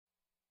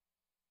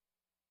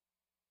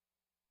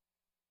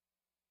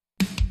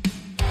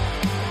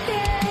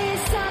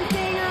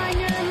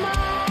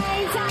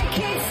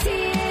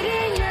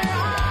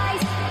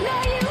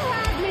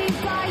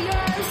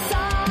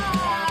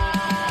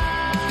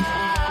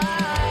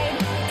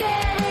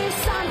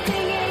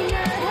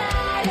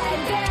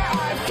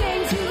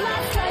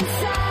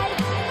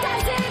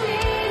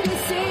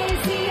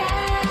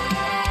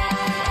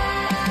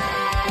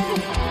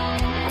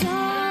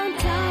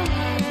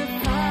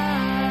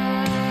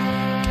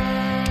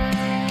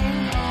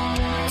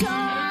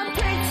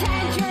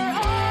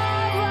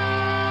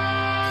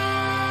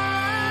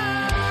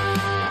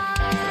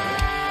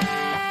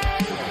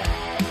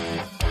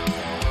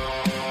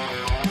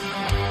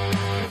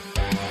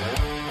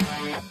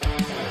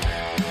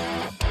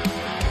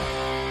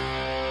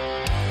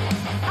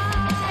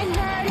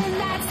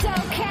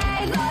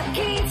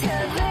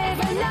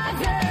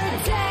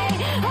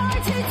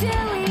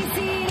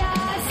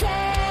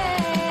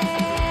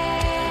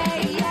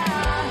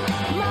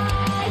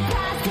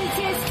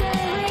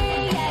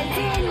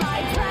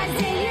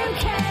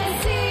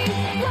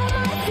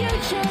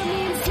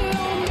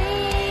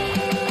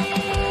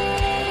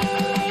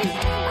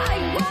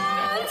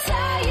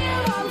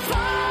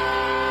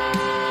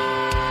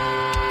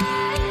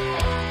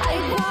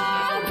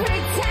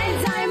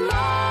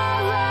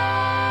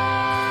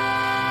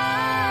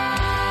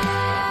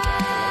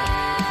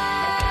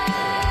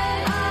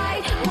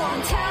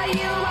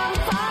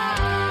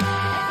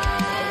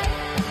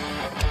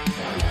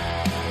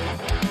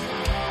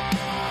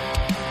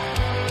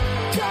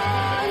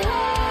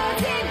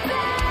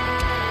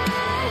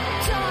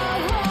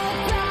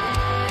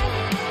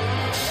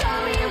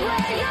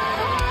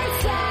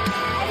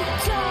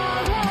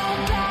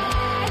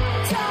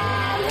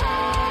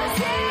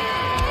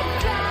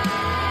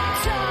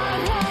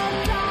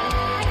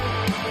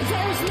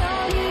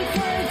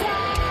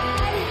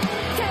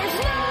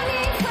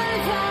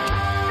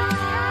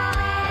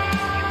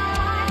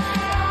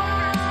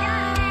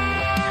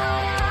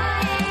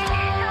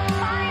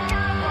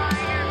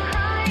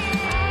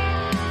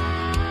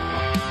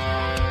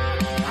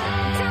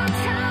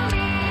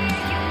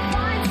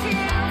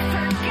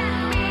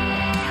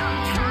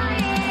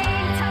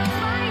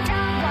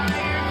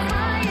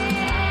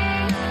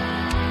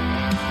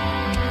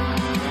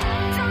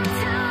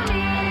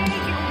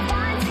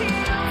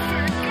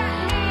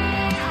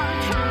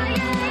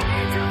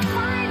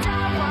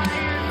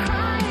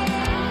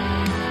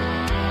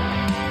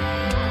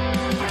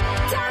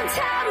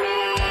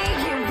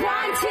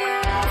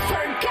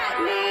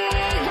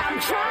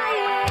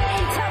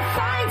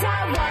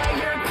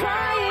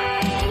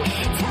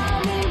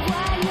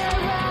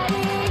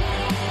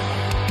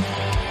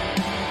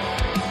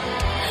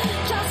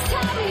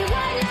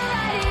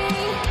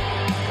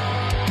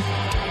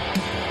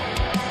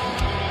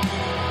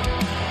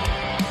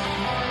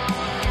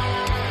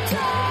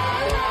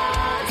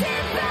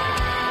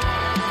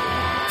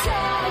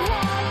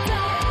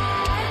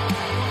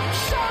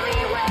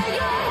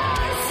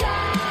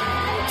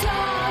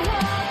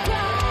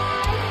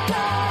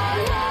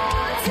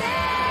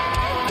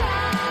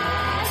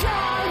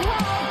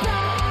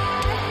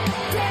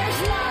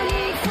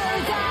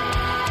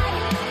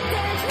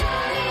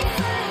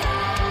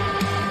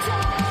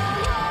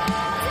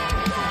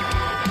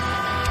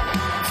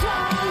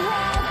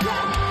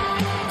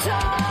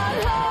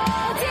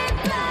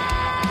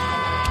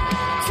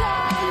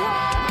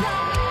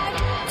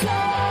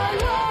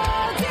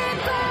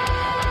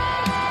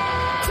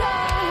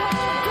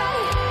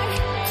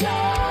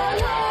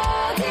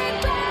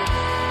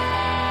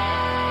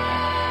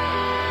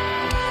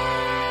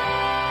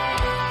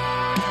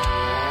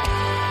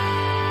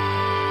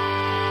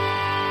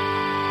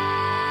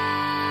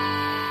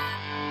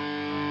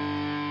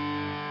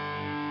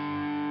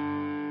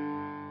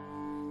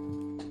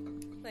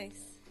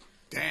Nice.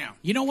 Damn.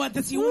 You know what?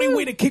 That's the only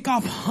way to kick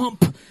off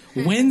Hump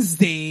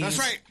Wednesdays. That's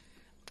right.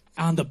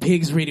 On the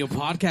Pigs Radio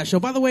Podcast Show.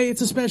 By the way, it's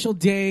a special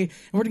day, and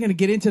we're going to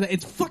get into that.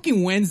 It's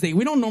fucking Wednesday.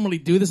 We don't normally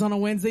do this on a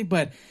Wednesday,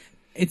 but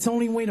it's the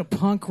only way to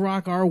punk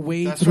rock our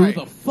way through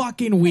the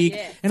fucking week.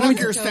 Yeah. And Fuck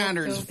your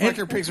standards. Fuck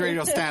your Pigs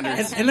Radio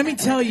standards. And let me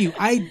tell you,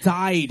 I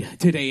died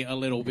today a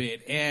little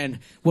bit, and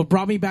what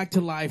brought me back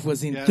to life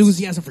was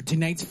enthusiasm for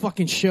tonight's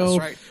fucking show.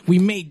 That's right. We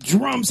made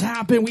drums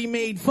happen. We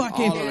made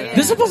fucking... All of it.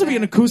 This is supposed to be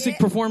an acoustic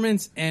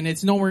performance, and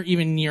it's nowhere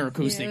even near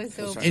acoustic. Yeah, it was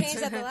so It's-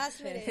 changed at the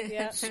last minute.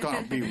 Yeah. It's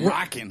gonna be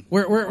rocking.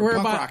 We're punk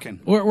about rocking.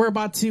 we're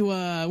about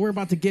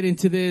to get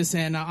into this,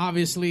 and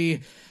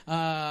obviously,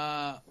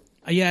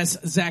 yes,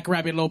 Zach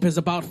Rabbit Lopez,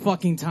 about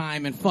fucking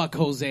time, and fuck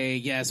Jose.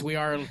 Yes, we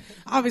are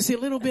obviously a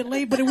little bit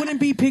late, but it wouldn't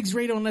be Pigs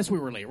Radio unless we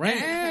were late, right?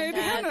 Hey, it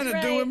had nothing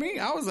to do with me.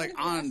 I was like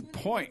on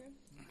point.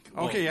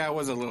 Okay, yeah, I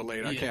was a little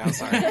late. Okay, I'm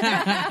sorry.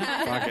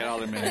 Fuck it,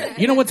 I'll admit it.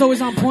 You know what's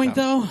always on point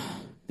though?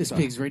 This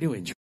Pigs Radio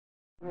intro.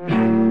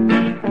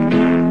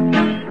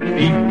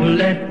 People,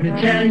 let me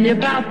tell you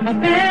about my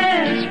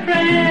best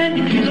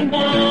friend. He's a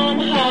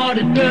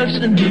warm-hearted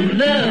person who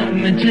loved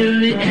me till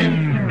the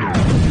end.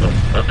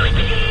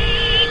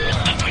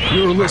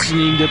 You're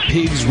listening to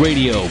Pigs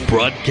Radio,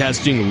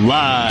 broadcasting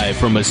live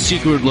from a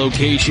secret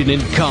location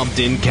in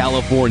Compton,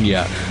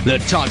 California. The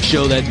talk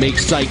show that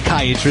makes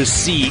psychiatrists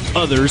see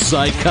other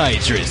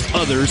psychiatrists,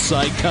 other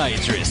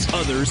psychiatrists,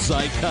 other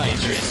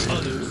psychiatrists,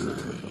 other...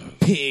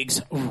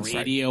 Pigs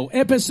Radio,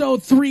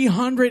 episode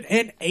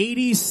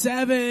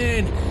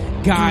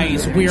 387.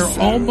 Guys, we are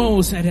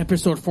almost at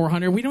episode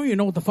 400. We don't even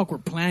know what the fuck we're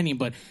planning,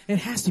 but it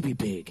has to be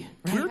big.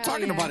 We were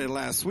talking about it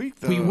last week,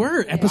 though. We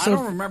were. I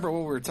don't remember what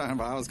we were talking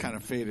about. I was kind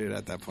of faded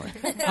at that point.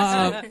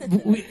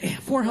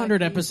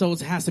 400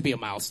 episodes has to be a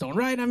milestone,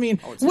 right? I mean,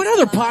 what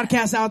other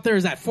podcast out there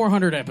is at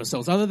 400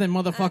 episodes other than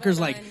motherfuckers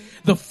like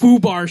the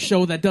FUBAR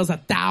show that does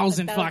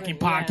 1,000 fucking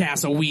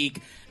podcasts a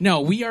week?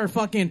 No, we are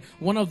fucking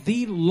one of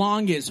the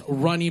longest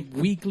running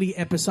weekly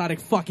episodic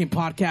fucking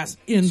podcasts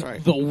in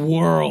the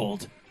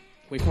world.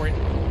 Wait for it.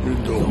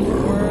 In the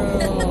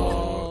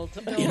world.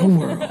 In a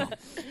world.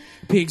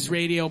 Pigs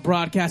Radio,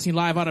 broadcasting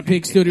live out of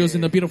Pig Studios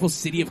in the beautiful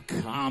city of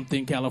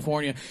Compton,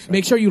 California.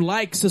 Make sure you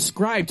like,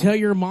 subscribe, tell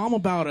your mom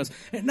about us.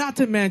 And not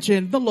to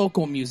mention the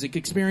local music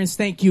experience.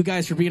 Thank you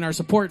guys for being our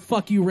support.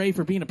 Fuck you, Ray,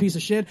 for being a piece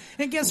of shit.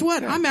 And guess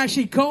what? I'm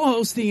actually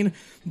co-hosting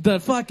the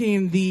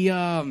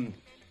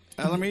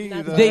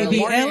LME,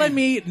 the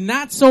LME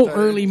not so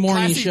early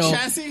morning Classy show.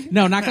 Chassis?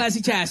 No, not Classy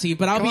Chassis,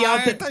 but I'll be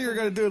out I there. thought you were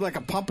going to do like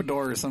a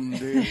pompadour or something,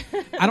 dude.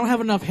 I don't have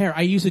enough hair.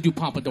 I used to do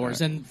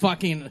pompadours and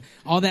fucking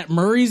all that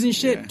Murray's and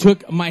shit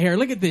took my hair.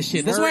 Look at this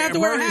shit. That's why I have to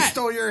wear a Murray hat.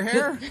 stole your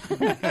hair?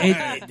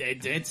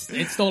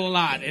 It stole a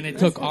lot, and it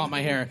took all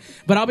my hair.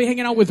 But I'll be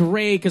hanging out with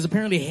Ray because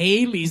apparently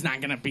Haley's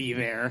not gonna be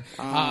there.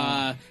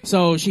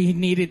 So she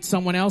needed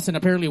someone else, and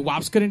apparently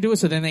Wops couldn't do it.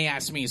 So then they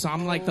asked me. So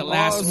I'm like the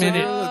last minute,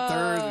 You're the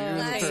third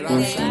option.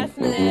 Last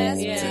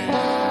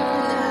minute.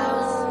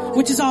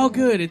 which is all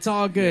good. It's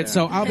all good.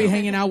 So I'll be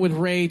hanging out with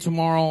Ray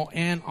tomorrow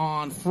and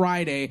on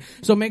Friday.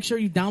 So make sure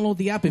you download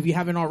the app if you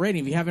haven't already.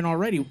 If you haven't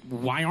already,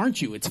 why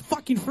aren't you? It's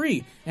fucking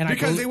free. And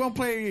Because they won't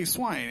play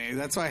Swine.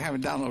 That's why I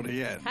haven't downloaded it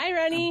yet. Hi,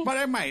 Ronnie. But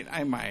I might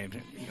I might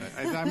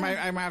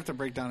have to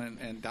break down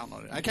and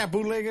download it. I can't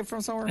bootleg it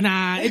from somewhere.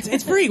 Nah,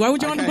 it's free. Why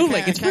would you want to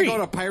bootleg? It's free. I can't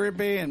go to Pirate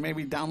Bay and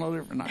maybe download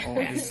it. I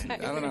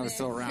don't know if it's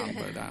still around,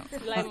 but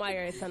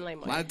LimeWire. It's on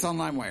LimeWire. it's on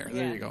LimeWire.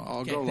 There you go.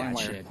 I'll go Get that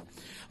LimeWire. shit.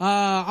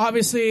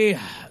 Obviously,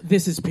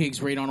 this is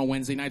Pigs Radio on a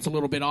Wednesday night. It's a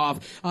little bit off.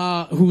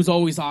 Who's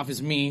always off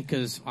is me,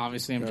 because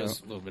obviously I'm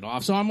just a little bit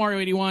off. So I'm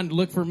Mario81.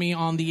 Look for me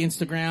on the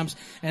Instagrams.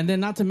 And then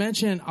not to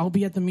mention, I'll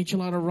be at the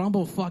Michelada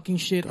Rumble fucking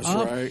shit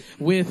up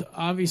with,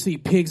 obviously,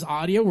 Pigs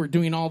Audio. We're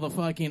doing all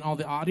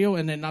the audio.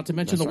 And then not to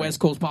mention West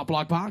Coast Pop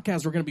Block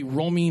Podcast. We're going to be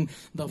roaming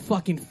the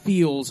fucking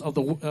fields of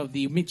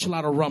the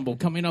Michelada Rumble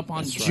coming up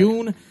on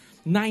June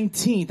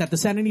 19th at the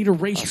Santa Anita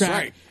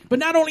Racetrack. But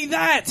not only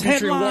that,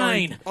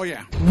 headline.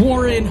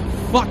 Warren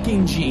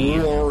fucking G.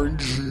 Warren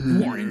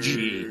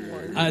G.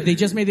 They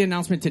just made the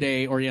announcement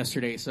today or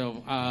yesterday,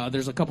 so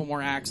there's a couple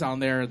more acts on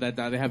there that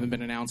they haven't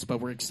been announced, but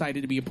we're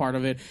excited to be a part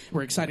of it.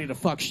 We're excited to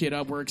fuck shit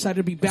up. We're excited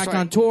to be back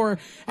on tour.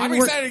 I'm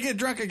excited to get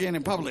drunk again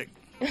in public.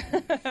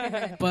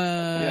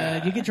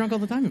 But you get drunk all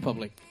the time in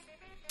public.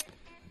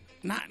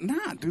 Not.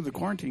 Dude, the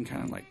quarantine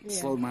kind of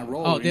slowed my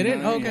roll. Oh, did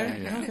it? Okay.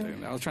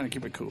 Yeah. I was trying to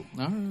keep it cool.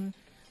 All right.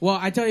 Well,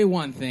 I tell you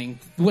one thing.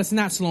 What's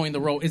not slowing the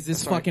roll is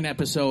this fucking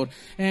episode.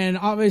 And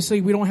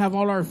obviously, we don't have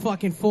all our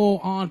fucking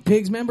full-on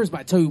Pigs members, but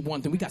I tell you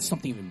one thing. We got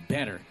something even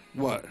better.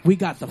 What? We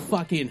got the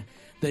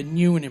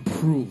new and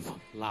improved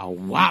La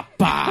Guapa.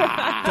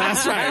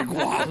 That's right,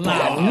 Guapa.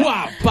 La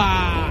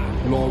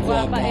Guapa.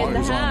 Guapa in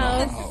the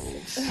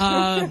house.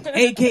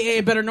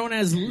 a.k.a. better known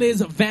as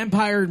Liz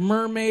Vampire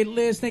Mermaid.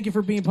 Liz, thank you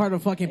for being part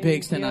of fucking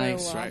Pigs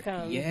tonight. You're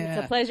welcome. Yeah.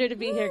 It's a pleasure to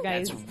be here,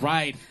 guys. That's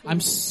right.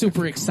 I'm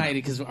super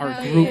excited because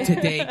our group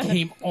today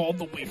came all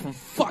the way from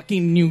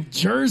fucking New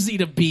Jersey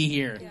to be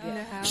here.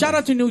 Shout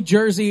out to New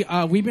Jersey.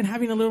 We've been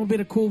having a little bit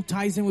of cool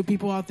ties in with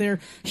people out there.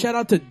 Shout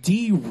out to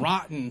D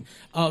Rotten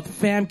of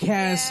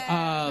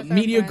Famcast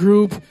Media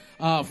Group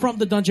from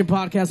the Dungeon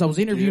Podcast. I was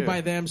interviewed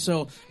by them,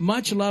 so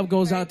much love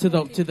goes out to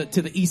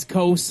the East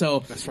Coast.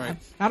 So that's right.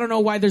 I don't know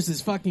why there's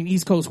this fucking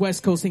East Coast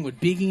West Coast thing with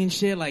Biggie and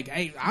shit. Like,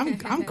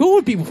 I'm cool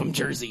with people from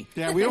Jersey.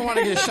 Yeah, we don't want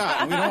to get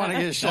shot.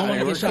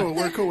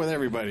 We're cool with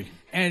everybody.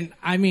 And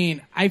I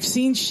mean, I've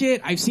seen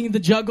shit. I've seen the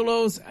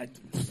Juggalos.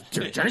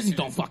 Jersey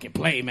don't fucking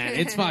play, man.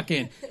 It's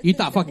fucking. You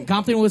thought fucking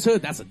Compton was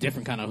hood? That's a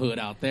different kind of hood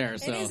out there.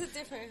 So it is a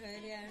different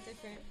hood, yeah,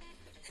 different.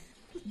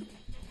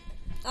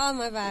 Oh,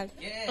 my bad.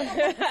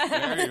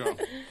 There you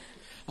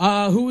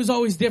go. Who is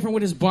always different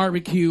with his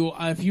barbecue.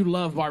 If you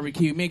love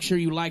barbecue, make sure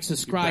you like,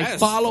 subscribe, Yes.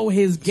 follow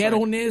his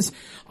ghetto-ness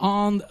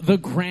on the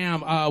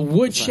gram.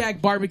 Wood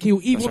Shack Barbecue,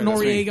 Evil right,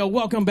 that's me. Noriega.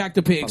 Welcome back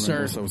to Pig,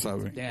 sir. What's up?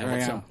 Yeah, There I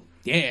what's am. up?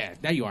 Yeah,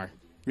 there you are.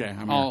 Yeah,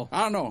 I'm All- here.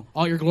 I don't know.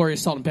 All your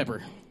glorious salt and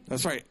pepper.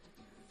 That's right.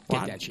 Get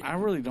Well, that shit. I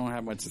really don't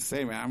have much to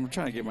say, man. I'm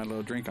trying to get my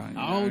little drink on. You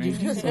know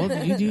what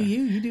I mean?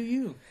 You do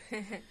you.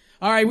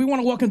 All right, we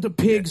want to welcome to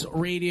Pigs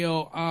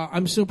Radio.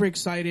 I'm super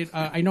excited.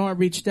 I know I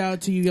reached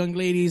out to you young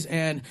ladies,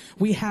 and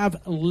we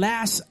have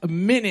Last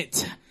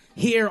Minute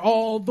here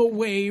all the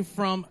way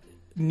from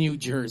New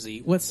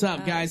Jersey. What's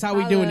up, guys? How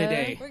we doing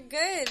today? We're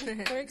good.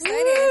 We're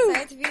excited.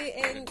 Excited to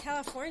be in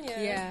California.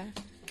 Yeah,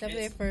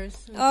 definitely at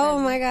first. Oh,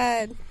 my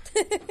God.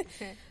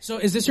 So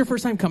is this your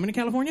first time coming to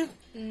California?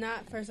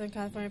 Not first in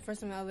California,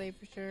 first in LA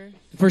for sure.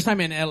 First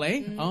time in LA?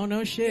 Oh,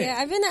 no shit. Yeah,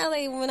 I've been to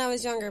LA when I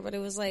was younger, but it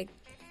was like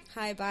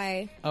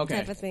hi-bye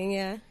type of thing,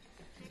 yeah.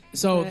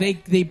 So they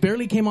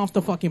barely came off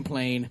the fucking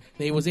plane.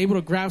 They was able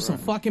to grab some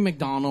fucking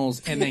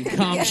McDonald's and then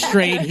come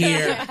straight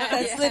here.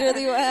 That's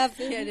literally what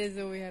happened. Yeah, it is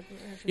what we have.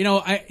 You know,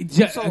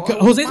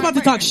 Jose's about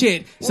to talk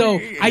shit. So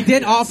I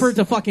did offer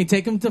to fucking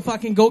take them to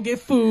fucking go get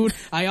food.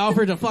 I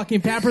offered to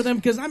fucking pamper them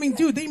because, I mean,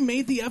 dude, they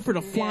made the effort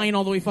of flying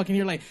all the way fucking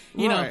here. Like,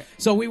 you know, Right.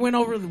 so we went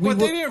over. But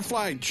they didn't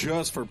fly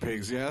just for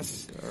pigs,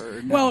 yes?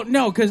 Or no? Well,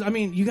 no, because, I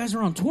mean, you guys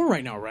are on tour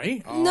right now,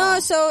 right? No,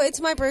 so it's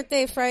my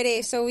birthday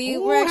Friday, so we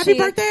Ooh, were happy actually...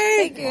 birthday!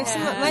 Thank you. So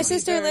my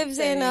sister lives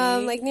in,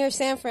 like, near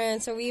San Fran,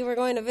 so we were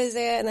going to visit,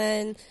 and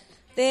then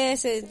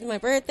this is my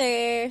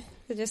birthday.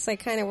 It just,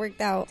 like, kind of worked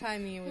out.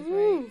 Timing was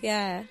right.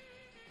 Yeah.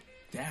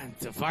 Damn,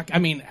 the fuck. I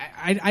mean,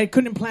 I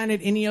couldn't plan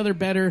it any other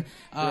better,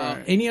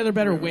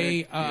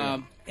 way.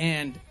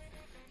 And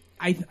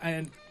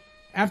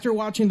after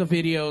watching the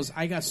videos,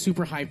 I got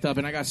super hyped up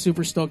and I got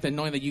super stoked at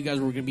knowing that you guys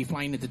were going to be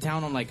flying into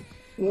town. I'm like,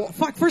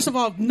 fuck. First of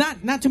all,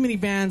 not too many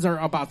bands are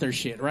about their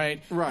shit,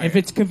 right? Right. If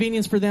it's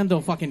convenience for them,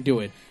 they'll fucking do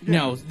it. Yeah.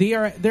 No,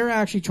 they're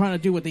actually trying to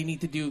do what they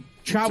need to do,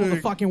 travel the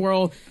fucking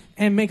world,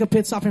 and make a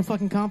pit stop in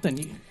fucking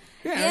Compton.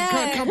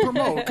 Yeah.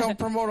 Come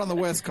promote on the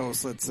West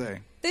Coast, let's say.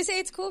 They say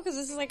it's cool because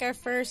this is, like, our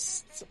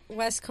first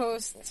West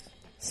Coast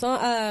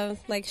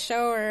like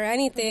show or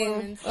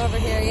anything over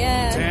here,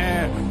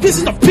 yeah. Damn. This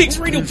is the Pigs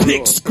Radio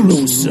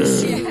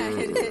exclusive. Yeah,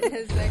 it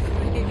is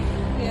actually.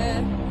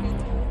 Yeah.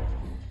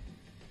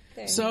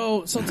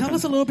 So tell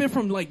us a little bit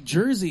from like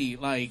Jersey.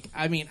 Like,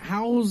 I mean,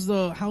 how's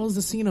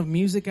the scene of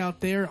music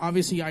out there?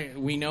 Obviously,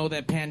 we know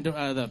that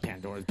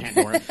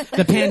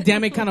the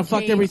pandemic kind of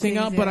fucked everything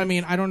up. But I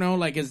mean, I don't know.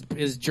 Like,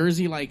 is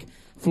Jersey like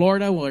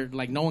Florida, where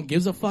like no one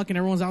gives a fuck and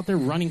everyone's out there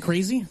running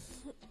crazy?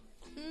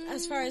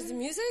 As far as the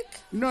music?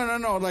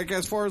 No. Like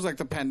as far as like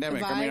the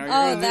pandemic, I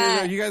mean,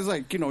 that. are you guys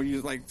like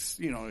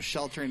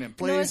sheltering in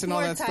place No, it's and all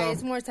more that tight. stuff?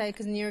 It's more tight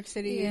because New York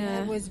City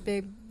was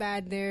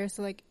bad there.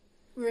 So like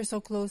we were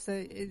so close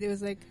that it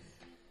was like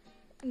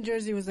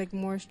Jersey was like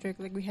more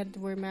strict. Like we had to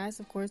wear masks,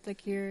 of course, like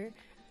here,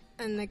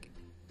 and like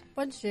a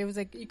bunch of shit. It was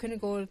like you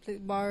couldn't go to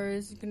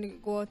bars, you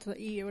couldn't go out to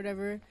eat or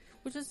whatever,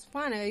 which is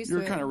fine. I used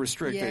You're to kind of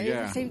restricted,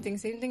 yeah. Same thing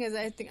as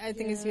I think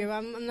it's here. But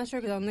I'm not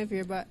sure because I don't live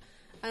here, but.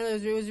 I know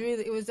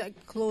it was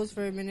like closed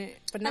for a minute,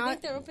 but now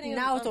think they're opening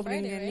now on it's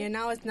opening Friday, again.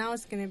 right? Yeah, now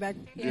it's getting back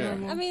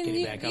normal. I mean,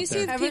 Getting back you up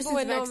see there. Ever people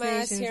with since no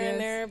masks vaccinations, here and yes.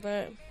 there,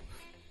 but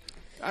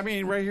I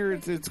mean, right here,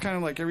 it's kind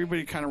of like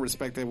everybody kind of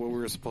respected what we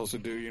were supposed to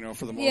do,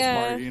 for the most Yeah.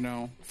 part,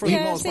 for the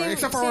Yeah, most part, same-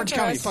 except for same Orange for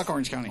County. us. Fuck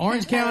Orange County.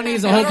 Orange County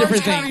is a whole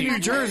different County, thing. New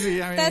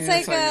Jersey. I mean, that's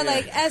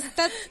it's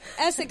that's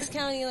Essex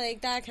County,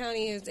 like that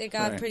county, it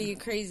got Right. pretty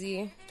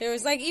crazy. There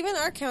was like even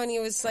our county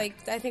was like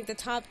I think the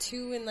top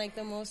 2 in like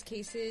the most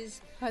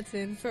cases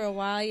Hudson. for a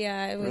while.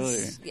 Yeah, it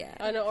was. Really? Yeah,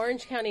 Oh, no,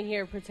 Orange County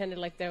here pretended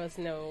like there was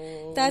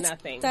nothing.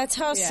 That's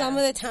how Yeah. some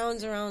of the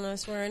towns around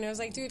us were, and it was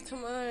like, dude,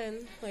 come on,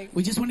 like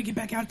We just want to get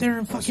back out there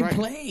and fucking right.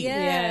 play.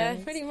 yeah,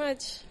 Yeah. pretty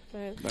much.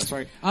 But That's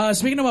right.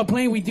 Speaking about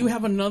playing, we do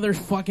have another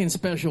fucking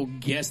special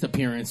guest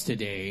appearance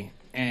today.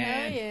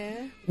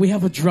 And we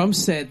have a drum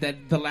set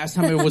that the last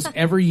time it was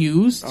ever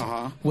used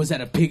was at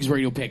a Pigs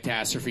Radio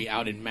Pictastrophe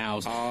out in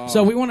Mouse.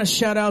 So we want to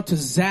shout out to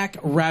Zach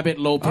Rabbit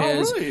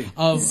Lopez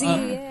of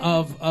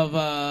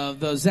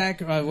the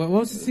Zach. What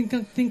was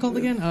this thing called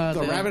again?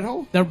 The Rabbit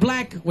Hole. The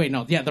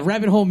the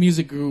Rabbit Hole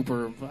Music Group.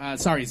 Or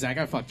sorry, Zach,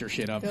 I fucked your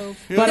shit up.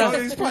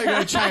 But he's probably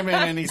gonna chime in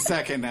any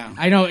second now.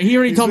 I know he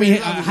already told me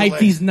hype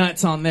these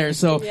nuts on there,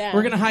 so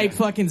we're gonna hype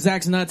fucking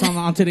Zach's nuts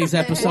on today's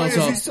episode.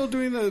 Is he still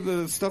doing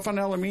the stuff on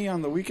LME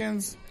on the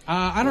weekends?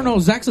 I don't know.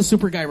 Zach's a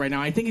super guy right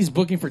now. I think he's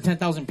booking for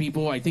 10,000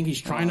 people. I think he's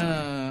trying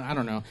to. I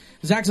don't know.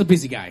 Zach's a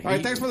busy guy. All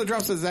right, thanks for the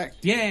drum set, Zach.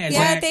 Yeah,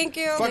 Zach. Zach. Thank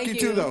you. Fuck you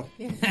too, though.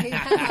 So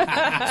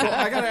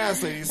I gotta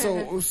ask, lady.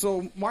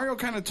 So Mario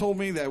kind of told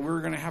me that we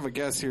were gonna have a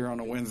guest here on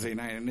a Wednesday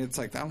night, and it's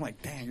like I'm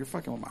like, dang, you're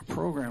fucking with my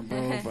program,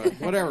 bro. But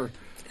whatever.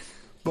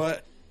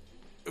 But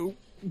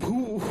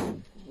who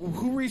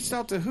reached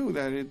out to who?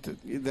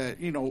 That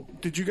you know?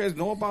 Did you guys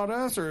know about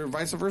us, or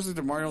vice versa?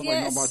 Did Mario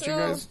know about you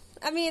guys?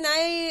 I mean,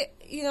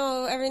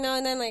 every now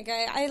and then, like,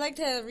 I like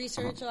to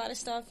research a lot of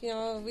stuff. You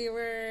know,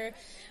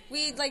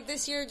 we like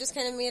this year just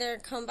kind of made our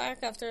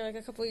comeback after like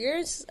a couple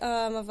years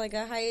of like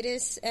a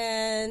hiatus,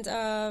 and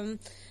I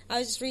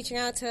was just reaching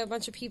out to a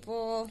bunch of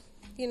people,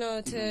 you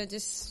know, to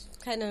just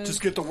kind of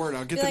just get the word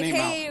out, get the like, name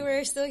out. hey,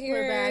 we're still here,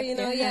 we're back, you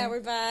know,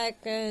 we're back,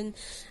 and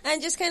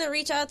just kind of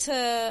reach out to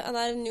a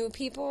lot of new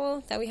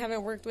people that we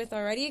haven't worked with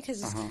already,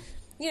 because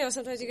you know,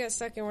 sometimes you get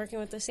stuck in working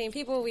with the same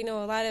people. We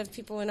know a lot of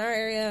people in our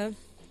area.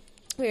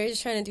 We're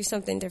just trying to do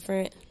something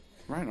different.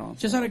 Right on.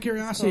 Just out of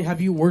curiosity,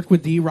 have you worked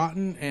with D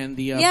Rotten and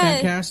the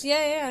Fancast?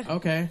 Yeah.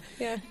 Okay.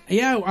 Yeah.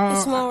 Yeah.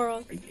 Small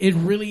world. It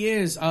really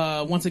is.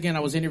 Once again, I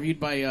was interviewed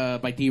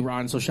by D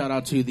Rotten, so shout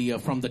out to the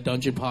From the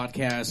Dungeon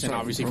podcast, and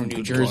obviously from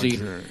New Jersey.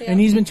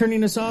 And he's been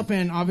turning us up,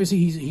 and obviously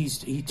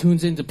he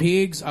tunes into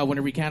Pigs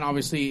whenever he can.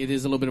 Obviously, it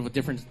is a little bit of a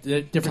difference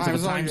of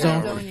a time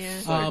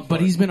zone.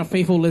 But he's been a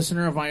faithful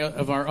listener of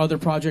our other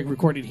project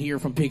recorded here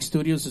from Pig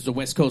Studios. It's the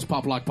West Coast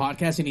Pop Lock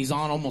podcast, and he's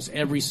on almost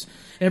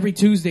every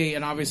Tuesday.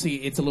 And obviously,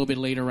 it's a little bit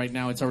later right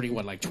now. It's already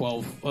like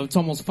 12. It's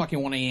almost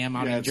fucking 1 a.m.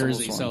 out in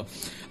Jersey. So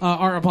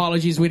our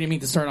apologies. We didn't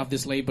mean to start off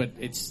this late, but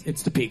it's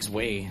the Pigs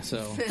way.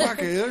 So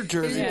fuck it, they're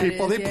Jersey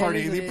people. They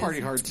party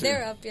hard too.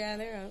 They're up.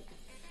 They're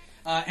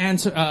up.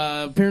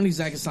 Apparently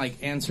Zach is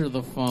like, answer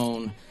the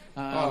phone.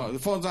 The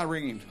phone's not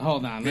ringing.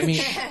 Hold on. Let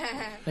me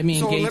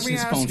engage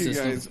this phone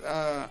system.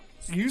 Guys,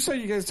 you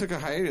said you guys took a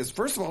hiatus.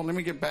 First of all, let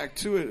me get back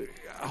to it.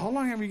 How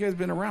long have you guys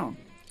been around?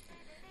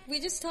 We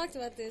just talked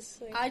about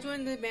this. I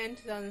joined the band in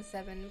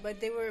 2007,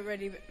 but they were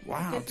already...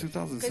 Wow,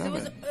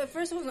 2007.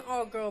 Because it was an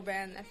all-girl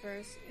band at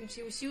first, and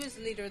she was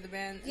the leader of the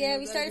band. Yeah,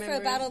 we started for a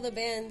Battle of the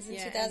Bands in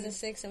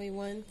 2006, and we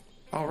won.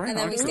 All right, and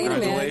then we stayed in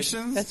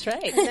congratulations. That's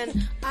right. And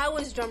then I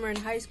was drummer in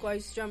high school. I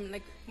used to drum,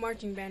 like,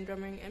 marching band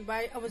drumming. And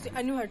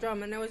I knew how to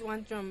drum, and I always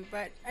wanted to drum,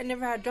 but I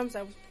never had drums.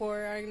 I was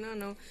poor. I don't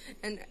know.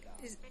 And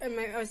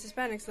I was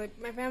Hispanic, so like,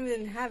 my family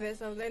didn't have it,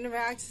 so I never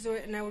had access to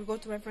it, and I would go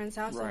to my friend's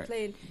house and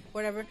play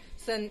whatever.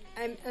 So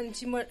then,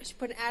 she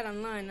put an ad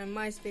online on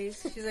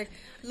MySpace. She's like,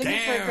 looking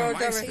for a girl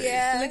drummer.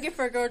 Yeah, looking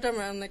for a girl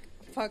drummer. I'm like,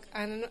 fuck,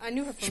 I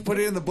knew her from... She put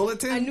it in the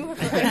bulletin? I knew her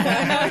from...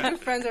 I know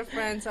friends are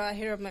friends, so I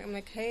hit her up, I'm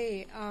like,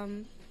 hey,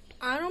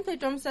 I don't play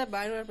drum set, but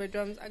I know how to play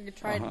drums. I could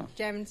try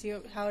jam and see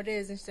how it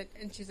is.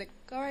 And she's like,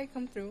 all right,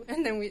 come through.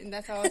 And then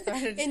that's how I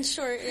started. In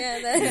short,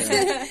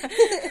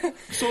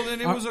 So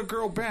then it was a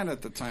girl band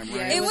at the time, right?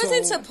 Yeah, it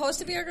wasn't supposed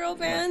to be a girl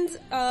band.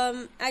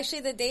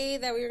 Actually, the day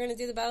that we were going to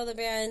do the Battle of the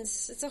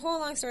Bands, it's a whole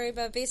long story,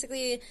 but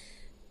basically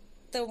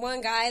the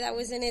one guy that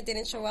was in it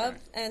didn't show up,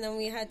 and then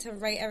we had to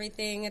write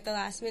everything at the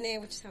last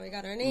minute, which is how we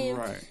got our name.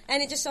 Right.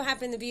 And it just so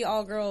happened to be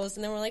all girls,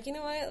 and then we're like, you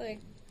know what,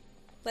 like,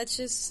 let's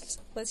just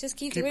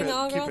keep doing the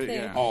all-girl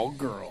thing. Yeah. All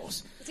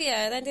girls.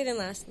 Yeah, that didn't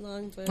last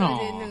long, but it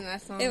didn't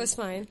last long. It was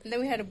fine. And then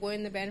we had a boy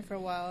in the band for a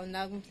while, and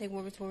now we played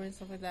Warped Tour and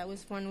stuff like that. It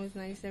was fun, it was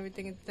nice, and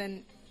everything.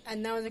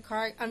 And that was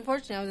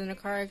unfortunately, I was in a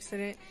car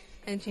accident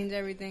and changed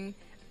everything.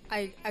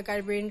 I got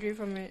a brain injury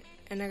from it,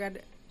 and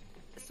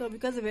so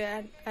because of it,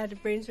 I had a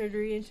brain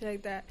surgery and shit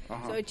like that.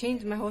 So it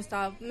changed my whole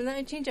style. And then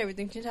it changed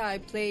everything. Changed how I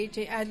played.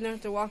 I had to learn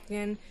to walk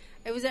again.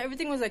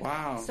 Everything was like,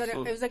 wow. So it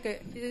was like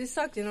it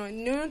sucked, you know.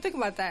 You don't think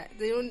about that.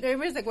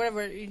 Everybody's like,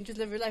 whatever, you just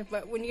live your life.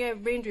 But when you get a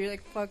brain injury, you're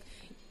like, fuck,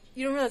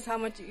 you don't realize how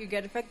much you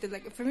get affected.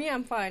 Like, for me,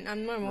 I'm fine.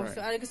 I'm normal. Right.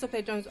 So I can still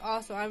play drums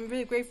also. I'm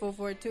really grateful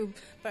for it too.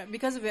 But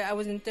because of it, I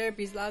was in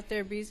therapies, a lot of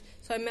therapies.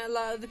 So I met a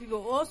lot of other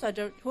people who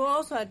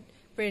also had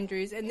brain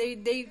injuries. And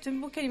some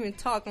people can't even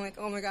talk. I'm like,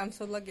 oh my God, I'm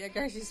so lucky. I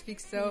can actually speak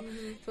so.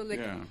 So like...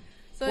 Yeah.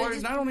 So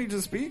well, not only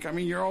to speak, I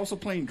mean, you're also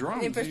playing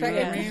drums. In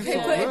perspective. You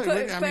know what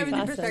I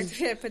mean?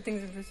 Put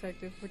things in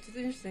perspective, which is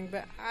interesting.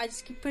 But I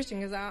just keep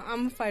pushing because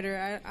I'm a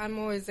fighter. I'm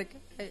always like,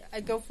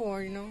 I go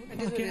forward, you know?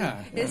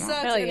 It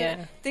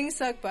sucks. Things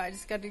suck, but I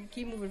just got to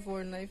keep moving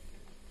forward in life.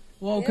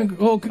 Well,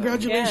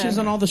 congratulations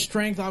on all the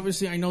strength.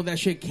 Obviously, I know that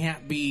shit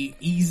can't be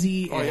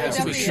easy.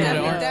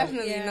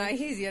 Definitely not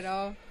easy at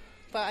all.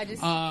 But I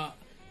just...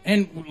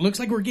 and looks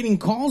like we're getting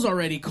calls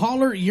already.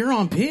 Caller, you're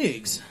on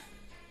Pigs.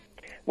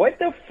 What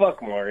the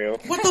fuck, Mario?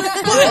 What the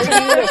fuck? Why are you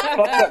gonna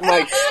fuck up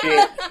my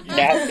shit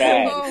that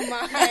bad?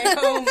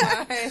 Oh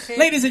my.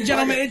 Ladies and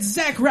gentlemen, it's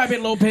Zach Rabbit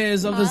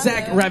Lopez of the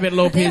Zach Rabbit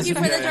Lopez. Thank you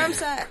for the drum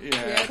set.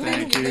 Yeah,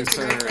 thank you,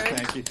 sir.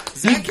 Thank you.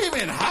 Zach came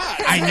in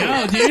hot. I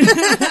know,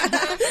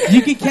 dude.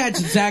 You can catch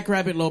Zach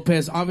Rabbit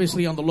Lopez,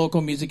 obviously, on the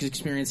Local Music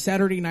Experience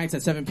Saturday nights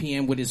at 7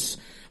 p.m. with his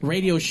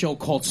radio show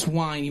called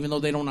Swine, even though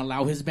they don't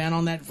allow his band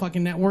on that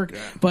fucking network. Yeah.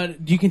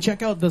 But you can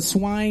check out the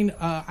Swine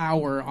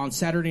hour on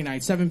Saturday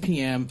night, 7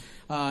 p.m.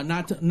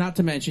 Not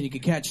to mention, you can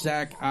catch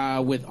Zach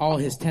with all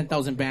his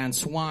 10,000 bands,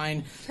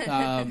 Swine,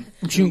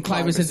 June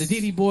Clivis and the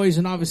Diddy Boys,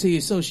 and obviously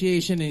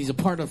Association, and he's a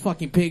part of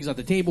fucking Pigs at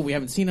the Table. We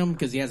haven't seen him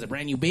because he has a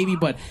brand new baby,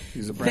 but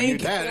he's a brand new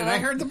dad, and I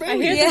heard the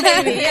baby. Hey,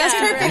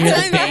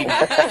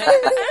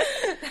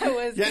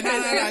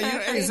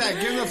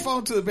 Zach, give the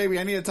phone to the baby.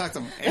 I need to talk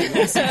to him. Hey,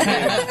 listen,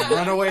 kid,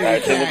 run away.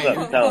 Right,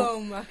 tell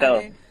him.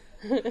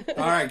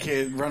 All right,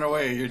 kid, run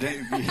away. You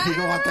don't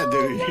want that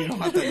dude. You don't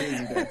want that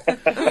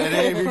dude. And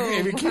hey,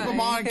 if you keep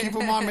him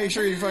on, make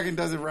sure he fucking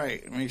does it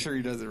right. Make sure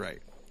he does it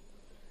right.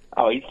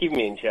 Oh, he's keeping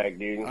me in check,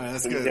 dude. Oh,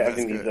 that's he's good.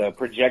 having these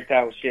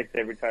projectile shits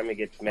every time he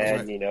gets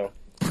mad, you know.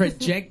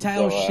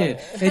 Projectile shit.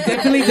 It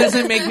definitely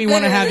doesn't make me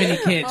want to have any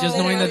kids, just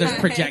knowing that there's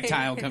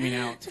projectile coming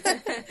out.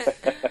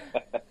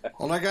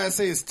 All I gotta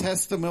say is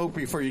test the milk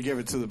before you give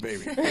it to the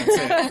baby. That's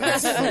it.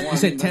 That's the one. You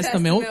said test the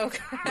milk?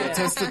 Yeah,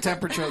 test the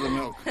temperature of the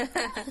milk.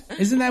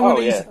 Isn't that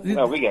what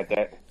No, we got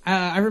that.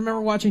 I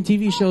remember watching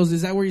TV shows.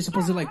 Is that where you're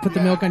supposed to like put the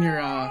milk on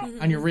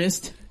your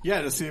wrist?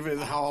 Yeah, to see if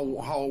it's how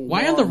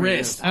why on the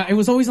wrist? It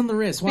was always on the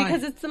wrist. Why?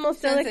 Because it's the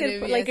most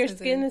delicate. Like your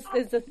skin is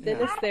the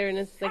thinnest there, and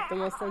it's like the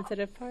most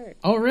sensitive part.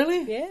 Oh,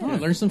 really? Yeah. Oh, I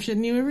learn some shit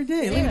new every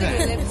day. Look at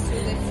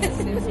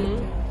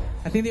that.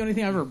 I think the only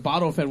thing I ever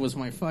bottle fed was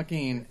my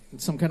fucking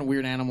some kind of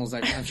weird animals.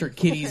 Like I'm sure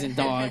kitties and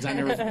dogs. I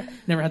never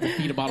had to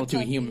feed a bottle to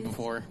a human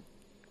before,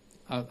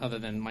 other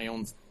than my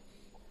own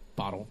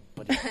bottle.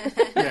 But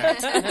yeah.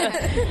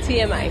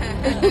 TMI.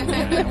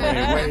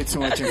 Way too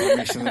much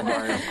information there,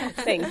 Mario.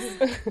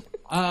 Thanks.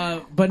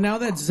 But now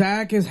that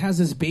Zach has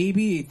his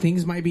baby,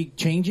 things might be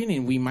changing,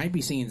 and we might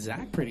be seeing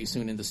Zach pretty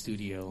soon in the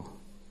studio.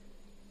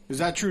 Is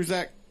that true,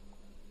 Zach?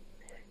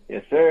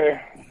 Yes, sir.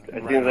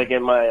 As soon as I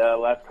get my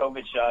last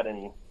COVID shot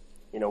and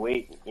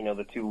wait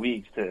the 2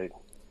 weeks to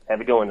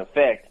have it go into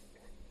effect,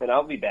 then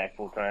I'll be back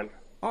full time.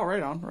 Oh,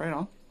 right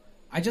on.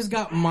 I just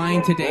got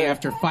mine today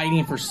after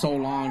fighting for so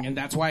long, and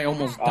that's why I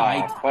almost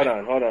died. Hold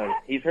on.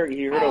 He heard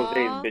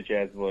Jose's bitch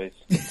ass voice.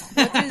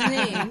 What's his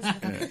name?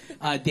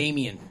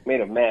 Damien.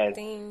 Made him mad.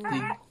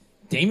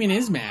 Damien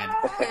is mad.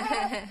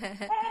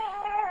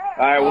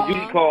 All right, well,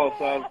 duty call,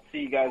 so I'll see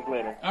you guys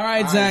later. All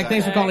right, Zach.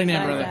 Thanks for calling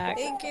in, brother.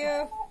 Thank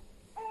you.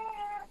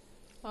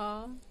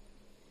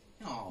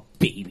 Oh,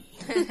 baby.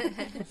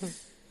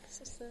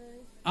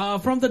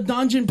 From the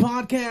Dungeon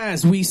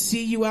Podcast, we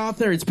see you out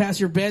there. It's past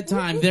your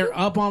bedtime. They're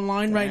up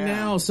online right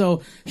now.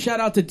 So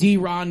shout out to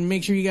D-Rod.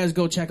 Make sure you guys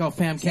go check out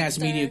Famcast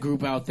Media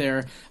Group out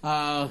there.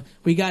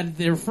 We got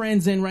their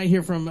friends in right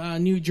here from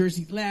New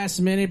Jersey, Last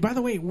Minute. By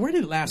the way, where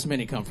did Last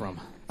Minute come from?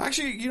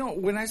 Actually,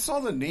 when I saw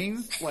the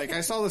names, like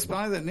I saw the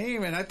spelling of the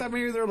name, and I thought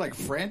maybe they were like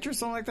French or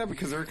something like that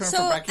because they're coming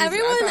from back east. So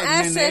everyone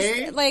asked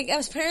us, like,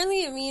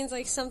 apparently it means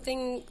like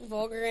something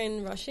vulgar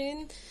in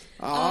Russian.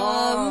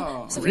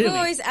 Oh, so really? people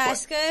always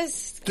ask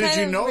us. Did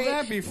you know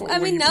that before? I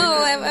mean, no,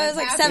 I was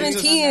like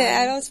 17.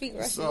 I don't speak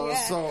Russian. So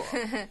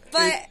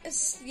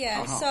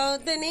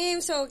the name,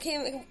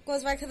 it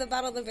goes back to the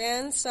Battle of the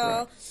Bands.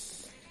 So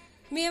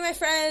me and my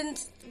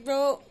friend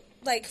wrote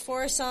like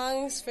 4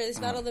 songs for this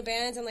Battle of the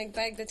Bands and like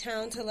begged the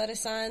town to let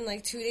us on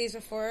like 2 days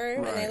before,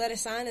 and they let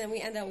us on, and then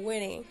we ended up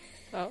winning.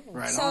 Oh.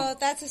 So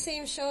that's the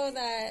same show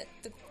that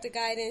the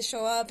guy didn't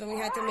show up, and we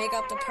had to make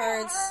up the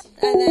parts.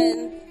 And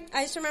then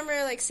I just remember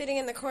like sitting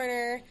in the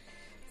corner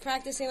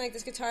practicing like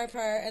this guitar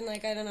part, and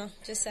like I don't know,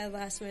 just said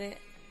Last Minute.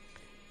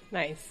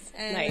 Nice.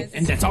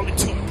 And that's all it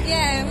took.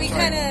 Yeah,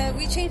 and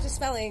we changed the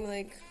spelling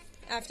like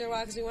after a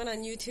while because we went on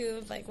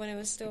YouTube like when it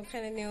was still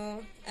kind of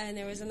new, and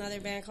there was another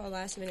band called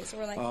Last Minute, so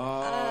we're like,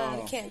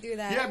 we can't do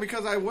that. Yeah,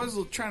 because I was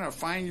trying to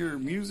find your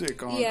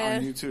music on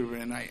YouTube,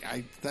 and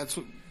I that's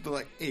what.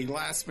 Like a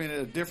Last Minute,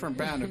 a different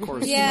band, of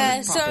course.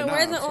 Yeah, so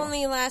we're the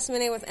only Last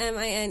Minute with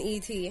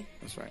MINET.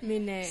 That's right.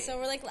 Minute. So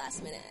we're like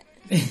Last Minute.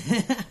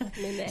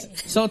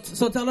 So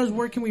tell us,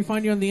 where can we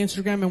find you on the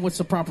Instagram, and what's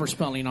the proper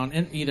spelling on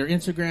either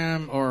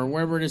Instagram or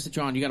wherever it is that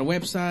you're on? You got a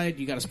website?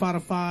 You got a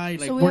Spotify?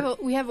 Like, so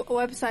we have a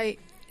website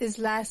is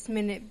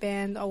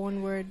lastminuteband, all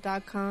one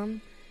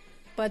word.com.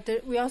 But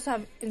we also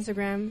have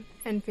Instagram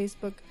and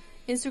Facebook.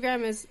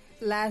 Instagram is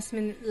last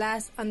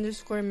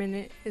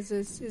 _minute is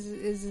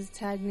his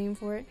tag name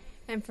for it,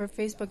 and for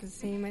Facebook it's the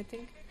same, I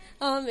think.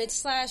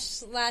 It's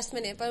 /last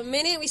minute, but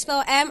minute we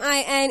spell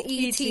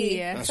MINET.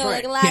 Yeah. So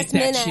right. like last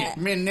minute.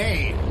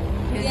 Minute.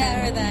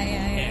 Yeah, or that.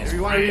 Yeah. If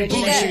you want to be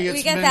bougie,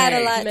 we get that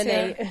a lot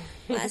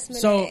too. Last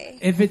minute. So,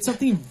 if it's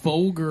something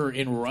vulgar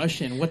in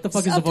Russian, what the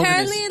fuck is the vulgar?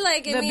 Apparently,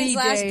 like, it means BJ.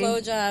 last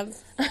blowjob.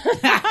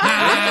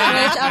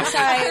 Which, I'm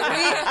sorry,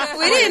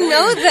 we didn't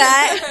know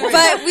that,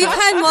 but we've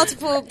had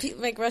multiple,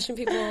 like, Russian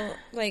people,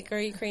 like, or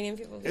Ukrainian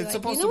people be It's like,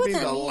 supposed you know to be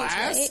what that the means,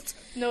 last? right?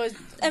 No, it's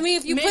I mean,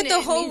 if you put the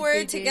whole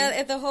word together,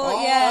 if the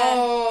whole,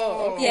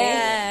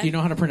 yeah. Do you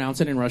know how to pronounce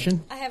it in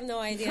Russian? I have no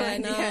idea,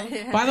 no.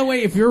 By the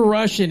way, if you're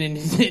Russian and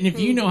if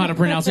you know how to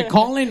pronounce it,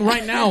 call in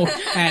right now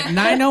at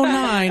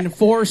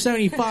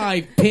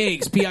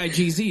 909-475-PIGS,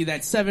 P-I-G-Z.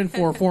 That's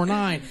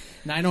 7449.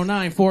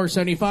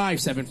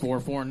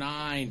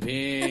 909-475-7449,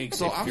 PIGS,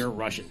 So if you're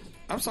Russian.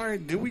 I'm sorry,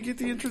 did we get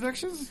the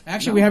introductions?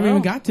 Actually, we haven't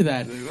even got to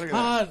that. Look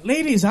at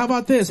Ladies, how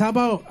about this? How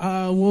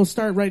about we'll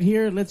start right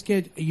here. Let's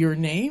get your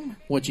name,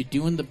 what you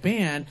do in the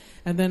band,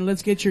 and then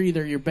let's get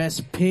either your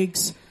best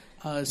Pigs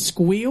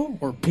squeal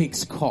or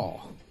Pigs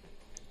call.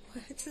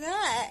 What's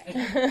that?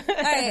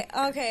 Alright,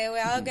 okay,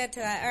 well, I'll get to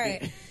that.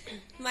 Alright.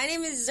 My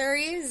name is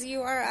Zuri,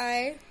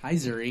 Z-U-R-I. Hi,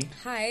 Zuri.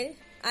 Hi.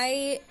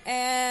 I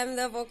am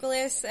the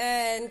vocalist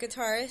and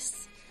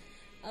guitarist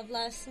of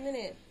Last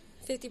Minute.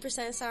 50%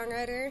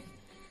 songwriter.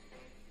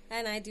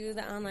 And I do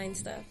the online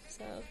stuff,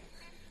 so.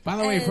 By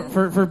the way,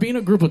 for being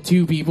a group of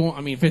two people,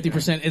 I mean,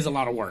 50% is a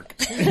lot of work.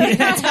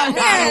 That's a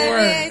lot of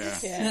work.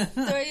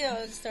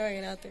 Just throwing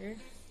it out there.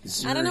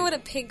 Zuri. I don't know what a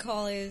pig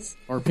call is.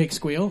 Or pig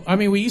squeal. I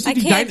mean, we used to I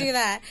do can't do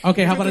that.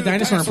 Okay, how about a do the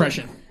dinosaur dinosaur.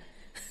 impression?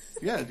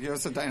 Yeah, give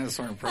us a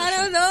dinosaur impression. I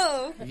don't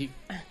know.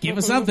 Give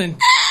us something.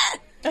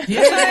 That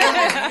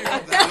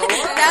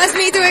was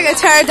me doing a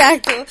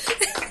pterodactyl.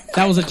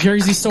 That was a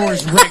Jersey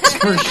Source Rex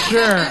for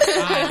sure.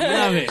 I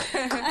love it.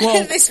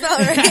 Well, They spell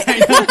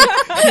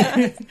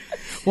right.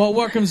 well,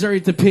 welcome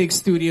Zuri to Pig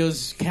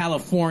Studios,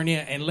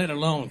 California, and let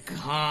alone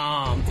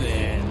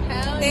Compton.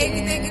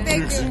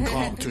 Thank you.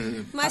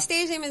 Compton. My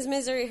stage name is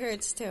Misery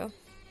Hurts, too.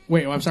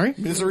 Wait, I'm sorry?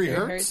 Misery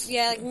hurts?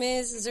 Yeah, like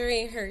Ms.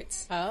 Zuri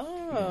Hurts.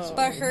 Oh.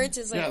 But Hurts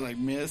is like, Yeah, like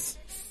Miss,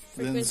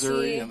 then Frequency.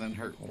 Zuri, and then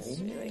hurt.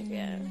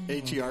 yeah.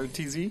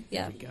 H-E-R-T-Z?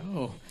 Yeah.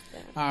 Go.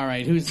 All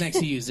right, who's next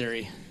to you,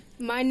 Zuri?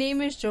 My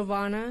name is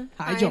Giovanna.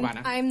 Hi,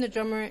 Giovanna. I'm the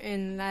drummer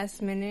in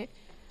Last Minute.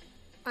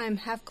 I'm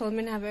half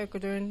Colombian, half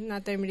Ecuadorian.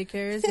 Not that anybody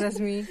cares. That's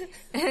me.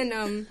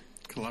 And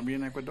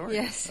Colombian, Ecuador.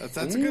 Yes.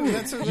 That's a good.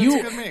 That's a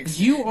You good mix.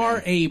 you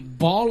are a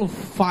ball of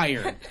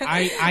fire.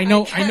 I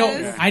know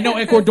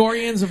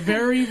Ecuadorians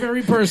very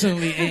very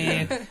personally,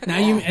 and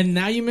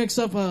now you mix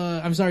up.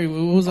 I'm sorry,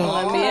 what was it?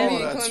 Oh,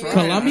 that's right.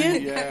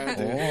 Colombian? Yeah.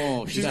 Dude.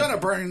 Oh, She's gonna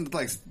burn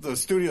like the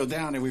studio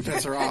down if we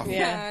piss her off.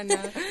 Yeah. no.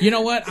 You know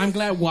what? I'm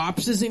glad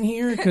Wops is in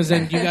here because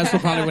then you guys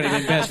would probably would have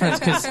been best friends.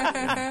 Because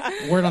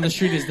word on the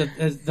street is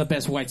the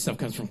best white stuff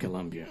comes from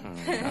Colombia. Oh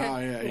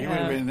yeah, you would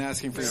have been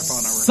asking for your phone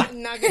number. Suck.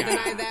 Not gonna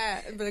deny that.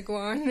 But go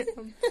on.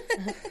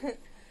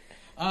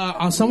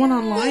 Someone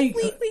online.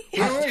 Wait, you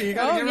gotta give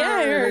yeah,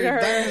 I her heard a her.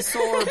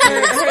 dinosaur pig.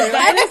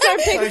 Dinosaur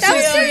pig Like squeal.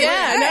 she's-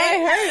 Yeah, no, I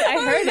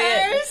heard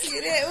it.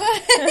 You did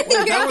what?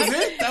 Wait, that was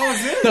it? That was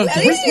it? The-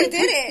 At least you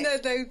did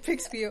it. The pig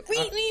squeal. I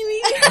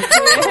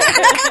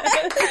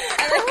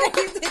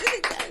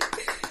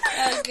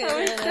like that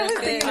you did it. That was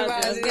good.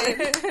 That was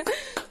good.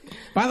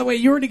 By the way,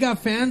 you already got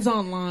fans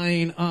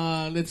online.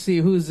 Let's see,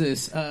 who's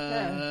this? Isn't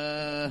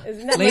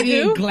that Lady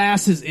in Magoo?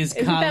 Glasses is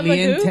Isn't that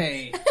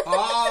Caliente.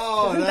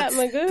 Oh, Isn't that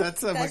Magoo?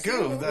 That's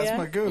Magoo. That's Yeah.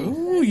 Magoo.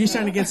 Ooh, you're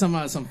starting to get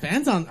some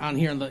fans on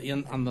here on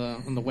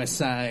the west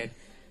side.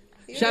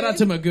 Shout out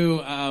to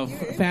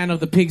Magoo, fan of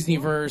the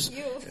Pigsniverse.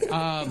 The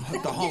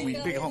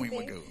homie, big homie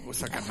Magoo. What's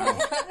that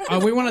kind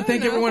of We want to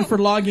thank everyone for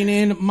logging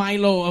in.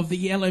 Milo of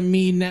the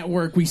LME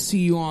Network, we see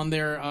you on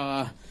there.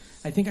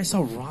 I think I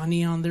saw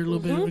Ronnie on there a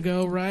little bit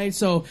ago, right?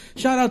 So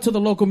shout out to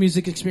the local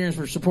music experience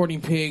for supporting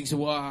Pigs.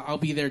 Well, I'll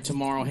be there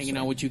tomorrow hanging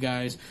out with you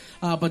guys.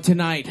 But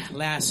tonight,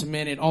 Last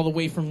Minute, all the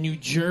way from New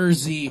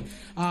Jersey.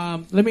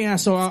 Let me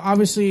ask, so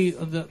obviously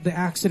the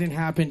accident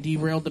happened,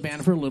 derailed the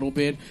band for a little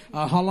bit.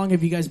 How long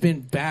have you guys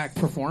been back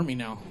performing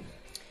now?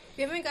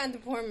 We haven't gotten to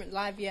perform it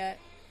live yet,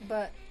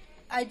 but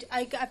I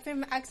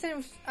from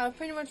accident. I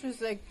pretty much was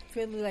like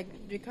fairly like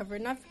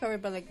recovered, not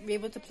recovered, but like be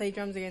able to play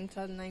drums again in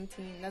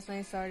 2019. That's when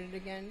I started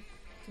again.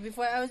 So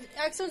before I was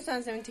actually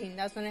 2017.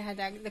 That's when I had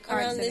the car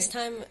Around accident. this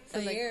time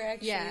of like, year,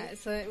 actually. Yeah,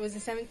 so it was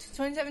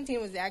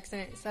 2017 was the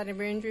accident. So I had a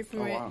brain injury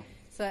from Oh, it. wow.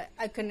 So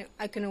I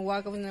couldn't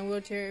walk. I was in a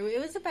wheelchair. It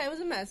was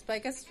a mess. But I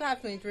guess it's what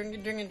happened. Drink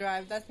and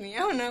drive. That's me. I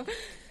don't know.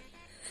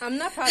 I'm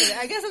not proud of it.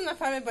 I guess I'm not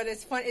proud of it, but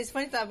it's fun. It's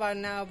funny to talk about it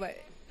now, but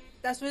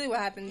that's really what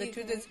happened. The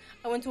truth is,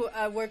 I went to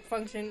a work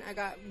function. I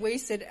got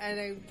wasted, and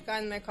I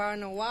got in my car. I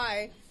don't know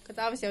why, because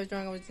obviously I was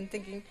drunk. I wasn't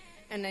thinking,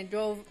 and I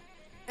drove,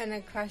 and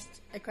I crashed.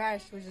 I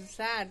crashed, which is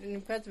sad.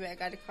 And because of it,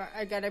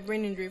 I got a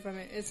brain injury from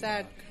it. It's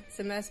sad. It's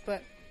a mess,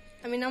 but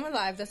I mean, I'm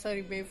alive. That's all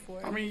I'm grateful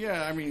for. I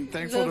mean,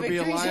 thankful Little to be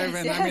victories, alive, yes,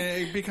 and yes. I mean,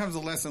 it becomes a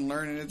lesson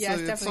learned. It's,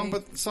 Yes, it's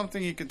definitely.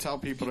 something you could tell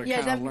people to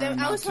Yeah, kind of learn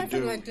I not was to talking to do.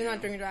 them like, do not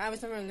drink and drive. I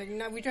was talking like,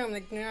 no, we drink. I'm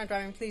like, do not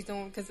driving, please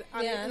don't, because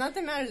Yeah. not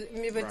that matters,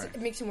 but Right.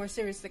 it makes you more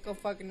serious. Like, oh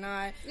fucking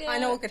not. Yeah. I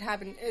know what could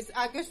happen.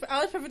 I was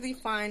perfectly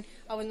fine.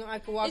 I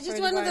could walk. It's just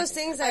perfectly one of fine. those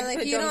things I that could like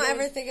put you don't drums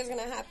ever on. think is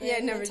gonna happen. Yeah,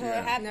 never until do.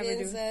 it happens,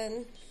 Never do.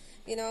 and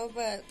you know.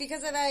 But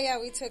because of that,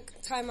 we took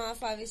time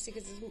off, obviously,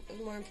 because it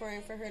was more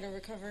important for her to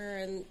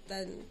recover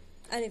than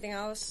anything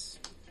else.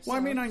 Well, I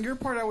mean, on your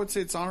part, I would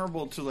say it's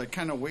honorable to like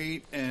kind of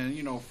wait and,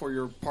 you know, for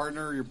your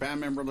partner, your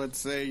band member, let's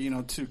say, you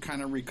know, to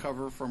kind of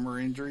recover from her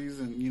injuries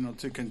and, you know,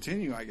 to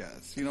continue, I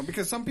guess. You know,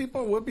 because some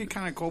people would be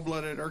kind of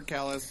cold-blooded or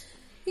callous.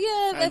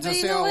 Yeah, and but just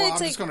you say, know what? I'm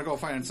just going to go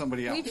find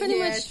somebody else. We pretty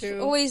much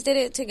always did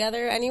it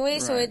together anyway,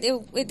 so it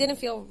didn't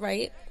feel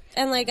right.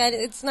 And, like,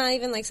 it's not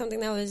even, like,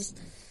 something that was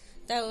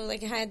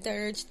like, I had the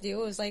urge to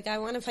do. It was like, I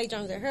want to play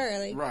drums with her.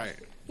 Like, right.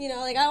 You know,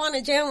 like, I want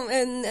to jam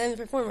and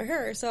perform with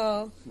her,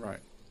 so. Right.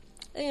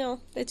 You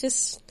know, it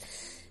just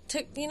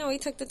took, you know, we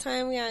took the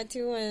time we had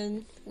to,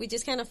 and we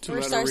just kind of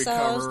forced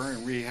ourselves. Recover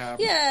and rehab.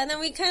 Yeah, and then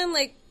we kind of,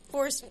 like,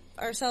 forced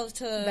ourselves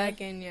to.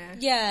 Back in,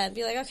 Yeah,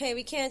 be like, okay,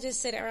 we can't just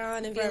sit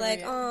around and be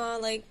like, oh,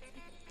 like,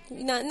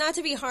 not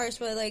to be harsh,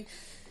 but, like,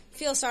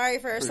 feel sorry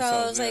for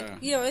ourselves. Like,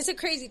 you know, it's a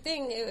crazy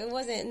thing. It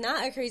wasn't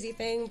not a crazy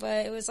thing,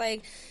 but it was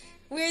like,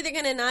 we're either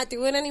going to not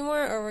do it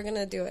anymore or we're going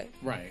to do it.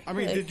 Right. I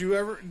mean, did you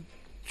ever...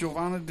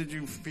 Giovanna, did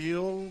you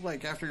feel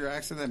like after your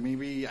accident that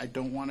maybe I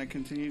don't want to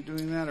continue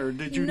doing that, or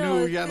did you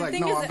know? Yeah, like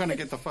no, I'm gonna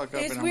get the fuck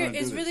up and I'm gonna do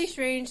It's this. really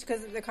strange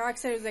because the car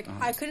accident was like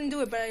I couldn't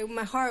do it, but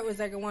my heart was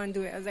like I want to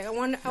do it. I was like I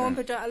want to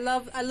play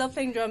drums. I love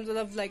playing drums. I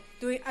love like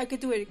doing. I could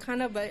do it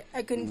kind of, but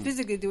I couldn't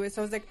physically do it.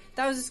 So I was like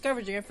that was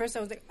discouraging. At first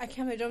I was like I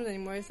can't play drums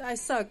anymore. I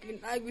suck.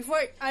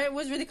 Before I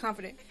was really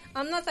confident.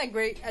 I'm not that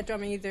great at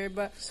drumming either,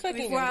 but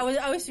before I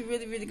was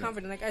really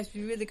confident. Like I used to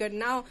be really good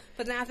now,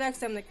 but then after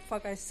accident I'm like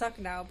fuck I suck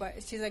now.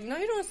 But she's like no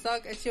you don't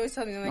suck, and she always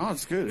tells me like no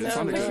it's good. It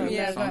sounded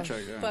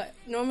good. But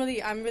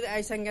normally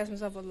I second guess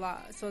myself a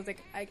lot, so it's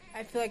like I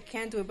feel like I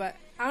can't do it, but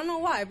I don't know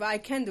why, but I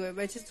can do it.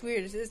 But it's just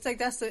weird. It's like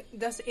that's the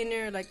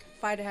inner like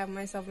fight I have with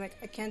myself. Like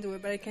I can't do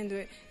it, but I can do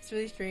it. It's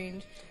really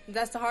strange. And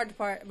that's the hard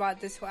part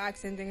about this whole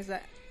accident thing is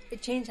that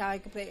it changed how I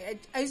could play.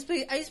 I used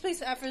to play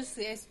so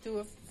effortlessly. I used to do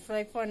it for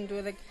like fun, do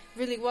it like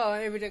really well.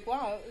 And everybody like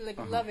wow, like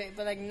love it.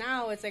 But like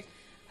now it's like.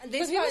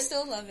 People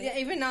still love it. Yeah,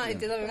 even now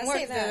they love it more.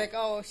 They're like,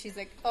 oh, she's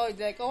like, oh,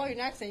 you're an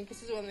accent. You can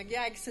still do it. I'm like,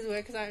 yeah, I can still do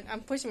it because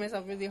I'm pushing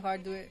myself really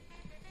hard to do it.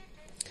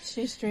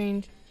 She's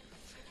strange.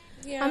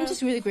 Yeah, I'm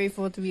just really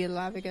grateful to be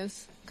alive, I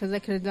guess, because I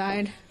could have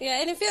died. Yeah,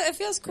 and it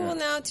feels cool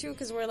now too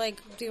because we're like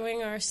doing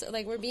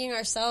we're being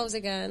ourselves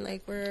again.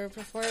 Like we're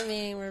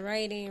performing, we're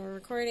writing, we're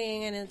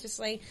recording, and it's just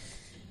like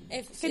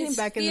it feels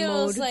back in the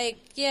mode. Like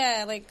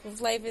like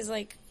life is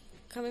like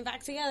coming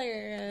back together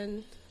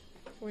and.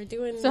 We're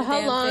doing so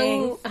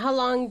how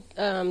long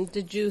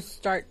did you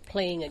start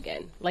playing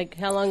again? Like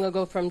how long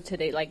ago from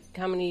today? Like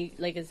how many?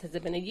 Like has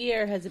it been a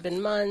year? Has it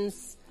been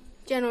months?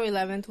 January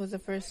 11th was the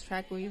first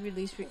track we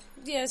released.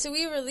 Yeah, so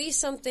we released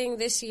something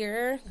this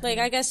year. Like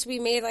I guess we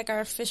made like our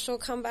official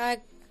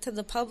comeback to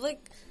the public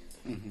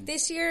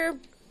this year.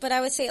 But I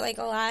would say like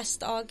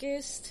last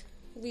August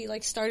we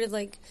like started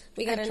like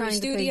we got a new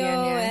studio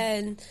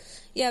and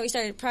we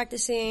started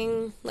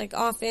practicing like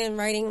often,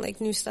 writing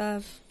like new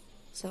stuff.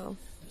 So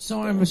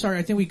I'm sorry,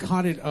 I think we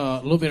caught it a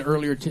little bit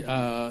earlier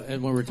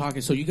when we were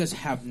talking. So you guys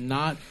have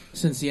not,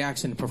 since the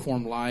accident,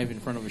 performed live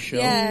in front of a show?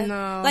 Yeah.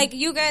 No. Like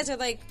you guys are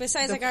like,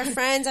 besides like our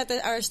friends at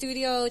our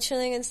studio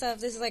chilling and stuff,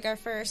 this is like our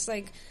first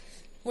like,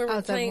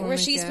 where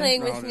she's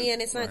playing with me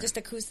and it's not just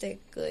acoustic.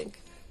 Like,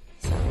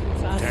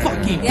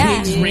 Fucking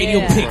Pigs Radio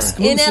exclusive.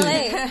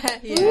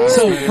 In LA.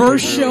 So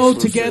first show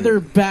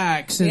together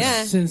back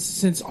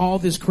since all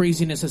this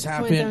craziness has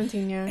happened,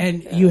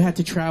 and you had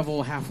to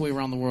travel halfway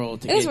around the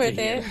world to get worth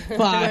here. It.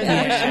 Fuck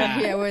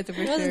yeah, worth it.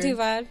 It wasn't too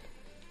bad.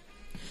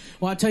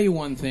 Well, I'll tell you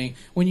one thing.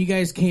 When you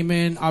guys came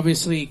in,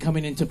 obviously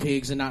coming into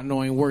Pigs and not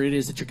knowing where it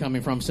is that you're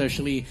coming from,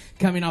 especially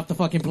coming off the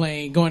fucking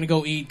plane, going to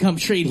go eat, come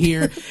straight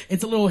here,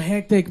 it's a little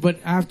hectic. But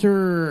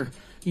after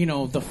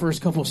the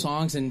first couple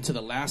songs and to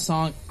the last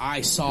song,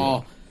 I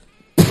saw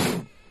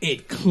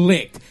it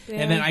clicked. Yeah.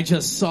 And then I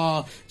just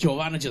saw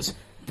Giovanna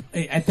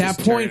at that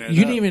point,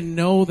 you didn't even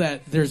know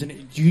that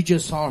you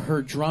just saw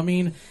her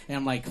drumming, and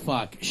I'm like,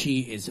 fuck, she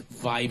is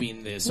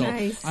vibing this. So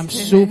nice. I'm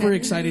super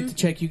excited to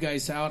check you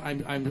guys out.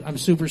 I'm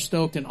super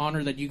stoked and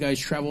honored that you guys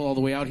traveled all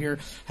the way out here.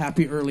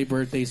 Happy early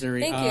birthday,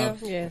 Zuri.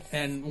 Thank you. Yes.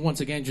 And once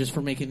again, just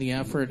for making the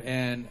effort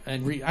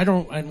I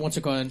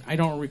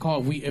don't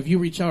recall if you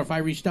reached out or if I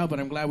reached out, but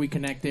I'm glad we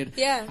connected.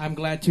 Yeah. I'm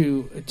glad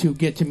to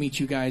get to meet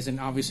you guys and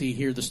obviously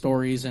hear the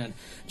stories and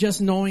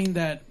just knowing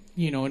that,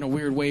 in a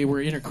weird way,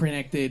 we're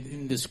interconnected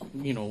in this,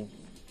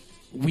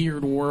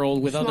 weird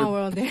world with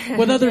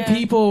other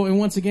people. And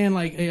once again,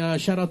 like,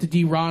 shout out to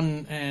D.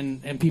 Ron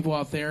and people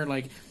out there,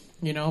 like,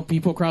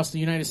 people across the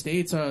United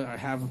States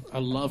have a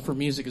love for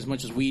music as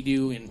much as we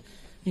do. And,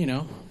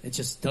 it's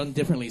just done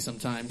differently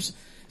sometimes.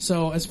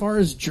 So as far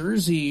as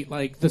Jersey,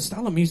 like the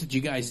style of music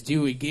you guys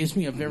do, it gives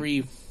me a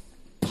very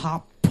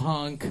pop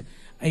punk.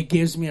 It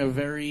gives me a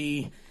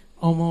very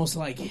almost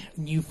like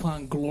New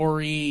Found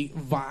Glory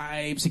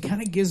vibes. It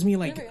kind of gives me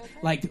like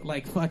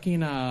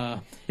fucking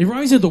it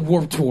reminds me of the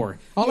Warped Tour.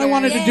 All I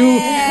wanted to do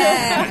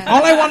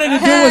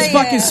was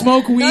fucking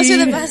smoke weed. Those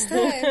are the best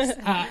times.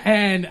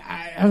 And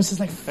I was just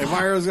like, hey,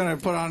 Mario's gonna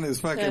put on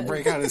his fucking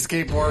break out his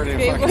skateboard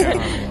and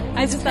fucking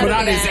I just thought Put of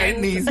on his that.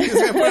 etnies. He's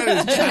gonna put on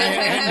his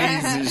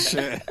giant etnies and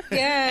shit.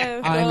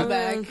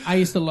 Yeah. I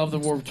used to love the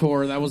Warped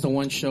Tour. That was the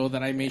one show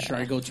that I made sure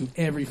I go to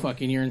every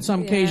fucking year. In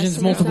some occasions,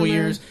 summer. multiple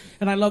years.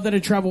 And I love that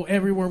it traveled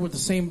everywhere with the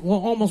same, well,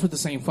 almost with the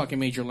same fucking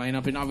major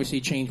lineup. And obviously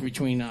it changed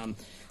between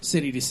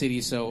city to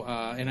city. So,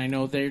 and I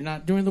know they're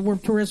not doing the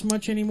Warped Tour as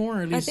much anymore.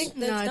 Or at I least think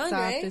No, that's it's done,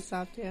 stopped. right? It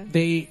stopped. Yeah.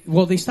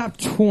 they stopped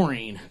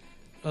touring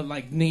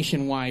like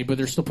nationwide, but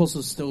they're supposed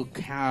to still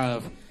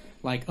have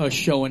like a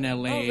show in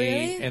LA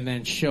really? and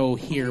then show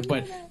here,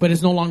 but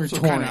it's no longer So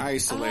touring. kind of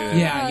isolated.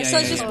 Yeah, So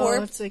it's just yeah. Oh,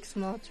 warped. it's like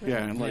small. Tour.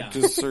 Yeah, and like Yeah.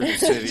 just certain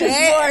cities.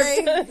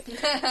 Hey,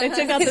 They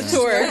took out the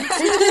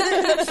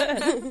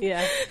tour.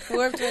 Yeah.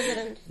 warped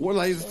resident. Well,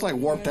 like, it's like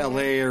Warped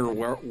LA or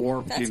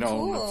Warped, That's cool.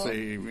 cool. Let's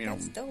say,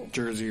 That's dope.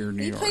 Jersey or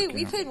New We York. played. you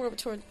We know. played Warped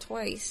Tour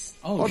twice.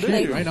 Oh, Oh, shit,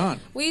 did you? right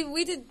on.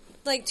 We did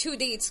like 2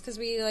 dates because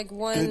we like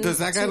won. Does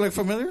that guy look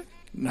familiar?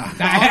 No. You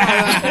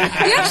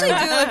actually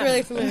do look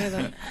really familiar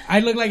though. I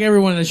look like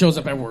everyone that shows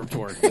up at Warped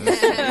Tour.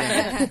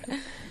 Yeah,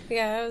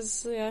 it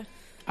was.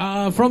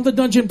 Yeah. From the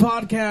Dungeon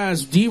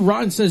Podcast, D.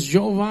 Rotten says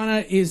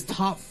Giovanna is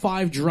top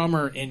 5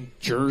 drummer in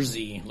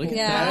Jersey. Look at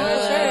Yeah,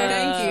 that. sure.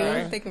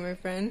 Thank you. Thank you, my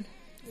friend.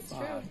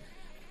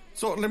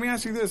 So let me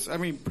ask you this. I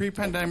mean,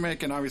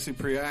 pre-pandemic and obviously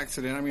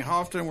pre-accident, I mean, how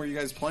often were you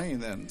guys playing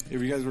then? If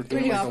you guys were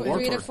doing Pretty like often. the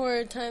Warped 3 Tour? to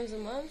 4 times a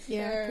month.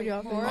 Yeah, or pretty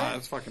often. more. Wow,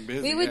 that's fucking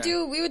busy. We would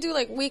yeah. do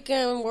like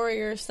weekend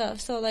warrior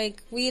stuff. So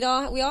like we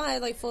all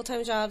had like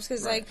full-time jobs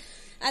because Right. like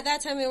at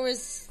that time it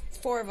was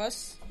 4 of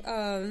us.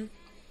 And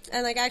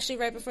like actually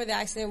right before the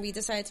accident we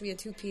decided to be a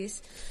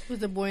 2-piece. With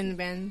the boy in the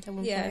band at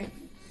one Yeah. point.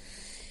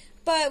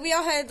 But we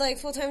all had like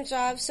full-time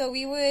jobs, so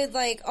we would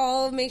like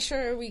all make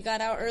sure we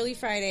got out early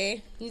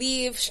Friday,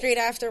 leave straight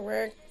after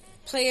work,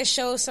 play a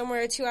show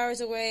somewhere 2 hours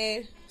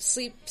away,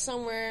 sleep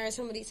somewhere at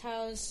somebody's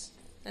house,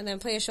 and then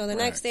play a show the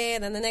next day,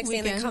 and then the next day,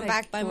 and then Weekend, come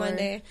like, back by 4.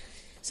 Monday.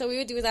 So we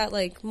would do that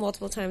like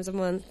multiple times a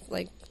month,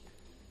 like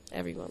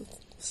every month.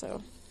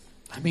 So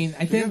I mean,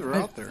 I You guys think were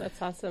out there. That's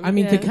awesome. I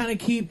mean, yeah. to kind of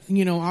keep,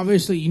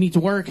 obviously you need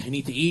to work, you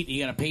need to eat,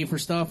 you got to pay for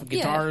stuff.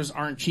 Guitars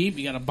aren't cheap.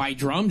 You got to buy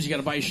drums, you got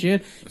to buy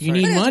shit. You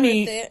need But it's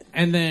money, worth it.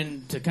 and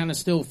then to kind of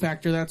still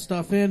factor that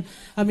stuff in.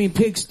 I mean,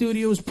 Pigs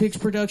Studios, Pigs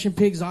Production,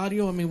 Pigs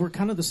Audio. I mean, we're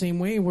kind of the same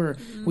way where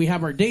we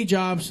have our day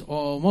jobs.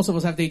 Well, most of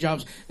us have day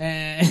jobs,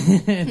 and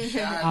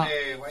God,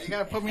 hey, why you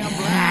gotta put me on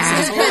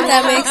blast?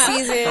 pandemic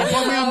season.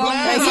 Put me on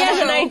blast. He has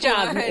a night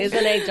job. It's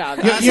a night job.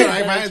 That's You- all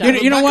right, man.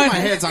 you know Back of what? My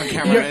head's on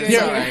camera.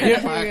 It's all right.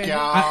 Fuck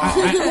y'all.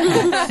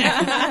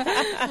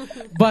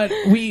 but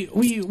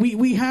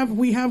we have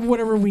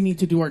whatever we need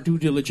to do our due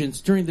diligence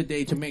during the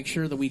day to make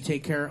sure that we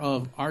take care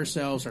of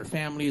ourselves, our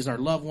families, our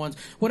loved ones,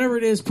 whatever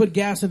it is, put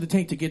gas in the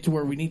tank to get to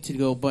where we need to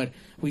go, but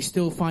we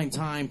still find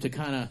time to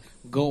kind of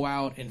go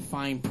out and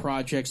find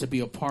projects to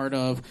be a part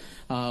of.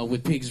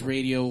 With Pigs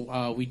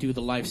Radio, we do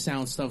the live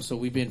sound stuff, so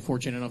we've been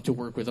fortunate enough to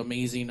work with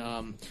amazing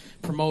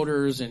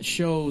promoters and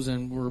shows,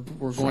 and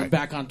we're going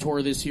back on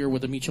tour this year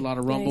with the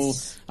Michelada Rumble.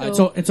 Nice.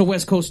 It's a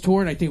West Coast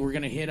tour, and I think we're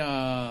gonna hit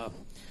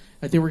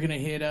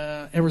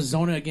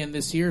Arizona again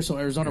this year. So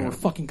Arizona, we're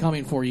fucking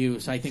coming for you.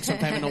 So I think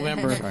sometime in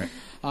November. Right.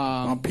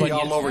 I'll pee but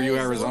all yes. over you,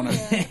 Arizona.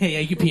 Yeah,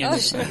 you pee in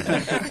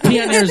pee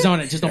in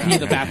Arizona. Just don't pee in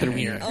the bathroom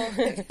here.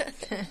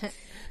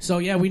 So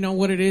yeah, we know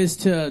what it is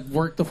to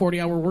work the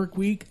 40-hour work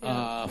week,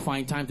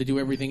 find time to do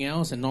everything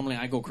else, and normally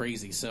I go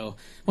crazy. So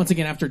once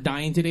again, after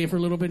dying today for a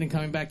little bit and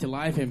coming back to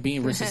life and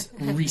being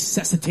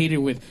resuscitated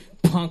with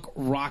punk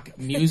rock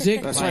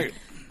music, That's like, right.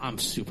 I'm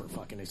super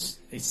fucking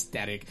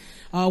ecstatic.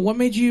 What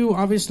made you?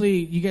 Obviously,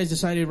 you guys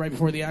decided right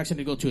before the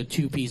accident to go to a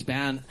 2-piece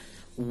band.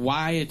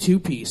 Why a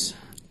 2-piece?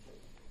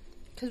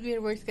 Because we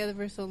had worked together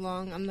for so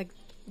long. I'm like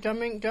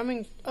drumming.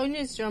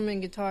 Onya's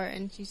drumming guitar,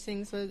 and she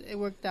sings, so it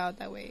worked out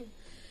that way.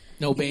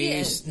 No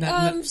bass.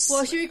 Yeah.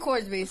 Well, she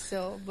records bass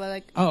still, but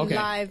like Oh, okay.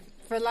 live,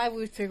 we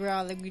would figure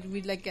out like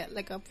we'd like get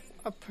like a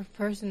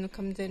person who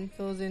comes in,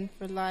 fills in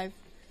for live.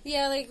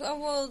 Yeah, like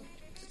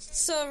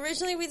so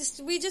originally we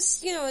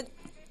just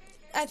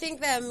I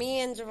think that me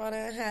and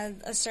Giovanna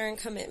had a certain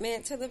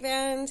commitment to the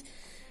band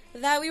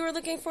that we were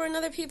looking for in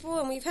other people,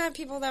 and we've had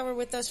people that were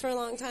with us for a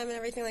long time and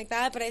everything like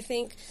that, but I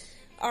think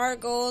our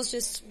goals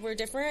just were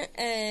different,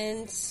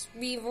 and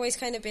we've always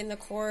kind of been the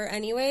core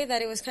anyway,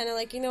 that it was kind of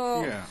like,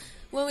 Yeah.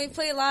 when we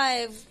play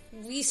live,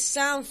 we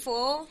sound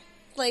full.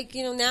 Like,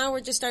 now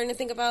we're just starting to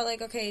think about,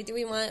 like, okay, do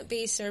we want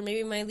bass or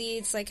maybe my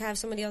leads, like, have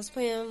somebody else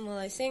play them while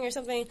I sing or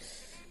something.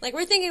 Like,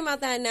 we're thinking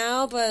about that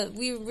now, but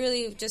we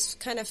really just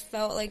kind of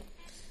felt like,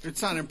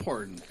 It's not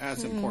important.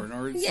 As important.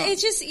 Or it's yeah, not,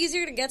 it's just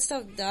easier to get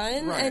stuff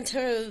done Right. and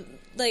to,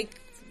 like,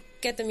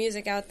 get the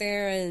music out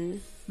there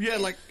and... Yeah,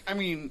 like, I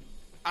mean,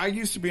 I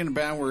used to be in a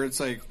band where it's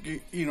like,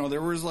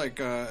 there was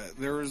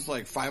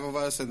like 5 of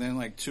us, and then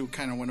like 2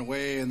 kind of went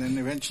away, and then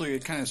eventually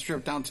it kind of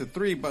stripped down to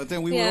 3. But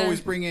then we would Yeah.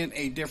 always bring in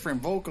a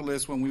different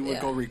vocalist when we would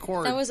Yeah. go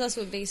record. That was us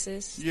with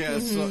basses. Yeah,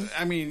 so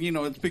I mean,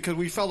 it's because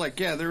we felt like,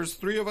 there's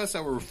 3 of us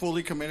that were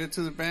fully committed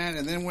to the band,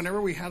 and then whenever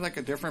we had like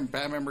a different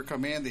band member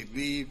come in, they'd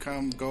leave,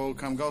 come go.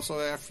 So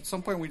at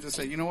some point we just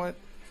said, you know what?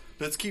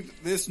 let's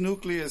keep this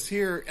nucleus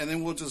here, and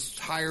then we'll just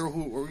hire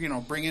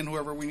bring in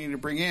whoever we need to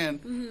bring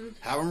in,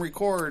 have them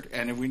record,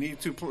 and if we need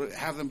to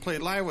have them play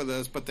live with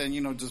us, but then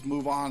just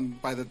move on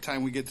by the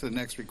time we get to the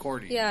next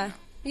recording. Yeah.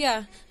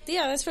 Yeah,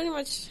 that's pretty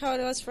much how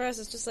it was for us.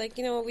 It's just like,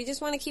 we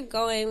just want to keep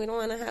going. We don't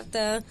want to have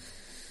to...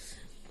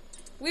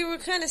 We were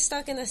kind of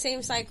stuck in the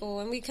same cycle,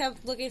 and we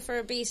kept looking for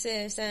a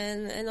bassist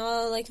and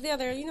all, like, the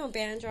other,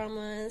 band drama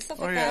and stuff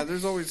like that. Oh, yeah,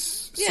 there's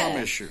always some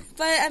issue.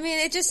 But, I mean,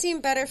 it just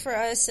seemed better for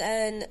us,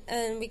 and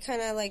we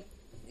kind of, like,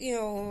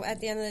 at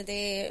the end of the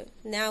day,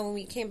 now when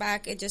we came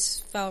back, it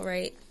just felt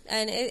right.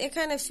 And it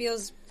kind of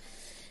feels...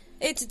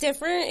 It's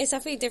different. It's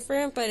definitely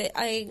different, but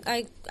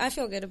I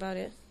feel good about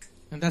it.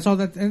 And that's all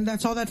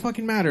that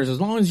fucking matters.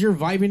 As long as you're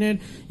vibing it,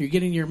 you're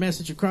getting your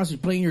message across, you're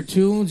playing your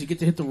tunes, you get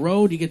to hit the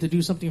road, you get to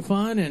do something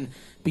fun and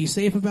be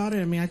safe about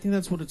it. I mean, I think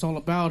that's what it's all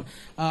about.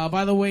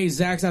 By the way,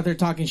 Zach's out there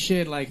talking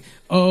shit like,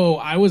 oh,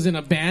 I was in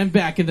a band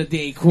back in the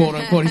day, quote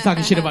unquote. He's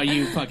talking shit about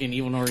you, fucking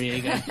Evil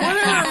Noriega.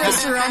 Whatever,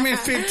 mister. I'm in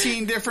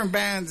 15 different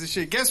bands and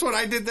shit. Guess what?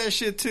 I did that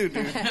shit too,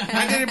 dude.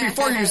 I did it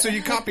before you, so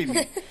you copied me.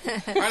 All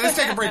right, let's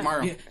take a break,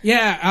 Mario.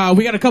 Yeah,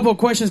 we got a couple of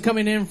questions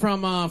coming in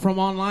from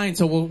online,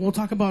 so we'll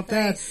talk about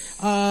that.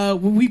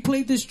 We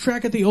played this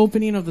track at the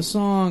opening of the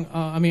song,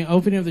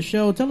 opening of the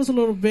show. Tell us a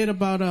little bit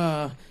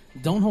about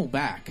Don't Hold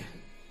Back.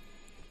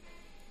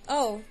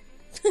 Oh,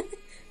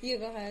 you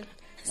go ahead.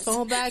 Don't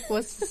Hold Back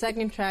was the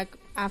second track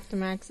after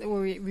Max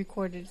where we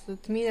recorded. So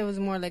to me, that was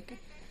more like,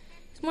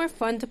 it's more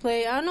fun to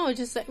play. I don't know,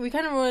 just like, we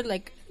kind of wrote it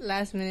like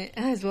last minute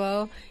as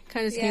well.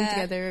 Kind of came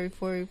together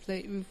before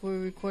we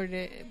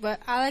recorded it.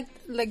 But I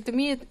like to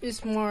me,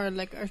 it's more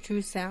like our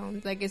true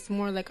sound. Like it's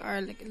more like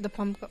our the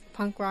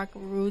punk rock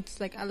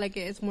roots. Like I like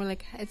it. It's more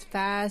like it's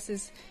fast.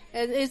 It's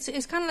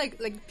kind of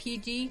like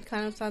PG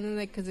kind of sounding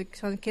like because it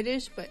sounds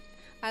kiddish, but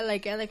I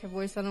like it. I like her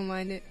voice. I don't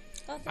mind it.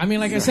 I mean,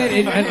 like I said,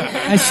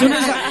 as soon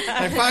as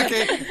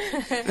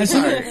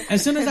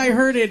I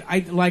heard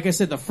it, like I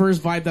said, the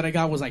first vibe that I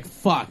got was like,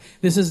 fuck,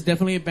 this is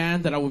definitely a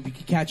band that I would be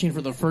catching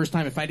for the first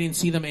time. If I didn't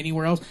see them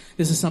anywhere else,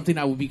 this is something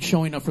I would be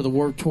showing up for the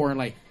Warped Tour and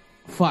like,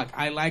 fuck,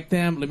 I like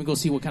them. Let me go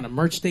see what kind of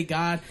merch they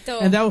got.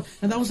 And that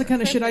was the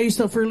kind of shit I used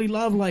to really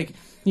love. Like,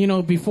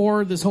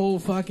 before this whole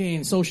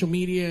fucking social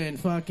media and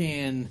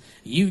fucking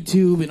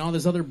YouTube and all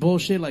this other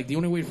bullshit, like the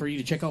only way for you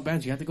to check out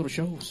bands, you have to go to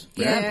shows.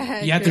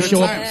 Yeah. You have to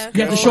show up.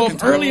 You have to show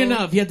up early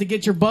enough. You have to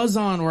get your buzz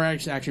on. Or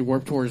actually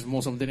Warped Tours,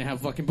 most of them didn't have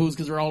fucking booze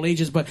because they're all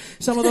ages. But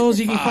some of those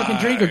you can fucking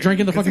drink or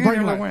drink in the fucking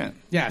parking lot.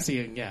 Yeah,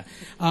 see, yeah.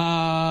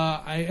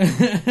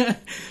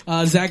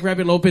 Zach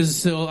Rabbit Lopez is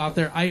still out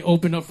there. I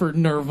opened up for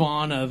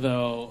Nirvana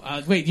though.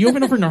 Wait, you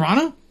opened up for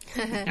Nirvana?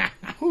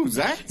 Who's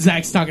Zach?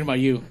 Zach's talking about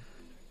you.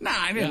 Nah,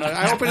 I didn't know.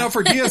 I opened up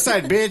for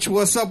Deicide, bitch.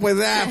 What's up with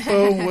that,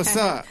 fool? What's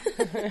up?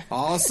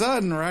 All of a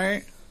sudden,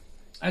 right?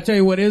 I tell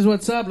you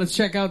what's up. Let's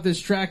check out this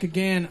track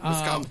again.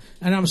 Let's go.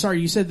 And I'm sorry,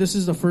 you said this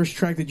is the first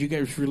track that you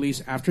guys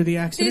released after the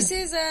accident? This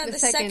is the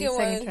second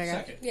one.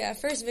 Track. Yeah,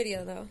 first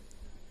video though.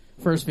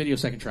 First video,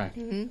 second track.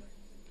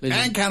 Mm-hmm.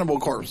 And Cannibal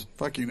Corpse.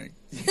 Fuck you, Nick.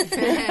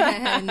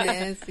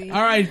 Nasty.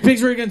 All right,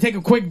 Pigs, we're going to take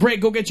a quick break.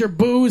 Go get your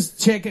booze.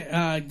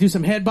 Do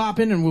some head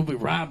bopping, and we'll be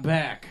right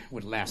back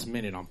with Last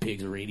Minute on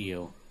Pigs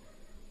Radio.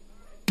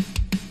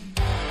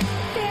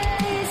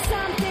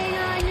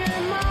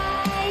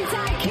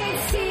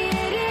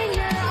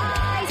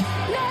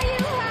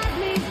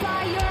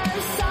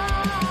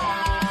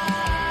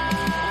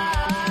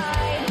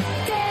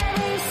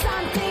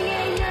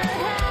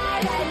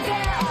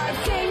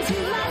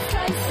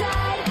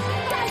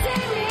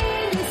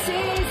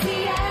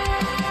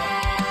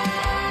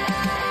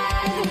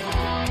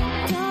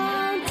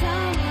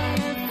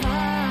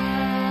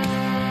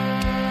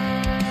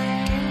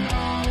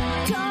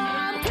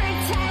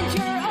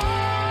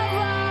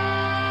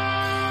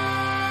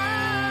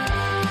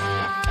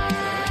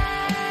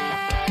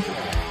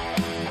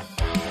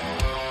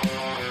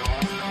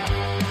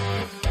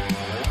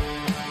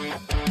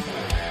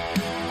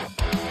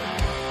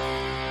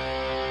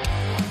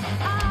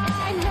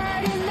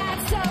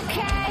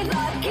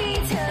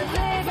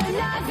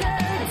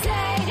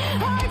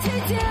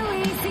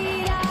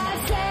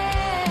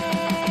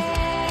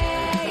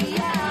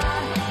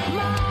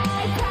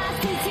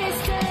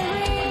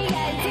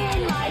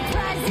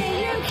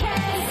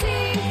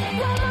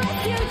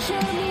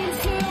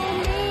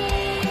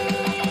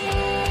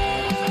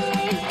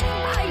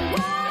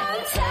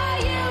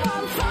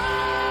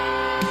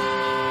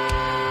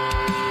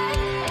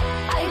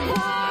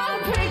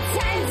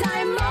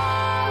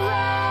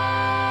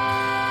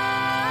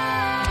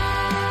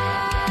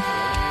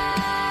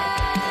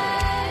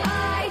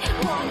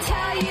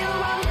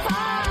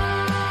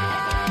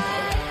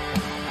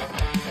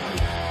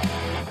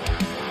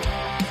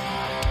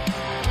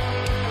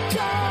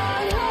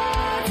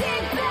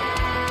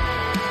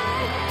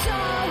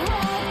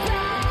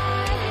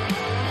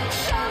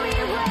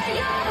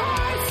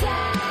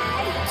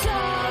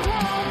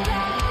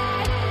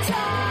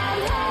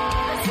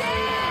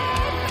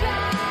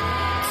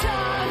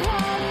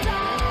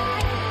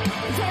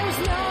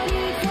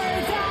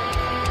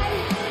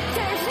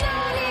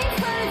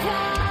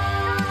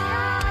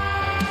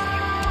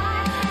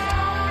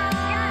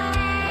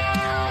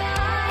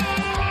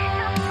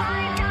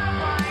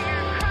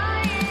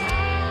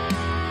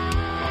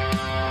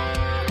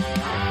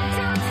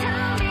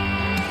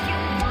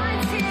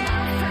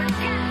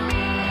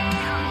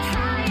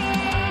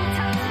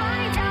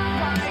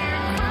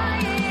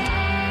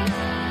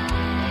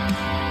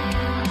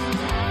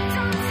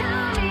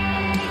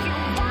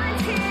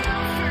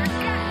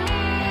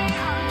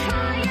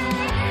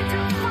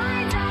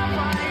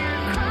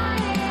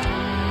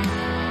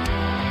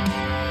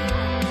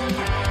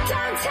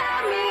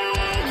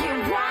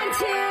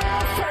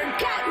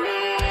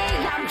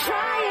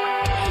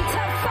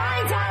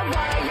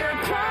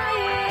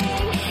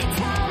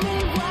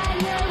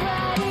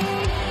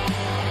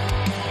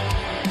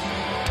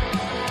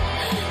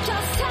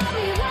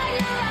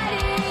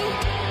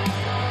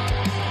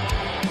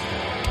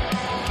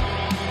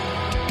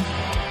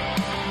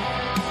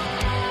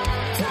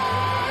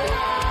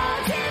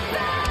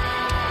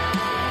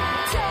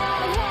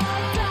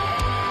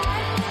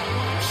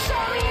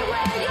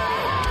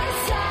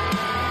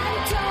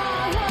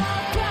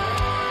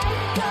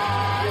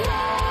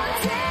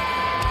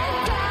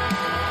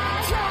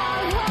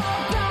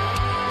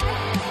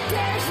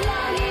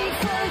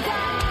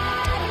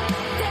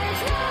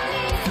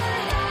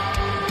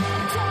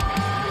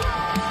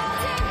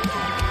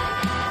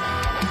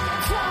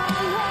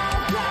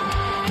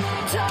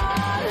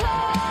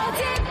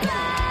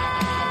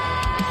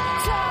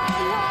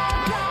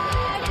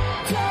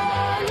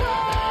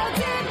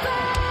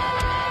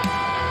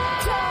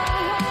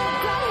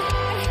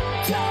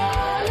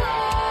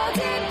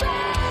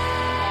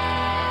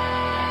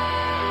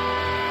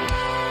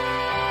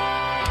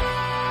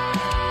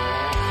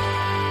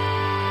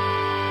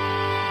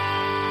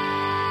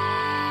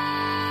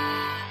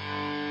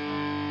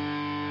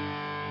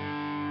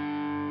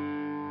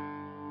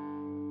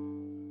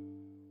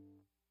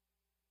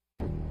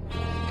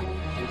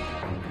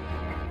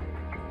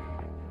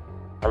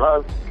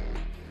 Hello?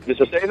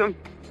 Mr. Statham?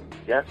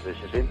 Yes, this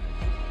is him.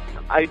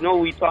 I know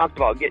we talked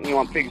about getting you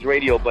on Pigs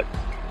Radio, but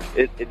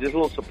there's a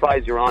little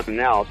surprise you're on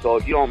now. So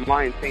if you don't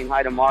mind saying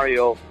hi to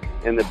Mario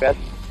and the best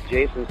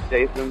Jason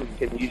Statham,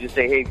 can you just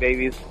say, hey,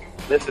 babies,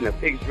 listen to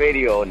Pigs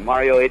Radio and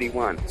Mario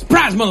 81.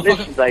 Surprise, motherfucker!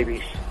 Listen,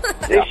 babies.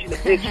 Listen to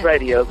Pigs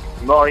Radio,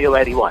 Mario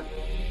 81.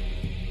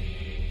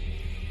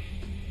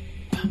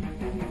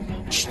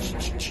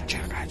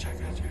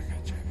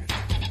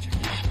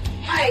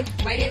 Hi,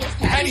 my name is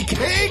Patty. Patty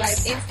Cakes. I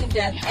survive instant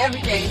death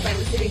every day by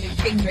listening to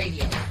Pigs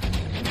Radio.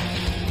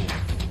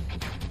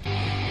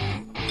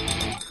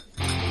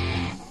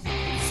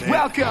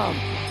 Welcome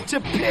to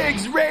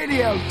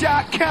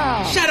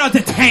PigsRadio.com. Shout out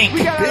to Tank.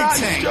 We got a Big lot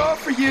Tank. in store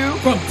for you.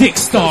 From Dick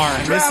Star. I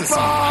miss this song.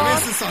 I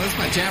miss this song. This is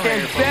my jam right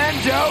And here, folks.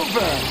 bend over.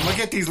 I'm gonna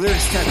get these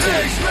lyrics tattooed.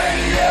 Pigs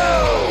Radio.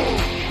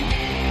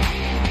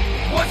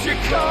 Once you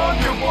come,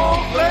 you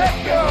won't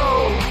let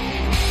go.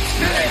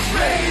 Pigs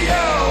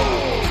Radio.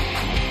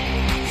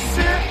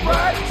 Sit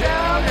right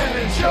down and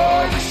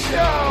enjoy the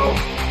show.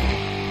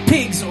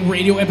 Pigs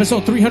Radio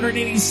episode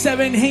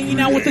 387, hanging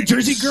out with the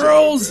Jersey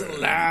Girls.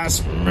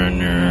 Last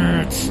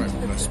minute.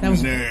 That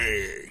was.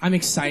 I'm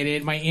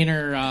excited. My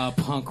inner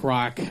punk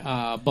rock,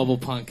 bubble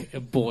punk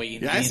boy.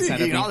 Yeah, I see you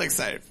getting all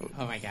excited.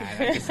 Oh my god!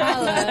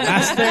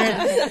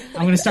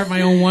 I'm gonna start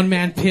my own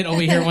one-man pit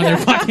over here when they're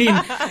fucking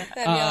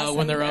awesome.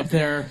 when they're up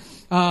there.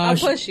 I'll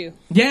push you.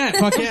 Yeah,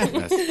 fuck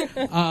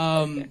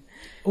yeah.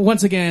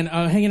 Once again,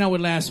 hanging out with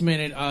Last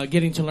Minute,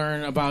 getting to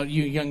learn about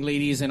you young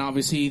ladies, and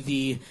obviously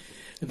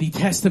the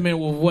testament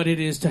of what it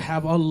is to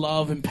have a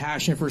love and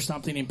passion for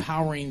something,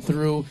 empowering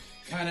through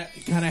kind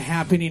of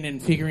happening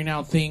and figuring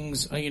out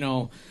things,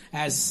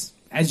 as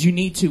you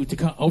need to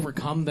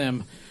overcome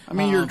them. I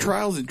mean, your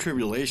trials and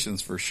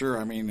tribulations for sure.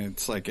 I mean,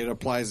 it's like it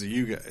applies to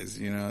you guys.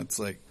 It's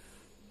like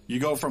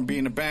you go from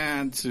being a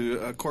band to,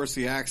 of course,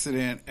 the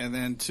accident, and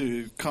then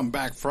to come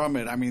back from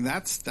it. I mean,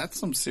 that's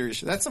some serious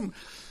shit. That's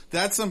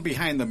some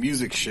behind the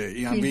music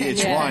shit. On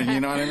VH1. You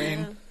know what I mean?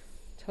 Yeah.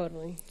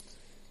 Totally.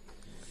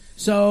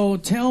 So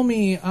tell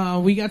me,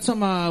 we got some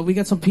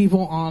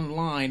people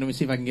online. Let me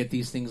see if I can get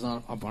these things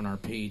up on our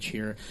page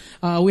here.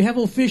 We have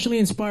Officially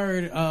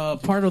Inspired,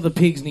 part of the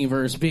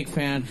Pigsniverse. Big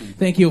fan.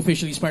 Thank you,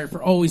 Officially Inspired,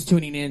 for always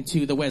tuning in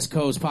to the West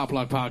Coast Pop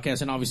Lock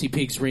Podcast and obviously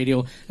Pigs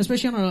Radio,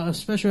 especially on a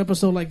special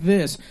episode like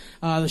this.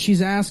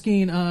 She's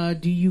asking,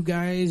 do you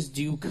guys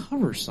do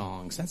cover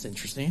songs? That's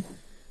interesting.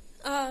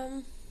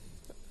 So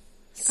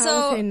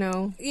I would say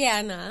no.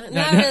 Yeah, not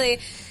really.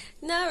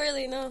 Not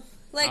really, no.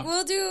 Like,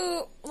 we'll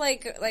do,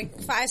 like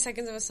 5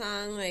 seconds of a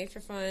song, like, for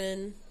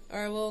fun.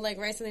 Or we'll, like,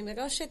 write something like,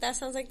 oh, shit, that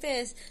sounds like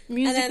this.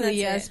 Musically,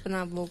 yes, but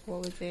not vocal, I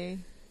would say.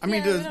 I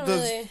mean, Yeah,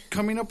 does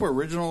coming up with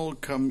original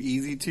come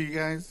easy to you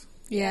guys?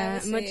 Yeah,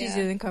 I would much say,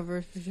 easier than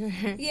covers, for sure.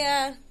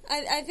 Yeah,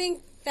 I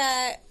think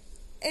that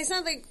it's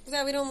not like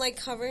that we don't like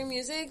covering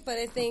music, but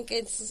I think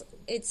it's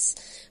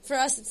for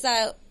us, it's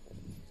that,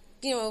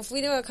 if we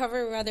do a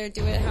cover, we'd rather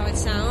do it how it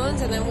sounds,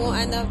 and then we'll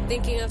end up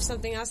thinking of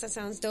something else that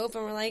sounds dope,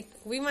 and we're like,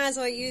 we might as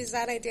well use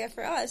that idea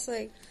for us,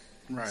 like.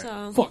 Right.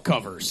 So. Fuck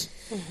covers.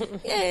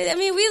 Yeah, I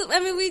mean,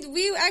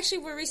 we actually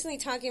were recently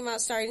talking about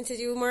starting to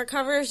do more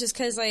covers, just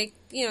because, like,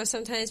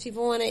 sometimes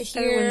people want to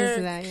hear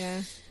that,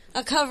 yeah.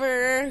 a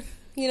cover,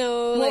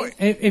 like.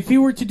 If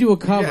you were to do a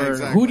cover, Yeah,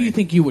 exactly. who do you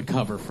think you would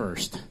cover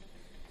first?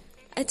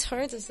 It's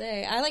hard to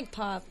say. I like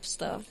pop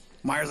stuff.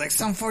 Myers like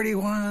Sum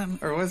 41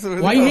 or what's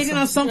it? Why are you hating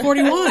on Sum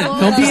 41?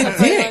 Don't be a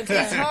dick.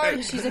 It's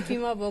hard. She's a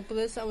female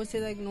vocalist. I would say,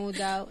 like, No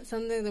Doubt.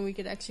 Something that we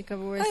could actually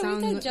cover where it We've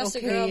sounds done Just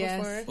okay, a Girl yes.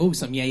 before. Oh,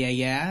 some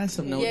yeah,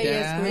 some no doubt.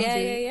 Yeah.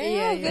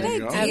 Good There you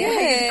go.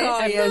 idea.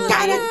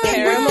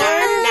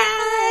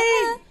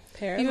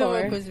 Paramore. Female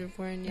vocals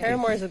before, and yeah.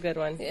 Paramore's a good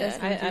one. Yeah.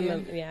 I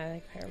like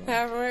Paramore.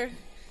 Paramore.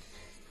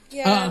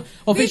 Yeah.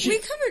 Oh, we Fishy-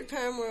 covered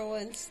Paramore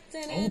once.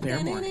 Oh,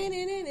 Paramore.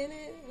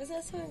 Was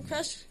that song?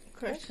 Crush.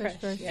 Yeah, We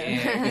good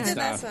did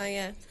that stuff. song,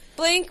 yeah.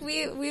 Blink,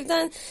 we've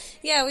done,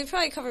 yeah, we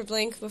probably covered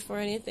Blink before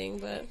anything,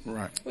 but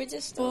Right. we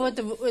just But with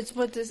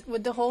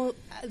the whole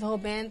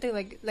band thing,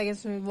 like I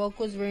said,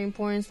 vocals very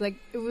important. So, like,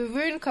 if we were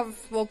gonna cover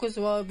vocals,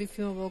 well, it'd be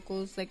female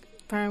vocals, like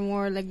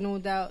Paramore, like No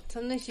Doubt.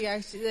 Something she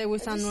actually that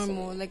would sound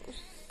normal, like,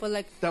 but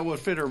like That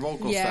would fit her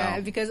vocal yeah,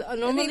 style. because I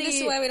normally think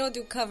this is why we don't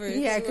do covers.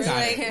 Yeah, we're 'cause-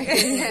 like,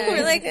 Yeah.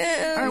 we're like, All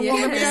right, well,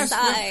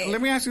 yeah.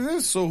 let me ask you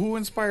this. So who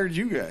inspired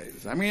you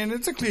guys? I mean,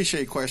 it's a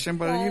cliche question,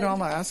 but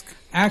I'll ask.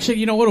 Actually,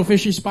 you know what?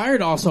 Officially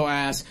Inspired also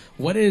asked,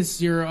 what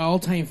is your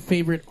all-time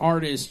favorite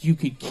artist you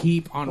could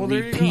keep on Well, there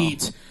you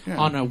repeat go. Yeah.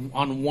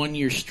 on 1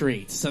 year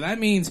straight? So that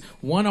means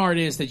one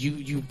artist that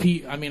you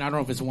I mean, I don't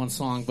know if it's one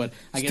song, but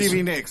I guess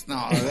Stevie Nicks. No,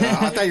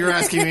 I thought you were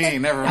asking me.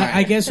 Never mind.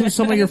 I guess who's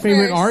some of your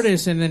favorite First.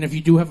 artists, and then if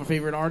you do have a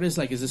favorite artist,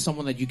 like, is this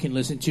someone that you can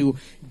listen to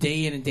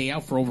day in and day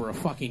out for over a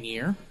fucking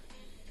year?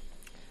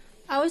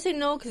 I would say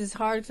no because it's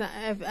hard because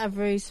I have a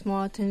very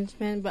small attention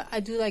span. But I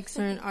do like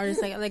certain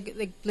artists,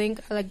 like Blink.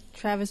 I like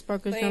Travis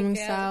Barker's Blink, drumming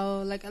yeah.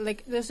 style.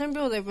 Like there's certain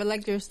people that if I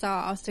like their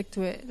style, I'll stick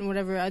to it and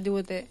whatever I do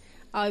with it.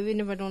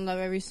 Even if I don't love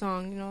every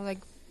song,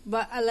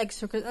 But I like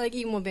circus. I like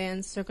emo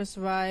bands, Circus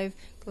Survive,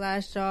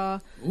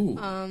 Glassjaw.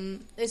 Ooh.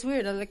 It's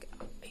weird. I like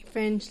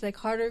French, like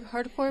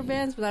hardcore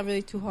bands, but not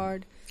really too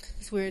hard.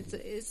 It's weird.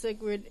 It's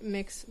like weird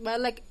mix. But I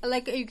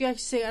like you can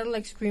actually say I don't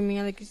like screaming.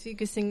 I like you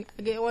can sing.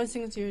 I want to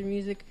sing to your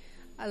music.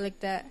 I like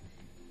that.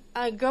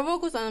 Girl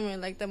vocals, I don't really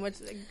like that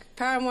much. Like,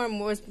 Paramore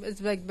more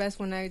is like best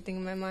one I think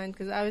in my mind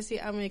because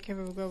obviously I don't really care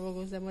for girl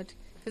vocals that much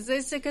because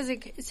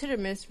it's hit or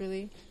miss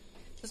really.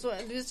 That's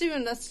what. Just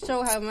even that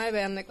show how my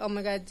band. I'm like, oh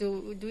my god,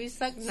 do we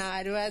suck? Nah,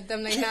 I'm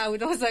like, nah, we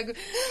don't suck.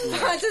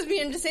 I'm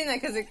just saying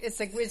that because it's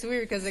like it's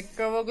weird because like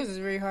girl vocals is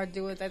really hard to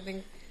do with. I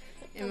think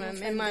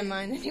in my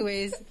mind,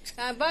 anyways.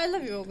 But I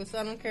love your vocals, so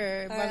I don't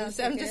care.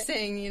 But I'm just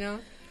saying, you know.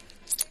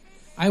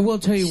 I will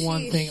tell you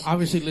one thing.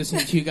 Obviously,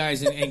 listening to you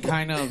guys and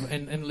kind of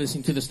and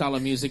listening to the style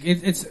of music,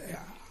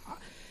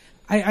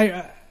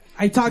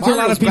 I talk to a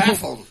lot of people,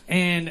 baffled.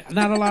 and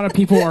not a lot of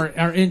people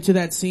are into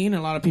that scene.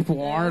 A lot of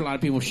people are. A lot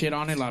of people shit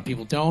on it. A lot of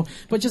people don't.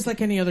 But just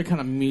like any other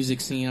kind of music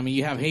scene, I mean,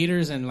 you have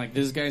haters and like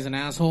this guy's an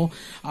asshole.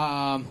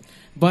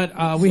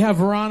 But we have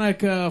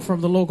Veronica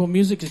from the local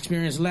music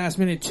experience. Last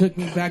minute took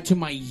me back to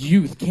my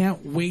youth.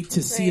 Can't wait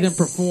to see them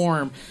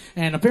perform.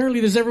 And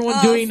apparently, there's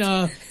everyone doing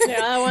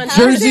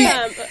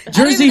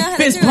Jersey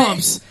fist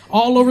pumps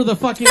all over the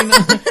fucking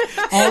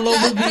all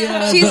over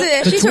the. She's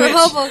Twitch. from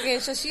Hoboken,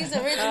 so she's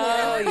original.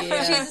 Oh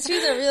yeah,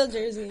 she's a real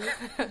Jersey.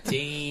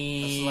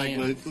 Damn.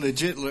 Like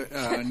legit New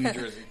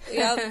Jersey.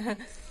 Yep.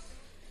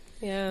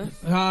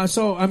 Yeah.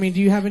 So, I mean,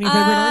 do you have any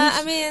favorite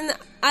artists? I mean,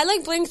 I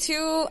like Blink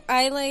too.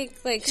 I like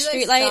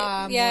Streetlight.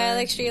 I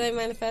like Streetlight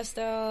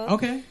Manifesto.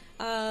 Okay.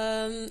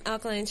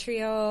 Alkaline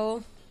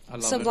Trio. I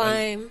love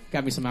Sublime. It.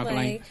 Got me some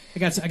Alkaline. I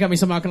got me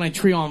some Alkaline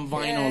Trio on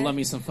vinyl. Yeah. Love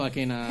me some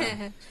fucking.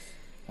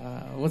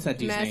 What's that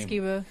dude's Matt name?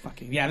 Skiba.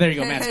 Fucking yeah, there you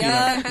go, Matt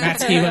Skiba. Matt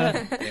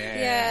Skiba.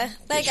 Yeah.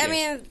 Like Good I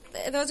mean,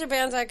 those are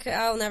bands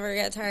I'll never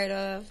get tired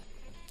of.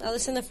 I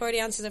listen to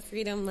 40 Ounces of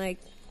Freedom like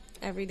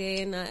every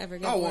day and not ever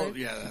get bored. Well,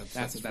 yeah,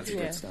 that's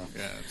good stuff.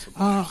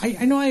 Yeah,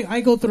 I know I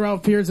go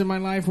throughout periods in my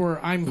life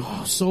where I'm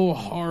so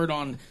hard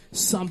on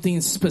something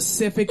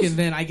specific and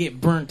then I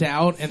get burnt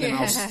out and then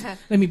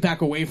let me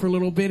back away for a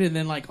little bit and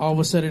then like all of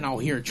a sudden I'll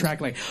hear a track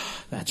like,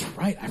 that's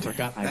right, I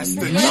forgot I love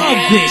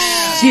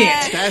this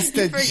shit. That's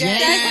the jam,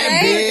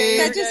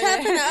 That just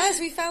happened to us.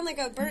 We found like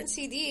a burnt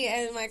CD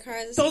in my car.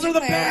 Those are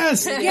the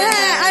best. Yeah,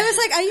 I was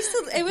like,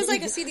 it was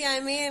like a CD I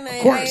made and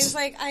I was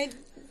like, I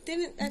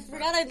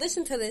forgot I'd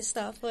listened to this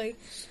stuff, like,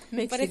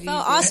 but it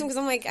felt awesome because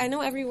I'm like, I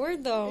know every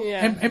word though.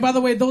 Yeah. And by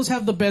the way, those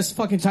have the best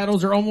fucking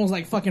titles. They're almost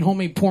like fucking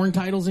homemade porn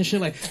titles and shit,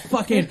 like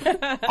fucking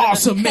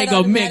Awesome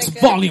Mega Mix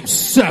Volume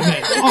 7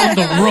 on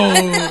the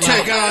road.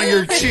 Check it on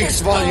your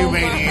cheeks, Volume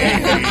 88.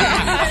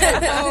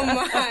 Oh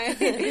my.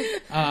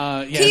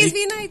 Yeah, Keys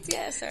be nice,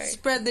 yeah, sorry.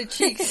 Spread their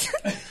cheeks.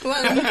 Oh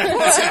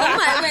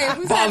my, wait,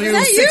 who's Volume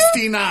that? Is that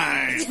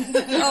 69.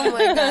 Oh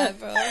my god,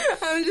 bro.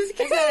 I'm just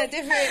kidding. Is that a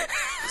different?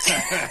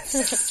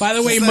 By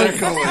the way,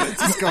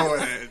 Just go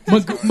with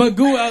it.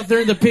 Magoo out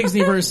there in the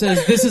Pigsneyverse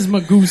says this is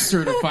Magoo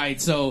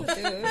certified. So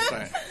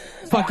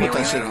fuck it. Put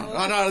that shit on.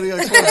 Oh no,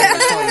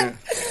 the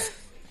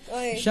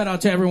Shout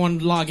out to everyone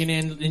logging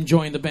in,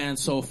 enjoying the band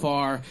so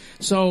far.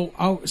 So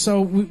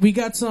we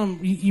got some.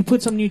 You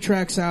put some new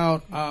tracks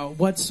out.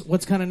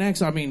 What's kind of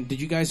next? I mean,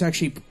 did you guys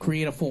actually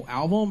create a full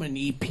album, an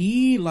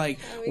EP? Like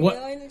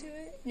what?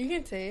 You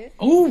can say it.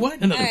 Oh, what?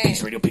 Another Right.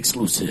 Pigs Radio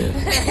exclusive. Yeah,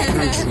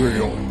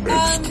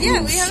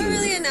 we haven't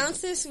really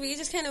announced this. We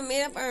just kind of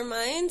made up our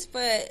minds,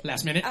 but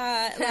Last minute.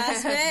 Last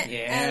minute,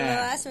 Yeah. and the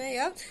last minute,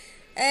 yep.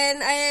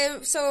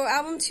 And so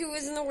album 2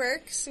 is in the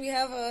works. We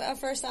have a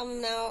first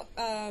album now,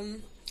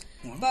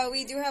 but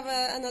we do have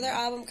another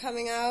album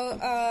coming out.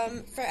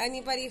 For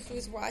anybody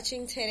who's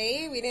watching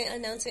today, we didn't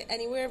announce it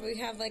anywhere, but we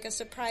have like a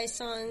surprise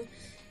song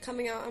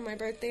coming out on my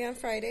birthday on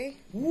Friday.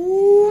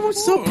 Ooh,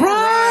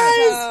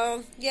 surprise!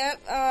 So,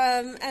 yep.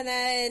 And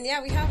then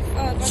we have a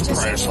bunch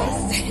Surprise of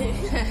song.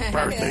 singles.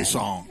 Birthday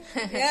song.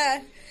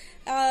 Yeah.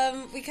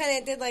 We kind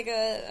of did like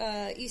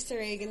a Easter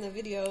egg in the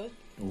video.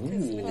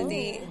 With the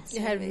date. It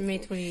had May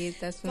 28th.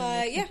 That's when.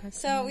 But yeah,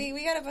 so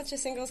we got a bunch of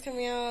singles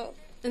coming out.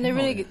 And they're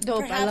really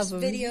dope. I love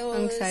them. Videos.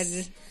 I'm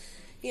excited.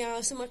 You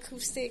know, some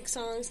acoustic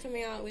songs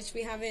coming out, which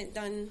we haven't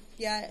done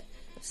yet.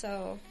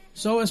 So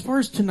as far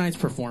as tonight's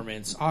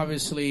performance,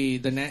 obviously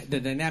the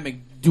dynamic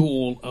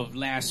duel of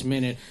Last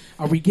Minute,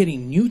 are we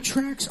getting new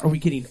tracks? Are we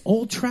getting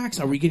old tracks?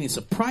 Are we getting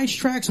surprise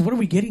tracks? What are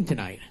we getting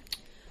tonight?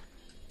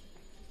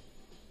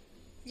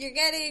 You're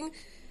getting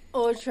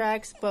old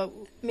tracks, but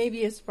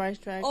maybe a surprise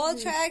track. Old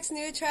tracks,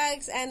 new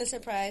tracks, and a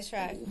surprise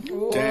track.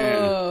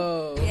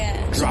 Whoa.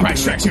 Yeah.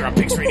 Surprise tracks here on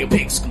Pigs Radio,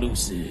 Pig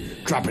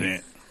exclusive. Dropping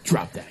it.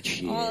 Drop that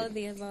shit. All of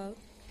the above.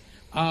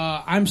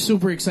 I'm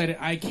super excited.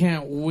 I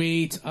can't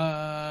wait.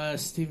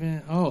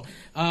 Steven.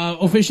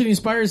 Officially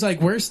Inspired is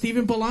like, where's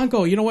Steven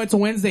Polanco? You know what? It's a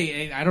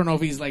Wednesday. I don't know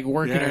if he's like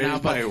working or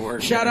not,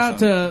 but shout out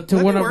to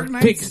one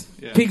of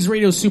Pigs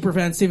Radio super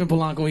fan, Steven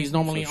Polanco. He's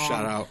normally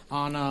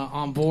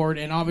on board.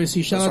 And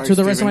obviously shout out to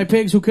the rest of my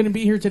pigs who couldn't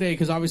be here today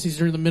because obviously it's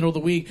during the middle of the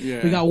week.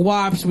 Yeah. We got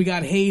Wops, we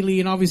got Haley,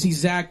 and obviously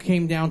Zach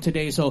came down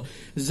today. So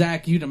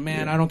Zach, you the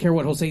man. I don't care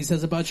what Jose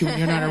says about you when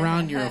you're not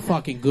around. You're a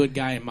fucking good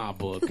guy in my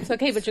book. It's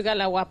okay, but you got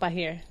La Guapa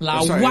here.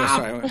 La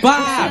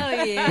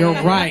Guapa!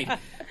 You're right.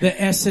 The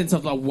essence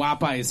of La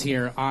Guapa is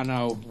here on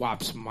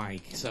Wap's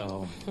mic.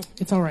 So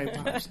it's all right,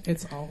 Wops.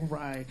 It's all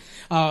right.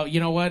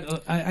 You know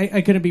what?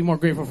 I couldn't be more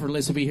grateful for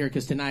Liz to be here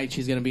because tonight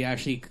she's going to be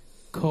actually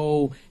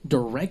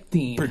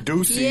co-directing,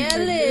 producing. Yeah,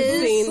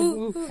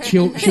 Liz.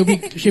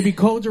 She'll be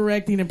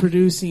co-directing and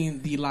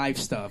producing the live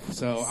stuff.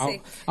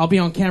 So I'll be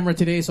on camera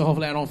today. So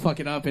hopefully I don't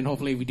fuck it up, and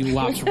hopefully we do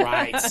Wops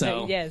right.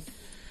 So yes.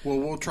 Well,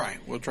 we'll try.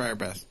 We'll try our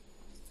best.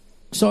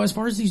 So as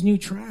far as these new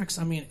tracks,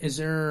 I mean, is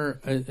there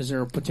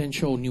a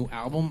potential new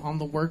album on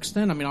the works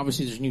then? I mean,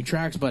 obviously there's new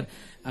tracks, but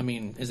I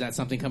mean, is that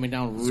something coming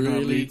down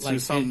really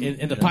like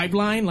in the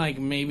pipeline? Like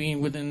maybe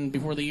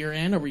before the year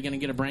end, are we going to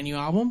get a brand new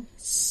album?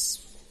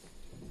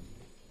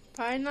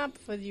 Probably not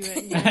before the year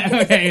end.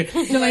 Okay.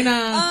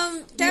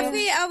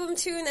 Definitely album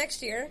 2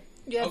 next year.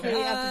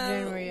 Definitely after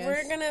January, yes.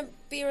 We're going to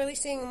be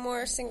releasing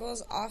more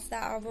singles off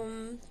that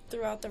album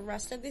throughout the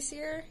rest of this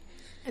year.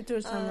 And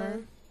through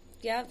summer.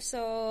 Yep,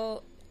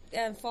 so...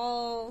 and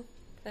fall,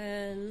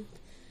 and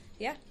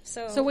yeah.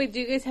 So wait, do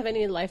you guys have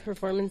any live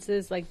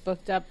performances like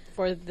booked up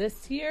for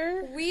this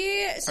year? Are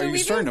you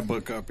starting to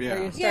book up?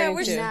 Yeah. Yeah,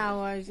 we're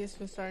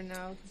starting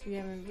now because we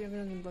haven't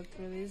been booked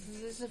really.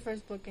 This is the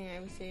first booking I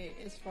would say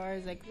as far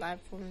as like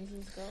live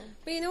performances go.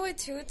 But you know what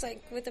too? It's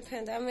like with the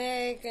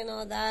pandemic and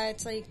all that.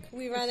 It's like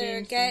we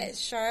rather get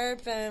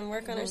sharp and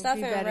work on our stuff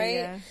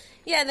and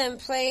than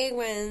play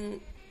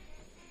when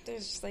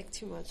there's just like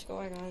too much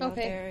going on out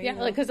there. Yeah,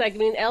 because like I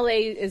mean,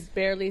 LA is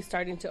barely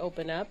starting to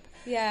open up.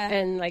 Yeah,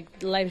 and like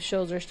live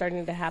shows are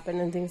starting to happen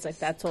and things like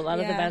that. So a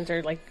lot of the bands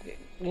are like,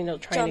 trying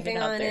jumping to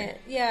get out on there.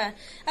 It. Yeah,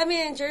 I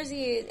mean in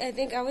Jersey, I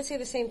think I would say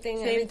the same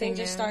thing. Everything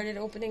just started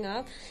opening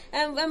up,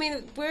 and I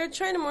mean we're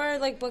trying to more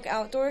like book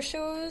outdoor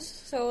shows.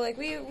 So like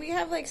we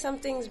have like some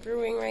things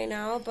brewing right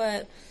now,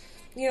 but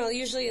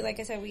usually like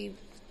I said we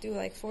do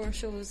like 4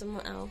 shows a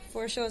month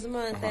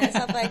and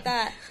stuff like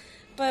that.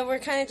 But we're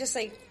kind of just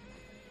like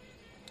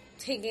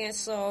taking it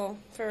slow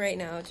for right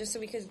now, just so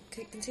we could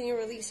continue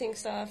releasing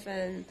stuff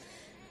and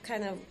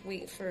kind of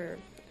wait for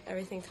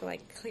everything to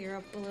like clear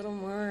up a little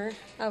more,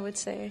 I would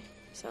say.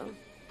 So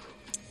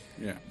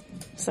yeah,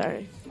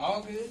 sorry.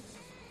 All good.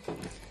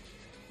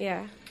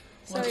 Yeah.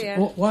 So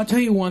Well, I'll tell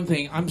you one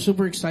thing. I'm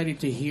super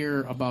excited to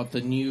hear about the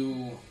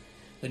new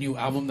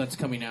album that's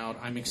coming out.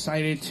 I'm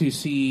excited to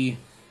see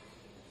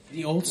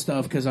the old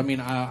stuff because I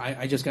mean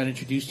I just got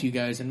introduced to you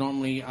guys, and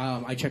normally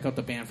I check out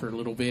the band for a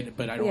little bit,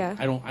 but I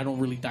don't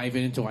really dive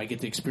in until I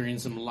get to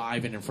experience them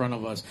live and in front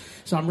of us.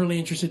 So I'm really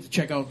interested to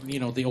check out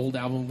the old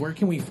album. Where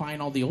can we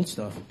find all the old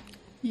stuff?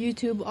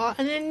 YouTube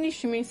and any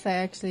streaming site.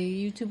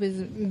 Actually, YouTube is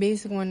a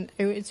basic one.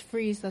 It's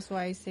free, so that's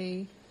why I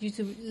say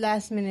YouTube.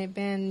 Last Minute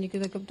Band. You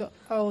can look up the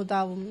old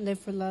album, Live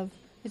for Love.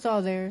 It's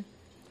all there.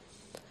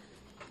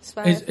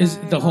 Is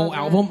the whole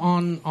album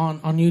on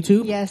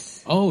YouTube?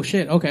 Yes. Oh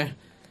shit. Okay.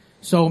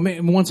 So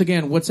once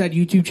again, what's that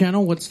YouTube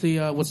channel? What's the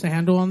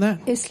handle on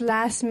that? It's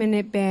Last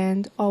Minute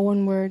Band, all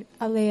one word.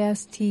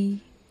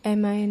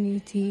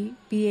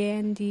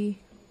 LASTMINETBAND.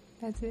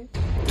 That's it.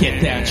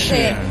 Get that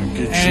shit.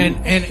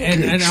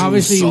 And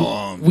obviously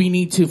we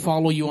need to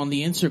follow you on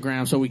the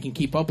Instagram so we can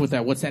keep up with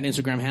that. What's that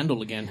Instagram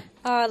handle again?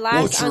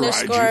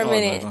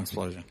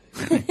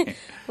 last_minute.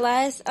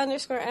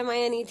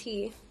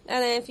 last_MINET.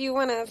 And then if you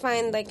want to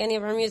find like any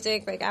of our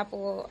music, like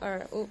Apple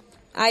or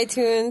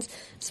iTunes,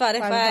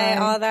 Spotify,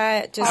 all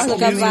that, just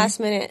look up Last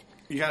Minute.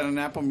 You got an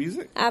Apple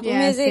Music? Apple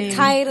Music,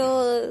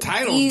 Tidal,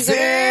 Deezer.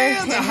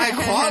 Damn, the high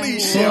quality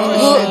shit.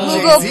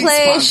 Google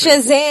Play,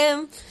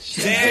 Shazam.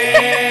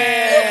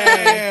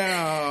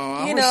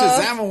 Damn. I'm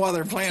Shazam while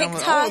they're playing. I'm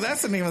like, oh,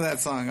 that's the name of that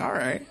song. All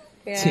right.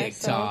 Yeah,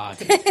 TikTok.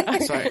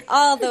 Sorry.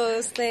 All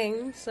those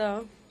things,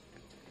 so.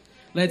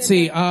 Let's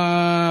see.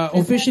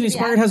 Officially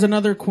Inspired has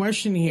another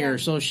question here.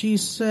 So she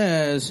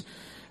says,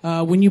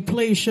 when you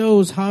play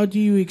shows, how do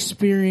you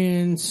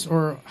experience,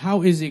 or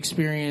how is the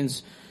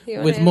experience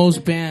with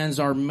most bands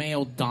are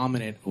male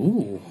dominant?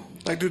 Ooh.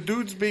 Like, do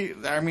dudes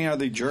are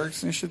they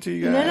jerks and shit to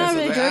you guys? They're not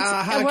really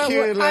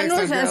jerks. I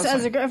notice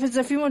as a girl, if it's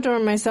a female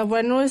drummer myself,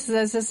 what I notice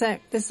is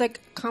that it's like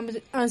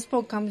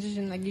unspoken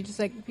competition. Like, you just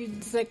like,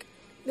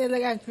 they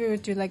like agree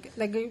with you. Like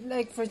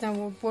for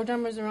example, 4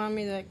 drummers around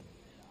me, like,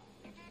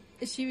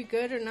 is she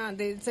good or not?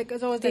 It's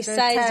always they like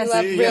size a you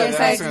up. Yeah,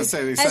 I was gonna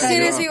say as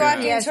soon as you walk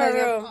into a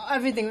room,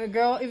 everything. A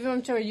girl, even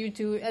I'm sure you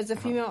too, as a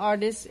female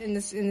artist in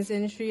this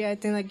industry, I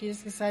think like you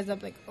just size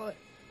up like, oh,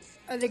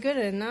 are they good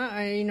or not?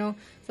 Or, you know,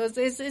 so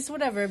it's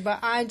whatever. But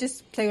I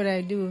just play what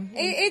I do.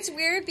 It's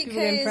weird because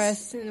people get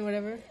impressed and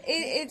whatever.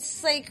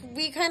 It's like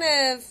we kind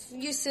of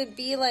used to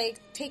be like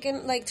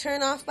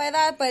turned off by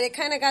that, but it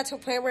kind of got to a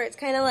point where it's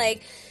kind of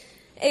like.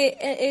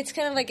 It's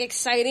kind of like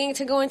exciting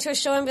to go into a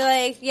show and be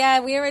like, yeah,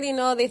 we already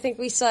know they think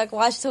we suck.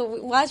 Watch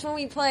when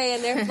we play,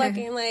 and they're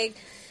fucking like,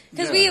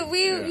 because we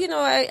you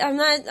know, I'm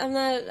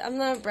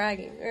not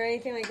bragging or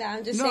anything like that.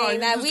 I'm just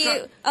saying that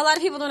a lot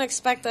of people don't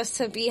expect us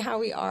to be how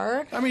we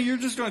are. I mean, you're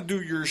just gonna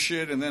do your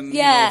shit, and then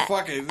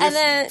fuck it. And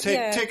then,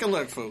 take a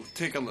look, fool.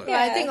 Take a look.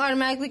 Yeah, I think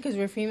automatically because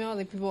we're female,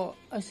 like people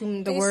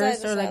assume the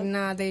worst, or like,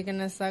 nah, they're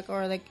gonna suck,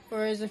 or like,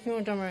 or as a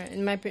female drummer,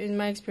 in my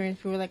experience,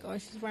 people were like, oh,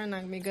 she's probably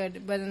not gonna be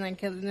good, but then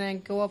I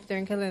go up there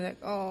and kill it, like,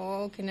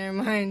 oh, okay, never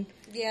mind.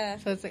 Yeah.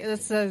 So it's like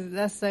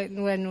that's like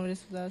what I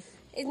noticed with us.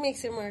 It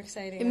makes it more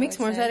exciting. It makes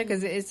more exciting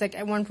because it's like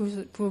at one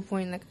proof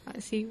point, like,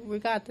 see, we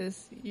got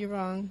this. You're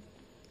wrong.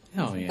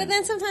 Oh yeah. But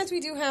then sometimes we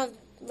do have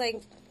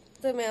like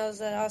the males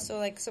that also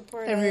like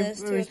support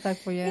us.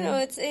 Respectful, yeah. You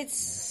know,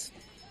 it's.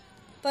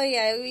 But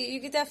yeah,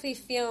 you could definitely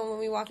feel when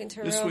we walk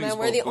into a room and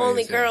we're the ways,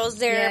 only girls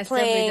there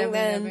playing.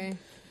 Definitely.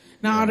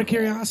 Now, out of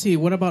curiosity,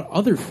 what about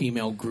other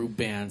female group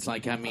bands?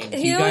 Like, I mean,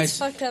 you know, guys... it's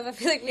fucked up. I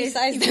feel like we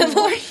size them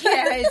more.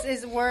 Yeah,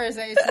 it's worse.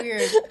 It's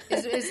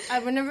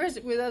weird. Whenever it's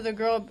with other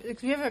girl,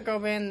 we have a girl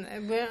band.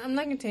 I'm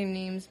not gonna tell you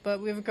names, but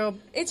we have a girl.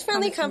 It's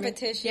friendly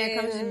competition. Yeah,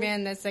 competition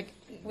band that's like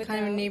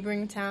kind of a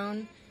neighboring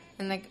town,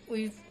 and like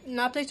we've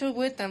not played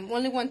with them.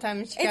 Only one time.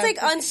 It's like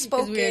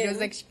unspoken. It was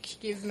like she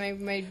gives my.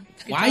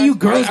 Why you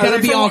girls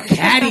gotta be all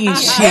catty and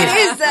shit? It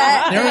is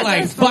that. They're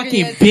like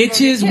fucking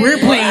bitches. We're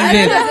playing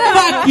this.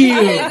 Fuck you.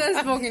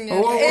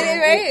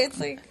 Right? It's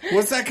like.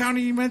 What's that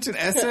county you mentioned?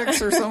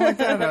 Essex or something like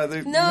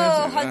that? No,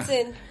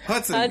 Hudson.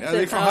 Hudson. Are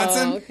they from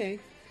Hudson? Okay.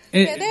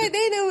 Yeah,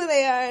 they know who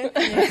they are. We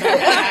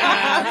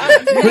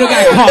don't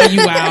gotta call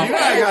you out. You know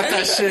I got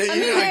that shit. I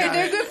mean,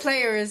 they're good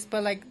players,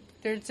 but like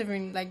they're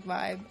different like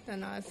vibe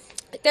than us.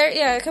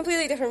 They're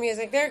completely different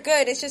music. They're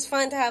good. It's just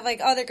fun to have like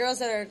other girls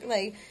that are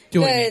like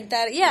doing good. It.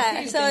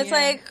 That so it's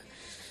like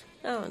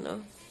I don't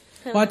know.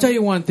 Well, I'll tell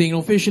you one thing.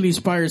 Officially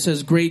Inspired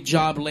says, great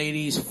job,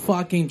 ladies.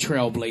 Fucking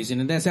trailblazing.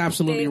 And that's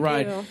absolutely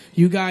right.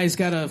 You guys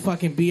gotta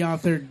fucking be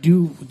out there,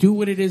 do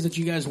what it is that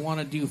you guys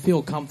want to do,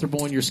 feel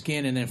comfortable in your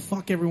skin, and then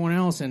fuck everyone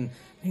else and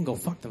go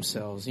fuck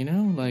themselves, you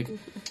know? Like,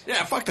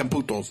 yeah, fuck them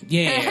putos.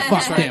 Yeah,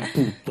 fuck them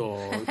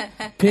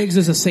putos. Pigs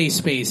is a safe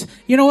space.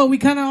 You know what? We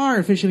kind of are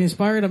Officially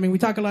Inspired. I mean, we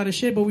talk a lot of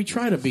shit, but we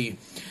try to be.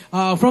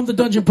 From the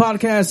Dungeon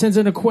Podcast sends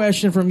in a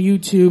question from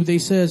YouTube. They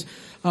says,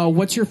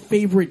 what's your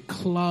favorite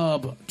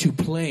club to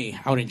play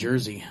out in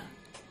Jersey?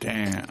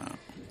 Damn.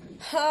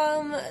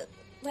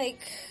 Like,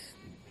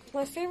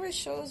 my favorite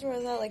shows were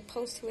that, like,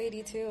 Post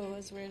 282,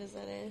 as weird as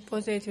that is.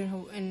 Post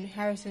 282 in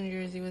Harrison,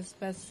 New Jersey was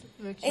the best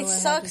show It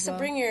sucks to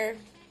bring your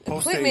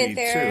equipment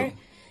there.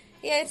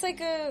 Yeah, it's like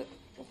a...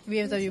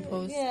 VFW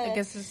Post. Yeah. I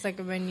guess it's like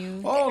a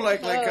venue. Oh,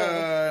 like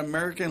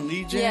American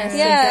Legion? Yes.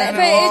 Yeah, but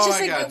it's just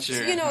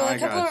like, you know, a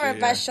couple of our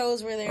best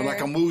shows were there. Or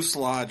like a Moose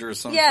Lodge or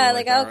something. Yeah,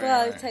 like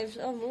alcoholic type.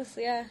 Oh, Moose,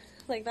 yeah.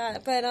 Like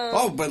that, but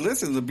but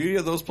listen, the beauty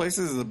of those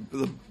places is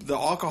the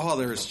alcohol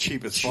there is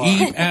cheap as fuck.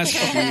 Cheap as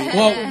fuck.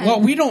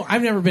 Well, we don't.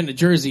 I've never been to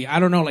Jersey.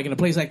 I don't know. Like in a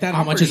place like that,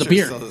 how much is a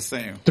beer? It's still the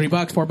same. $3,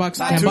 $4, $10.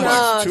 $2.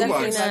 No, $2.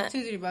 Not.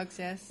 $2-3,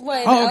 yes.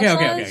 What,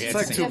 okay. It's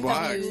like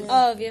 $2.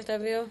 Oh,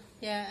 VFW.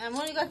 Yeah, I've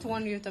only got to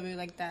one VFW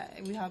like that.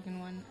 We hop in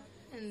one.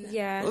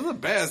 Yeah. Those are the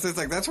best. It's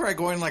like, that's where I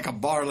go in like a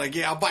bar. Like,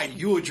 yeah, I'll buy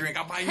you a drink.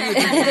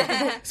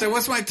 Say,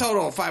 what's my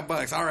total?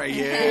 $5. All right,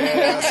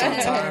 yeah. That's what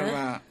I'm talking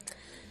about.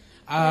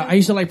 I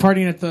used to like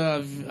partying at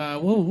the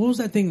what was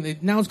that thing?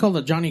 Now it's called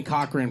the Johnny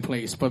Cochran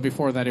place, but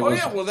before that it was. Oh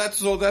yeah,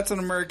 well that's an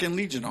American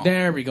Legion hall.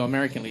 There we go,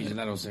 American Legion.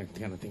 That was the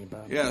kind of thing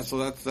about. Yeah,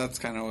 so that's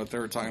kind of what they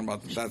were talking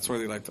about. That's where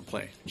they like to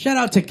play. Shout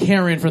out to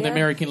Karen from the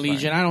American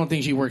Legion. I don't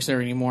think she works there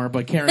anymore,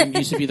 but Karen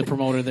used to be the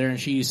promoter there, and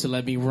she used to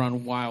let me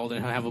run wild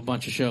and have a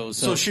bunch of shows.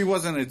 So she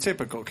wasn't a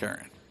typical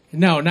Karen.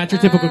 No, not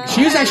your typical.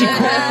 She was actually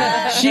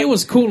cool. She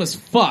was cool as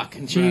fuck,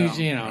 and she,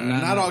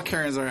 not all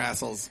Karens are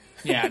assholes.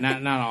 Yeah,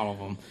 not all of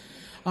them.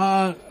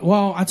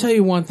 Well, I'll tell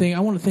you one thing.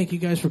 I want to thank you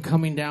guys for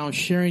coming down,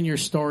 sharing your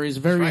stories.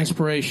 Very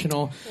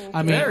inspirational.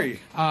 I mean, very.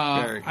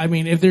 I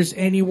mean, if there's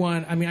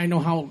anyone, I mean, I know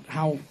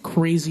how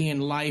crazy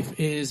in life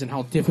is and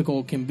how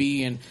difficult it can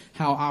be and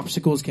how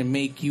obstacles can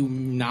make you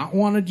not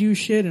want to do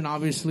shit. And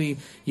obviously,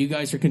 you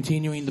guys are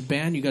continuing the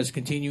band. You guys are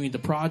continuing the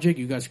project.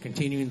 You guys are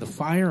continuing the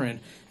fire. And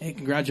hey,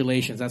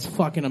 congratulations. That's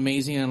fucking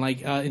amazing. And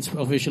like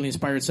Officially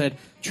Inspired said,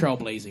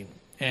 trailblazing.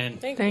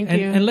 And Thank you.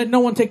 And let no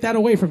one take that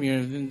away from you.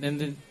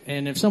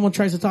 And if someone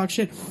tries to talk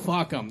shit,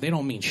 fuck them. They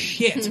don't mean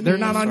shit. They're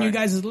not on you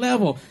guys'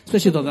 level.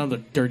 Especially those other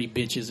dirty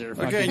bitches that are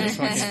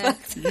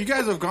fucking. You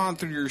guys have gone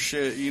through your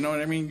shit. You know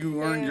what I mean?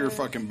 You earned your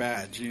fucking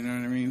badge. You know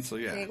what I mean? So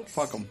yeah,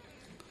 fuck them.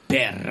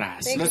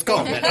 Perras. Let's go.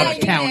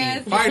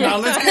 County. All right, now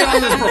let's get on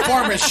this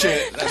performance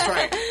shit. That's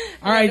right.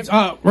 All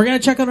right, we're gonna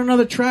check out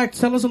another track.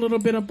 Tell us a little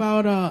bit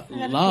about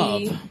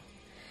Love.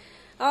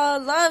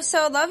 Love.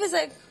 So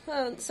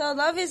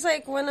Love is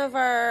like one of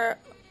our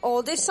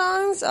oldest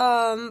songs.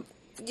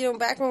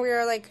 back when we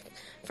were like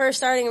first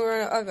starting, we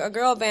were a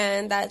girl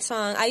band. That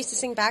song, I used to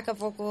sing backup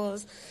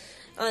vocals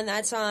on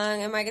that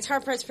song, and my guitar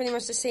part's pretty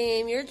much the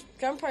same. Your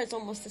drum part's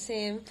almost the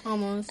same.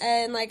 Almost.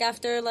 And like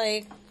after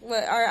like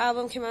our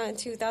album came out in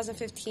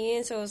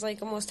 2015, so it was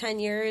like almost 10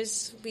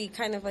 years. We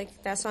kind of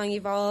like that song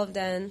evolved,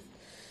 and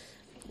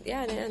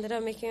yeah, and it ended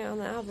up making it on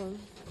the album.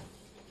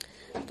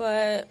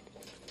 But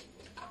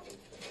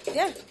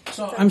yeah.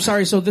 So I'm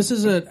sorry. So this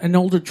is an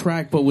older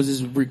track, but was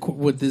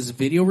this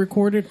video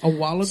recorded a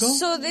while ago?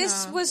 So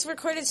this was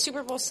recorded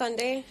Super Bowl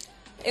Sunday.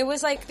 It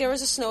was like there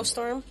was a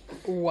snowstorm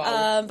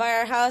by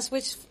our house,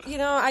 which,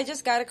 I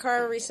just got a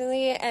car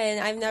recently, and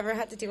I've never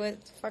had to deal with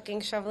fucking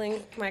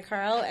shoveling my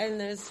car out, and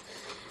there's,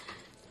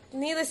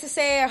 needless to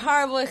say, a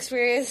horrible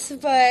experience,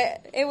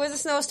 but it was a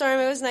snowstorm,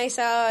 it was nice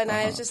out, and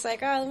I was just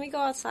like, let me go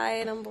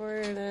outside, I'm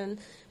bored, and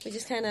we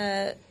just kind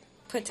of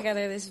put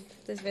together this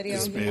video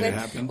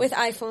with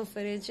iPhone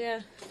footage,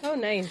 yeah. Oh,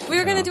 nice. We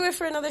were going to do it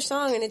for another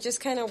song, and it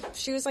just kind of,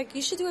 she was like,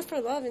 you should do it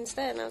for Love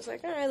instead, and I was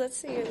like, all right, let's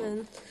see, and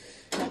then...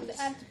 I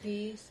have to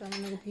pee, so I'm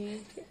going to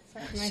pee.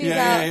 She's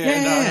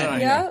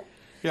out.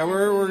 Yeah,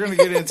 we're going to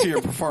get into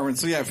your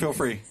performance, so yeah, feel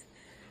free.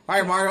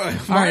 All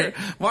right,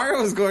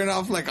 Mario is going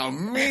off like a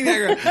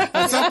maniac.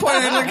 At some point,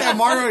 I look at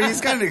Mario,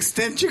 he's got an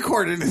extension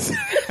cord in his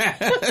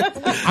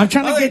head. I'm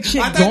trying to get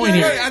shit going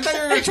here. I thought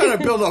you were trying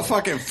to build a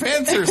fucking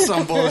fence or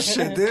some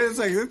bullshit, dude. It's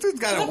like, this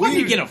dude's got a weed... Where do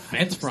you get a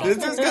fence from? This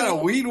dude's got a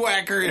weed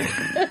whacker. I'm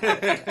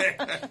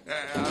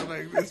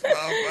like, this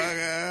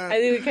motherfucker. I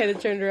think we kind of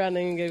turned around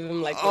and gave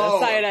him like the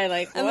side eye,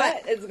 like,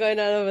 what is going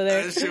on over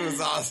there? That shit was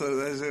awesome.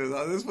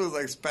 This was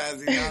like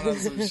spazzing out on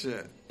some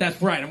shit.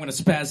 That's right. I'm going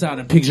to spaz out,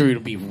 and Pigs Radio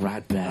will be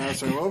right back.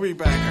 That's right. We'll be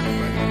back,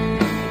 everybody.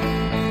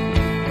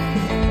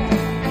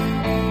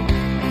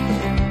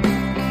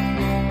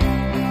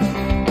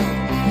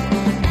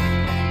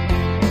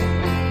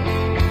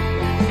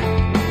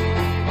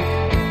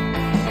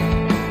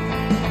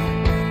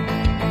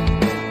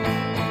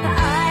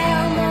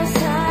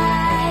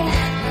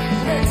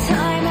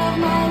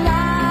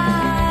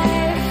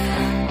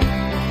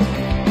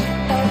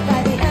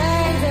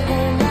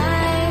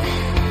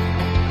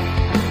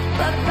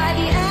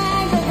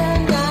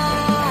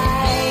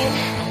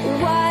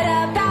 What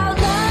about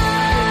love?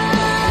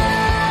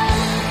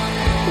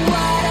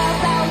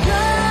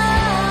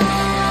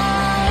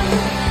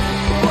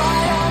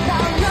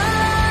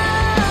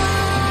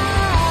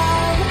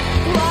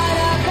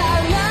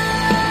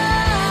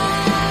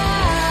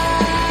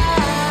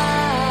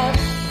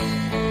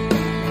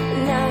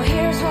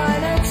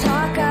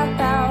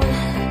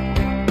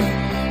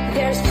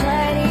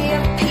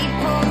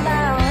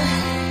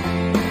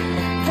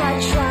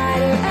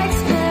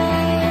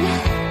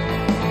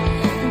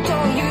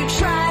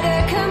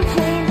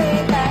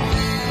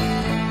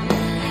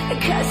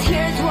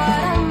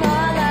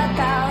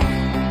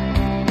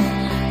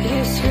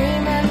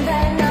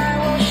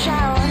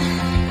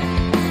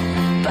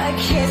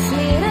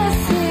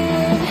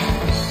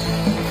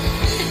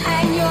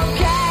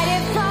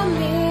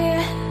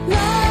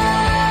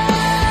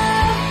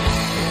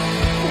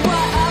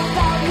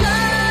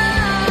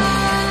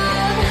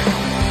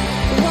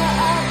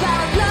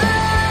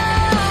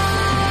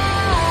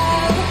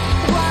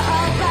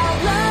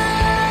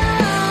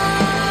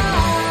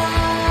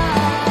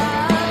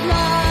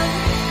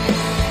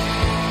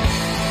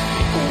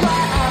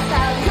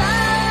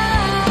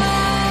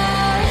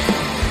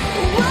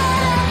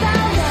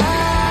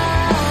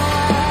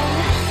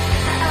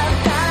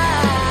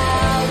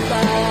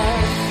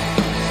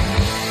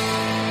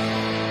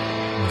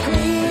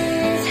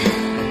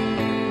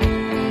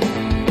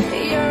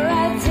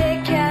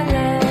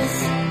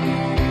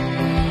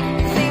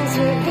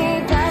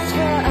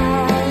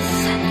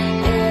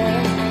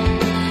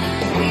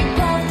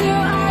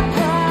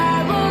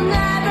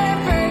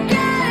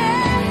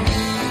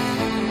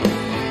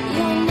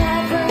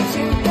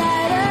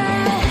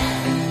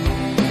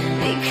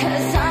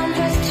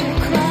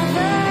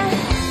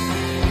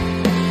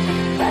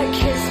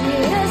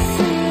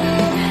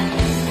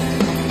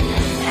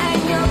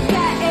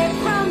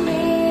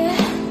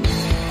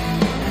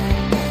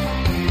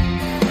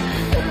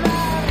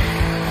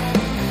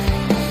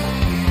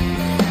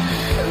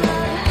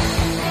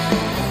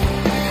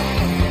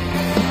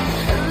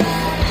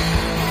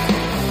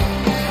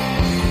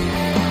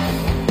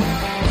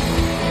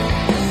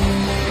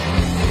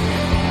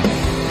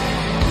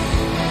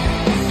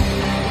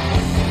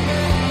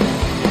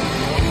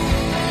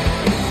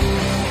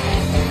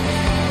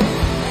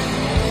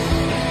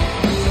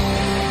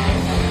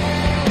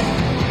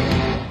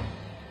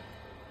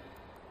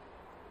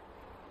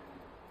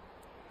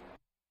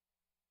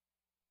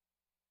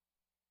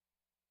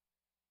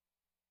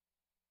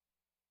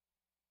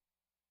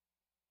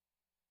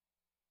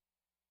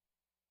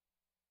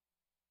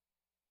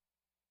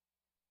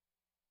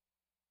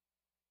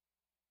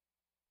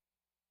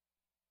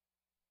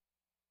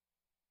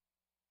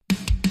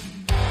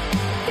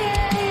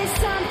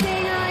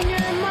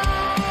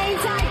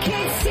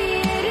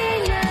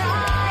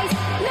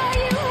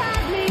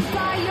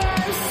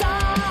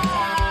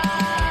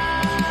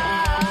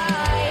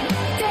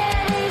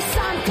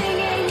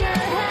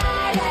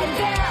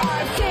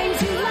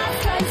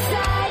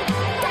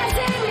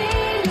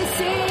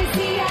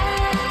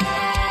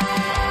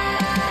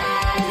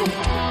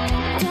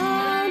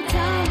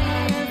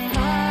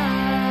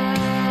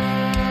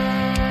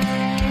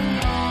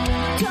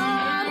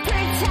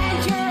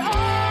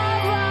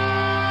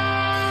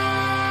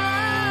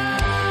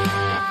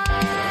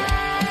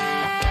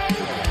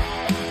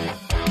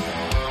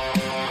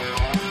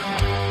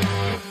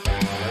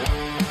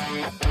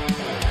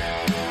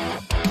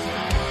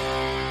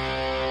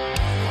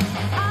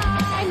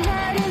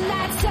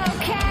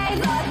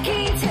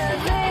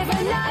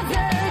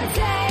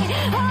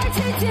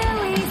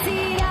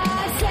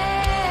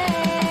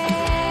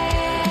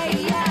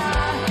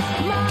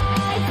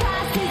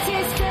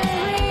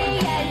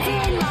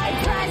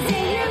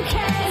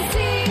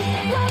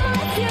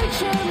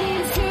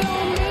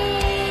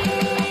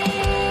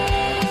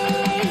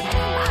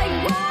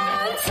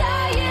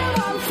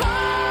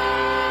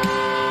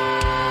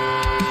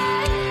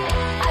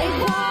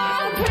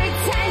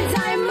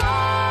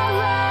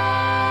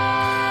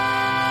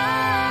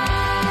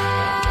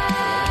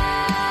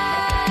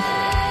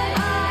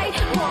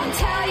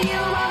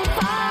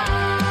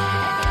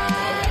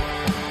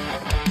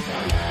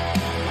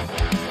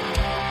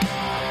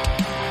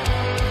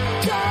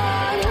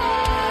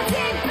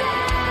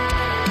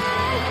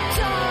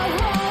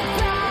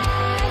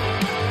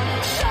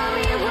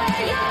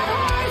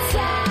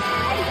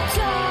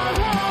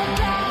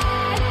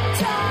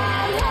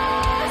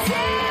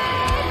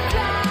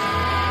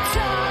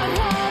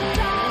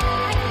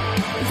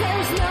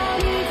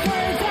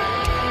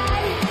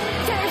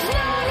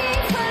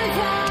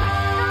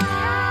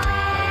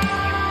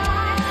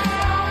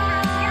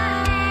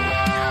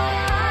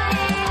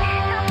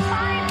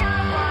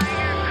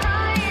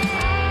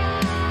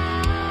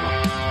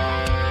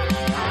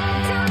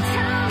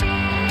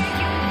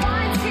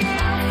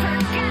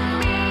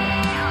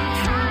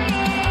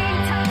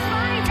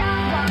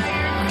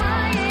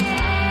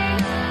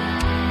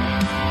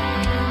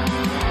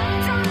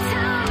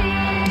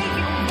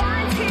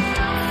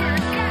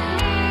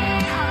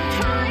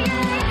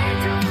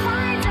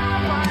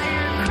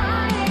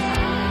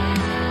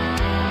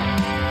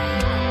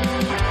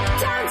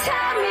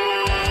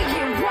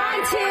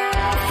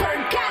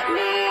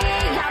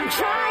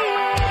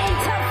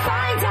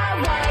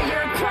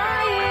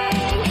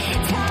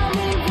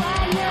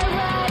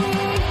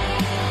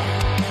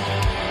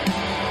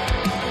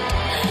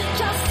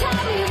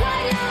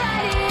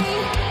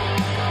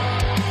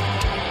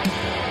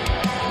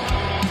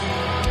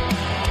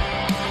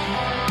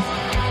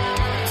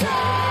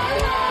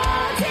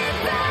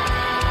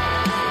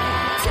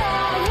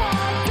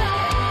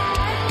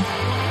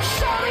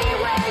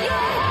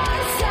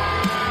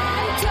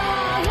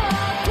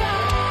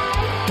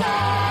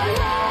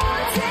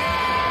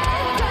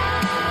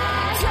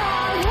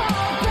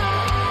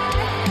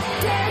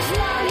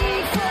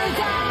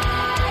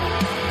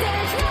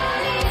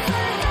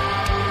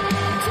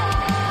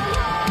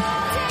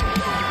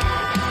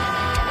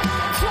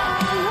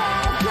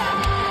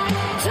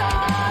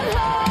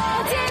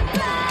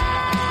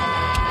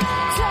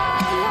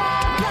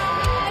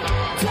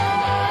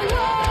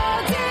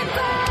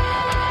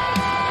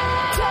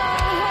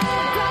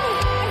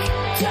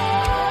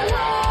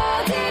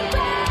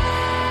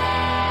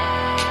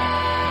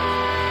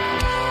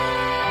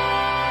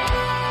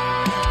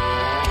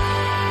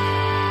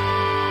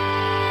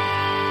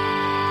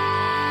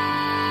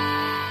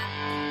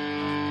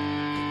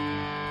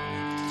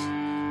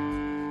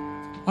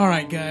 All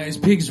right, guys.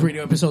 Pigs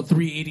Radio episode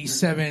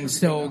 387.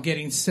 Still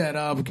getting set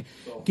up,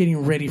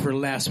 getting ready for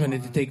last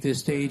minute to take this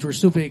stage. We're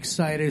super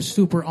excited,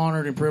 super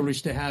honored and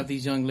privileged to have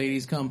these young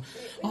ladies come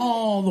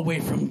all the way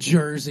from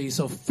Jersey.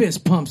 So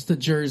fist pumps to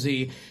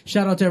Jersey.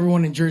 Shout out to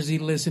everyone in Jersey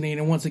listening.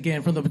 And once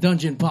again, from the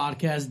Dungeon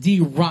Podcast, D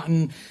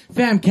Rotten,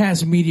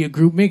 Famcast Media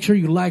Group. Make sure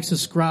you like,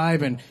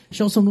 subscribe, and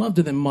show some love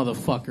to them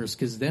motherfuckers,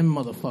 because them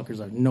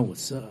motherfuckers know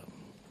what's up.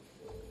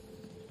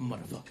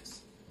 Motherfuckers.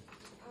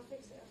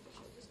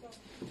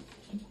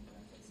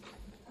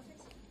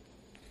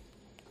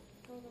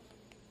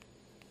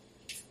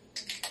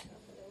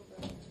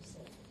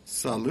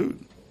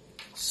 Salute.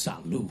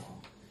 Salute.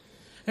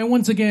 And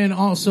once again,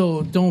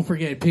 also, don't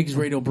forget Pigs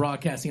Radio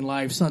broadcasting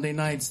live Sunday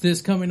nights.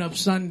 This coming up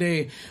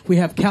Sunday, we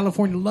have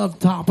California Love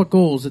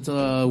Topicals. It's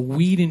a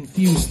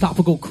weed-infused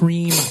topical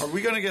cream. Are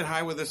we going to get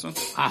high with this one?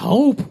 I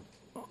hope.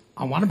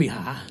 I want to be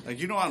high. Like,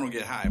 you know I don't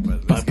get high,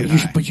 but let's get you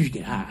high. But you should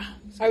get high.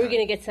 Are we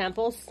going to get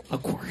samples?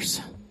 Of course.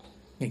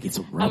 Gonna get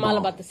some I'm all rub-on.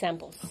 about the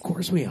samples. Of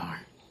course we are.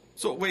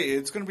 So, wait,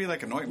 it's going to be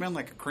like an ointment,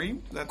 like a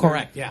cream?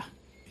 Correct, yeah.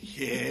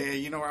 Yeah,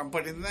 you know where I'm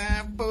putting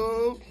that,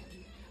 boo.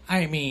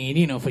 I mean,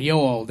 you know, for your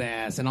old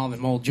ass and all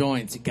them old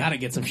joints, you gotta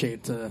get some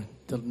shit to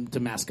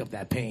mask up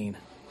that pain.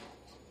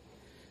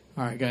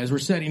 All right, guys, we're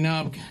setting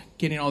up,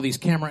 getting all these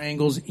camera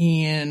angles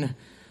in.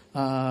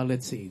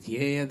 Let's see.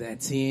 Yeah,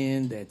 that's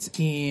in. That's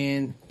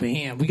in.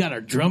 Bam. We got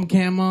our drum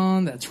cam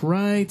on. That's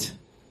right.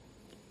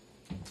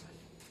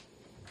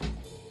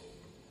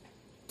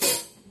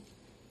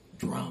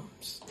 Drums.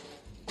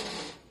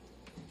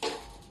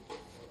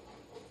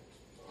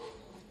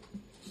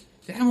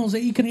 Damn, Jose,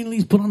 you couldn't at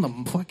least put on the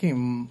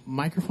fucking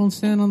microphone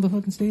stand on the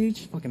fucking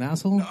stage? Fucking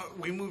asshole. No,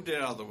 we moved it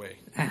out of the way.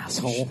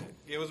 Asshole.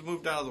 It was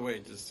moved out of the way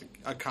just to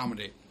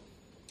accommodate.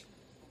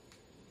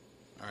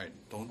 All right,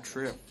 don't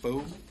trip,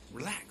 boo.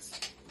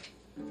 Relax.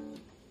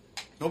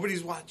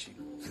 Nobody's watching.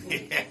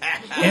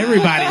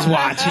 Everybody's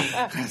watching.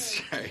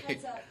 That's right.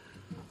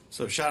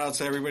 So shout out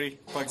to everybody.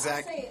 Fuck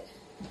Zach.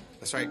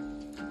 That's right.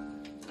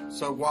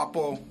 So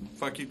Guapo,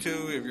 fuck you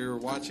too if you're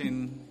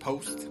watching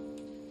post.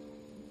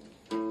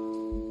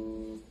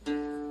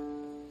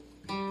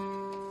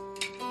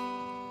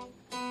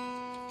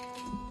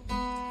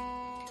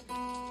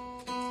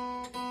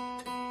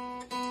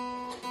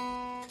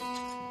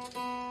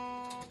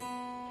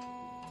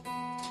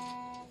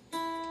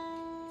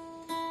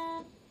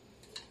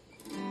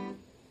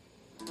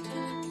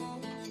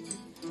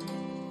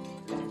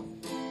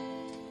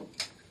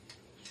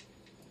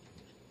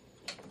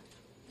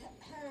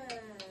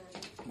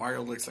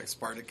 Mario looks like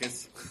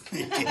Spartacus.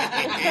 This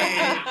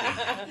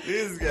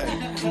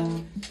guy.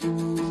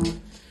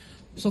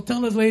 So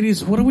tell us,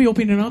 ladies, what are we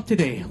opening up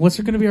today? What's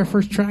going to be our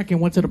first track and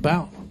what's it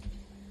about?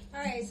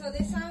 Alright, so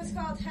this song is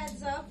called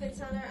Heads Up.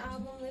 It's on our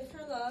album Live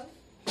for Love.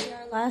 We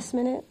are Last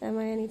Minute,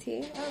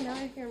 M-I-N-E-T. Oh, now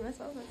I hear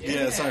myself.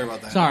 Yeah, sorry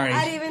about that. Sorry.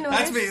 I didn't even know.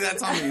 That's me.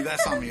 That's on me.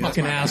 That's on me. That's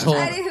Fucking my bad. asshole.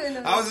 I didn't even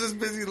know. I was just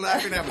busy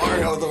laughing at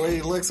Mario the way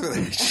he looks with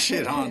that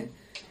shit on.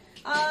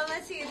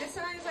 Let's see. This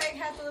song is like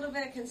has a little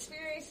bit of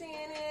conspiracy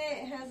in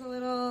it. It has a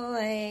little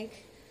like,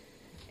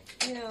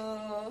 you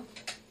know,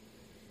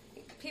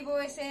 people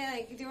always say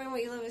like doing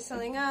what you love is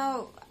selling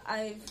out.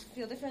 I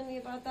feel differently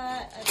about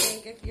that. I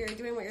think if you're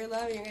doing what you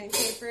love and you're getting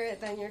paid for it,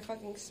 then you're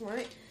fucking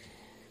smart.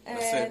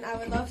 And I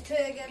would love to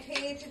get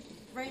paid to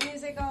write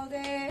music all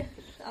day.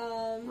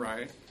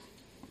 Right.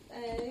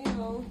 And, you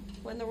know,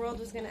 when the world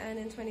was going to end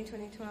in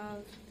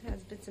 2012, it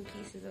has bits and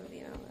pieces of,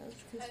 you know, those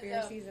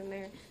conspiracies in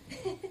there.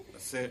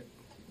 That's it.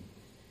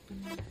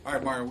 All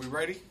right, Mario, we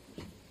ready?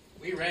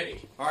 We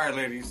ready. All right,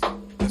 ladies,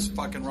 let's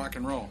fucking rock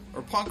and roll.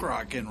 Or punk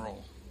rock and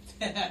roll.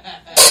 The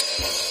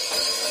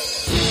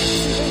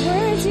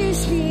words you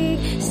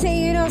speak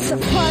say you don't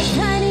support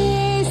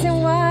pennies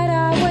and what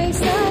a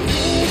waste of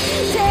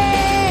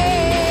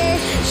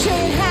days.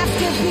 Shouldn't have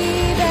to be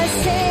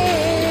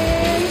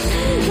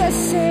the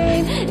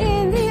same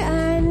in the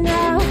end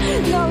now.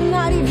 No,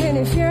 not even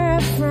if you're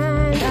a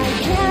friend. I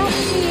can't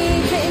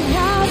even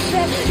help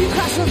it. You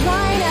cross the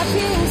line at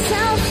being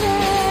selfish.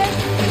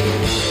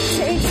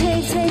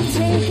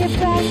 Take it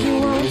back. You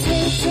won't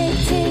take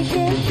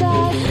it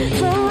back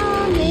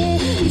from me.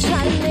 You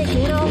try to make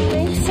it all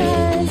make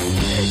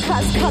sense.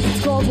 Cause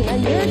it's golden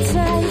and you're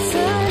tense,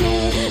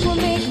 honey. We'll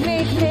make a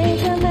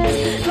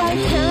mess by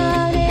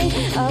counting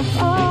up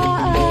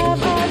all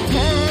of our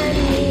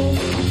pennies.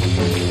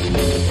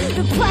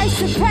 The price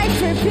to pay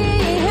for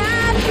being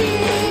happy.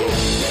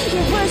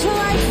 Your words are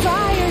like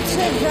fire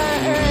to the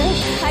earth.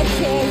 I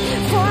think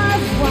for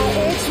what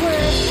it's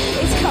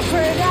worth, it's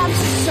covered up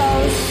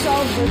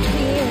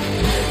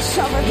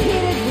so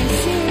repeatedly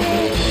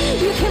seen.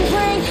 You can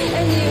break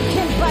and you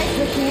can bite,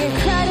 but the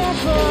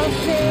incredible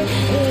thing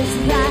is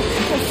that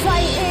the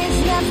fight is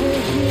never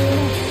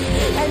here,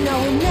 and no,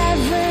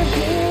 never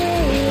be.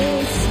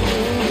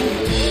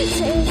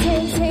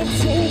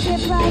 Take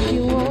it back.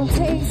 You won't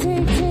take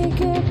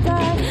it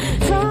back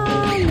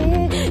from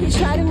me. You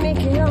try to make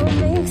it all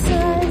make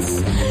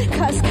sense.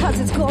 Cause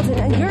it's golden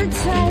and you're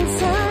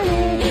tense,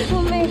 honey.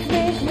 We'll make a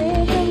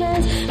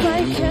mess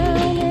by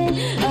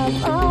counting up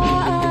all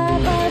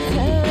of our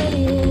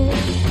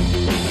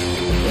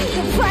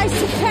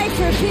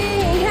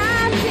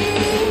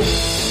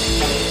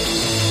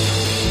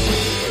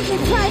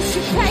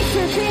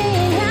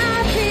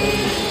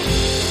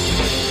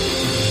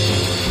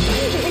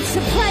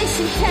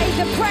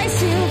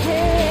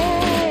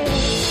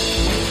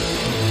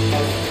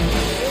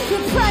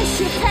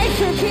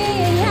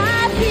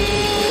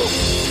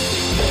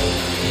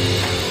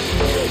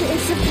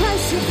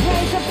to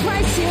pay the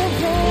price you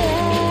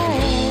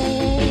pay.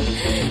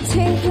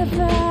 Take it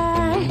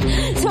back.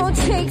 Don't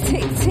take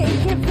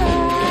it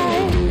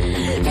back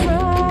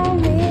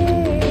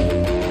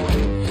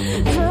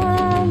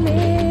from me,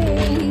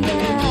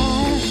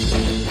 yeah.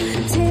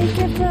 Take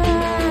it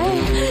back.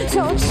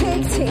 Don't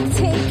take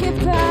it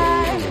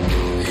back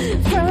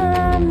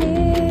from me,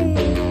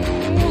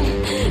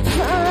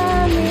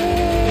 from me.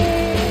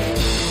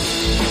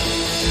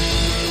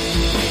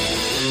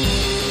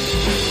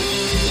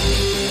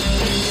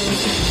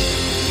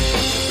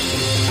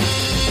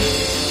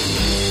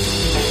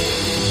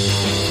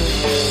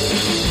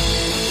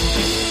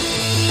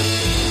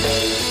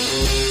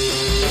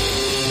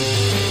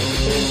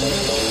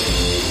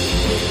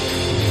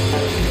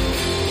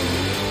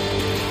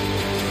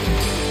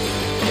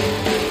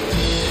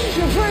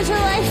 Your words are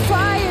like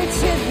fire to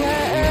the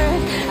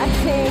earth. I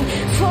think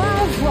for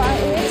what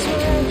it's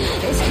worth,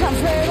 it's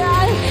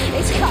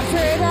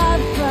covered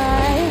up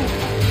by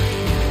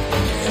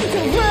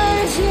the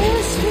words you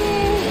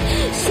speak.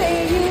 Say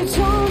you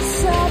don't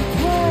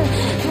suffer,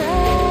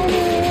 but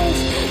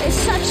it's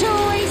such a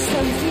waste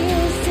of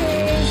these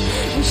days.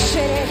 We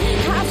shouldn't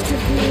have to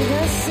be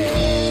the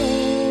same.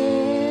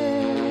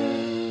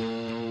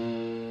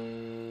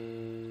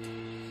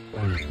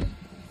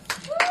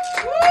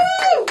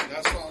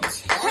 That song's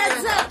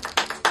Heads up.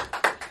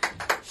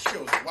 She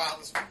was wild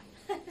as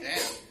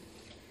damn.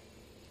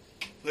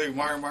 Look,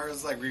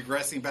 Mario's like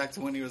regressing back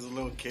to when he was a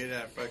little kid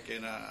at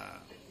fucking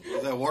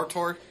was that War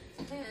Tour?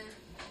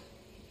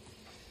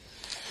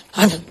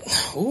 I'm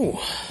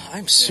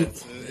super.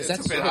 It's Is that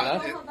a bit super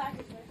hot. loud?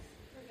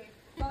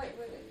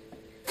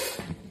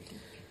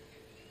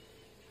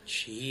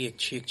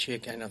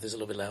 Chick. I know this is a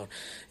little bit loud.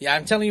 Yeah,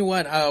 I'm telling you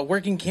what,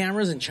 working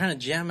cameras and trying to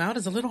jam out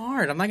is a little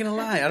hard. I'm not going to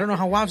lie. I don't know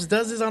how Wops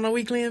does this on a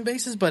weekly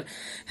basis, but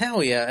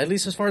hell yeah, at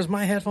least as far as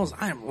my headphones,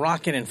 I am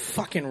rocking and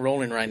fucking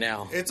rolling right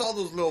now. It's all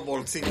those little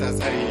bolsitas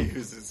that he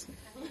uses.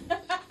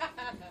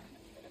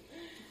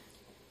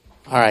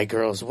 All right,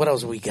 girls, what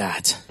else we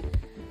got?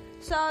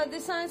 So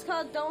this song is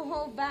called Don't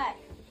Hold Back.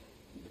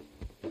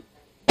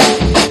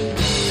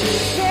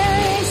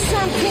 There is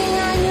something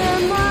on your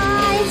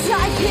mind.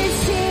 I can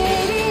see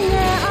it in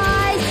your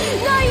eyes.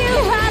 Know you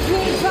have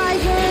me by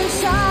your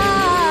side.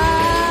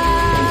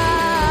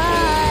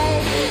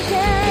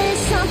 There is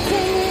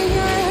something in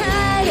your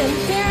head, and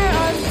there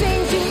are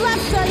things you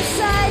left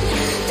unsaid.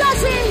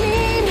 Doesn't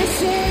mean this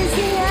is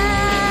the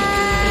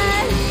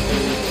end.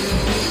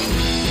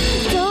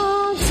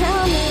 Don't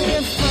tell me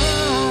you're fine.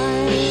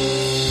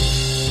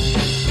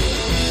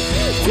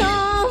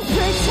 Don't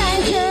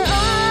pretend you're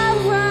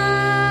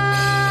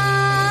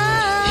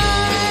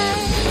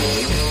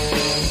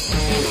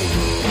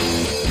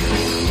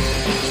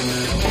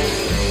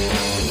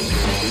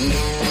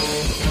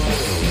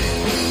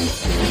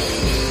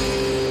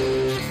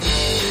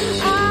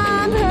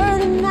I'm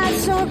hurting,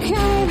 that's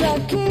okay.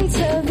 Lucky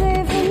to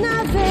live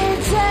another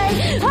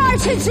day. Hard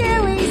to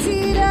do,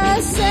 easy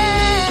to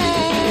say.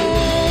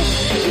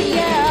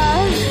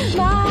 Yeah,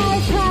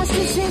 my past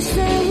is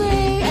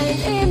history, and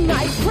in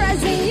my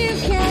present you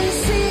can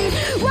see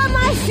what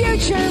my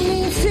future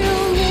means to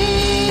me.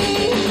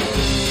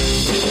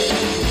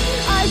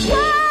 I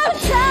won't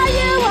tell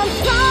you I'm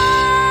fine.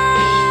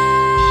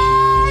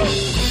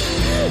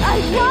 I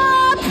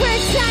won't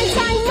pretend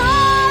I'm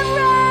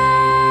alright.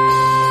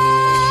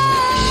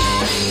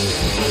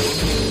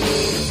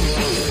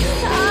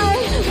 I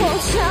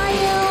won't tell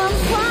you I'm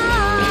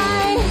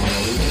fine.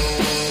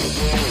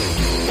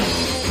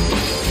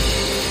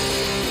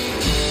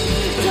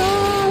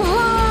 Don't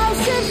hold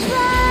it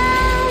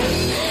back.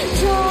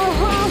 Don't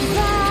hold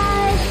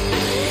back.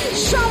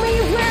 Show me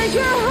where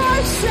your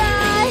heart's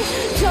at.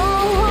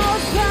 Don't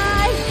hold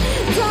back.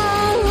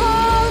 Don't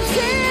hold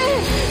it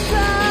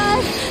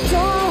back.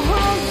 Don't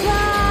hold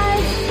back.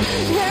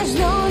 There's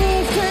no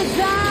need for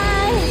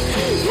that.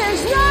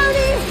 There's no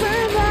need for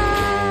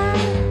that.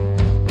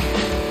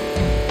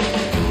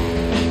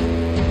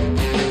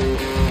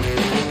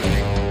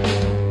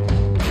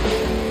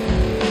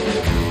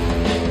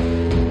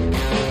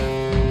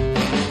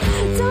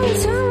 Don't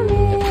tell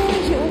me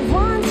you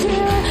want to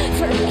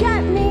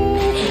forget me.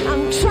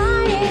 I'm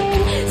trying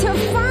to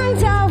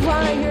find out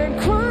why you're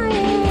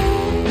crying.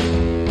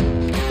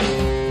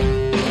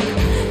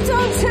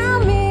 Don't tell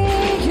me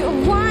you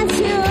want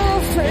to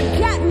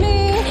forget me.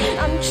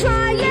 I'm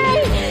trying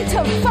to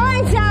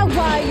find out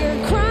why you're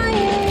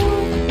crying.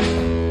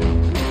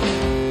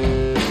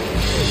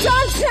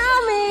 Don't tell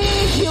me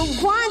you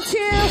want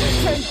to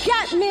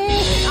forget me.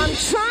 I'm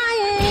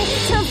trying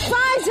to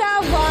find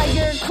out why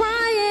you're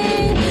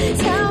crying.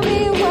 Tell me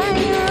when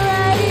you're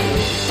ready.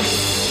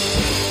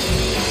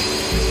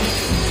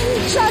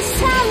 Just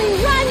tell me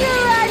when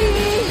you're ready.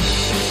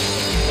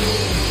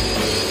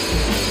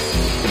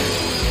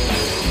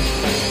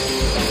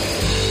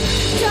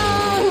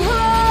 Don't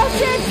hold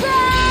it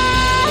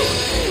back.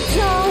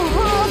 Don't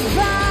hold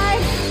back.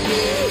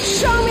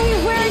 Show me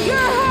where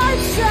your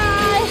heart's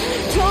at.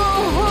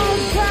 Don't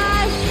hold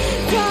back.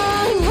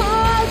 Don't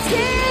hold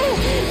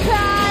it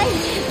back.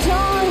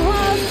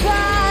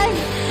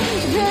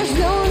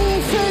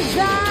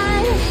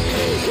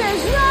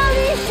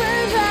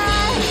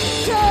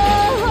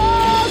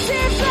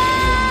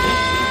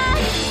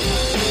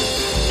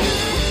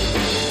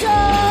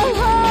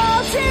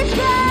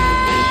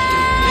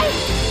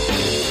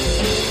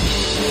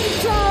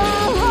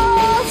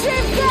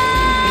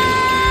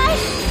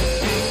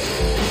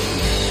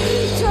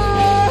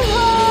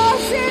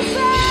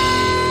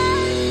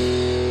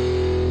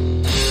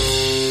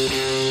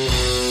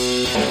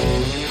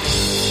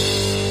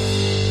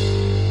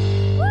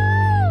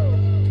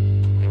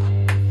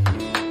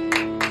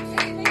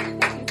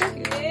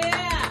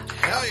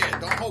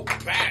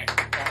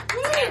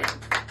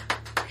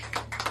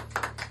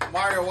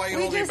 Mario, why you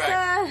holding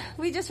back?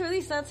 We just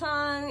released that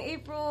song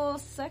April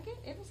 2nd.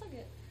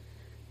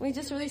 We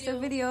just released a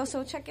video,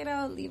 so check it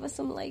out. Leave us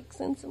some likes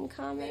and some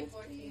comments.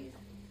 Please.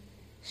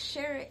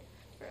 Share it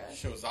for us.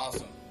 Show's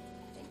awesome.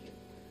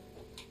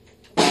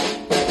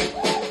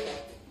 Well,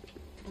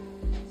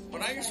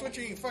 now you're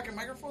switching fucking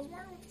microphones,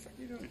 Mario? What the fuck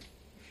are you doing?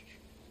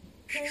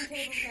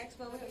 Turntables next,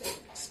 but wait a minute.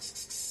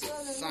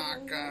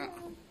 Saka.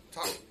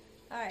 Talk.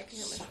 Alright, can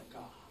you hear me?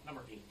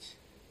 Number 8.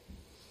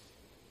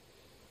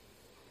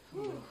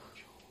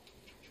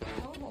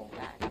 Don't hold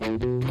back.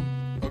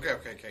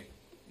 Okay.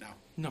 Now.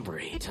 Number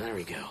 8. There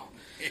we go.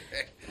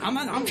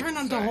 I'm trying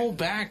not to hold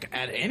back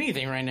at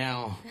anything right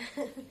now.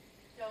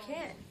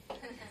 Can't.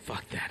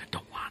 Fuck that. I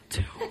don't want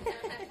to.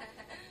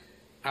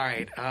 All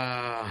right.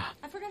 I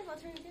forgot about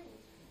turntables.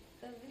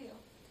 The video.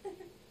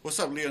 What's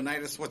up,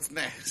 Leonidas? What's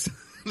next?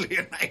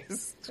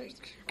 Leonidas.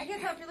 I can't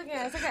tell if you're looking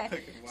at it. It's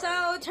okay.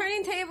 So,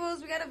 Turning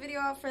Tables, we got a video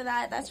out for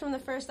that. That's from the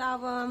first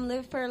album,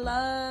 Live for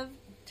Love,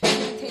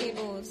 Turning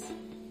Tables.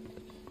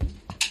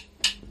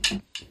 In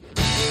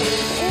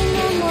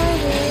the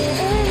morning,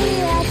 early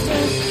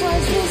after,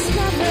 was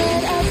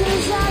discovered a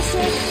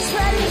disaster,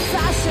 spreading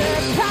faster,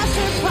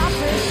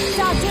 popper.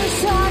 Doctors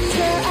talked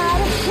her out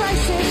of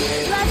crisis,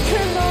 left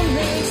her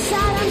lonely,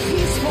 sad and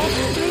peaceful,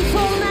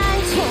 lethal man,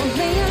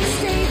 totally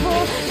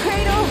unstable,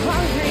 cradle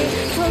hungry,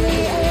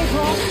 fully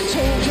able,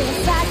 changing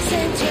facts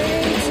and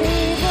turning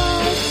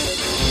tables.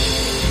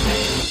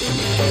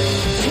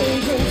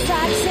 Changing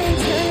facts and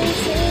turning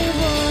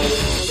tables.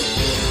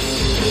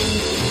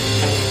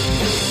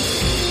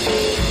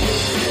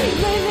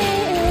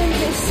 Living in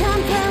this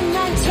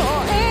temperamental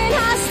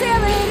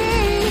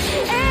inhostility,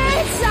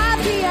 it's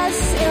obvious,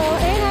 still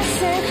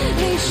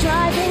innocently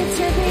striving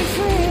to be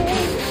free.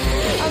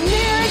 A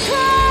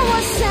miracle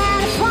was set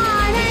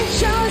upon and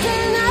chosen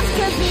enough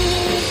to be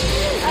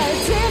a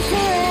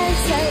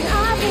difference and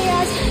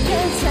obvious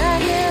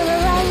contemporary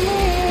around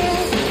me.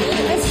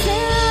 And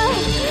still,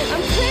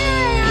 I'm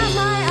clearing out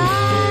my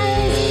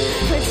eyes,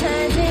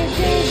 pretending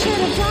things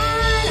should have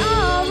gone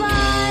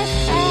alright.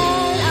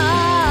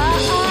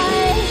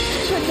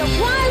 But the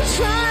one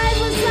tried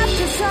was left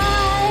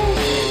aside,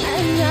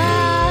 and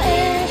now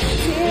it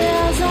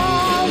feels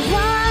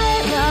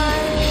alright,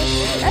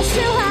 I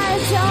still had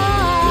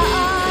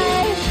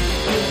died.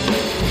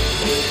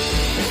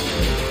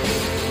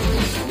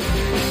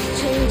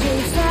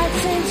 Changing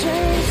facts and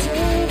turning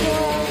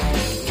tables.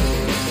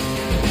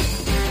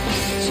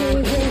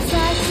 Changing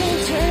facts and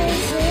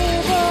turning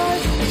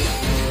tables.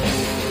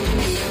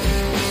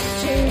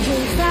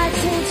 Changing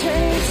facts and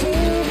turning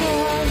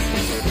tables.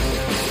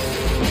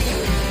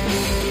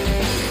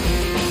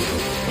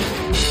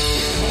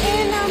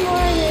 In the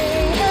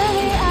morning,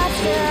 early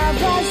after,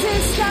 was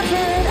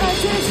discovered a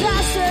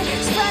disaster,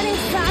 spreading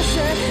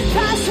faster,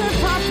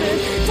 popper.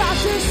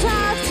 Doctors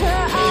talked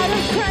her out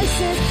of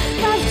crisis,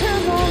 left her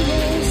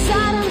lonely,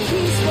 sad and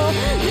peaceful,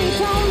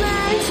 lethal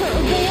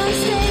mentally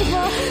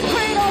unstable,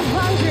 cradle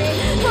hungry,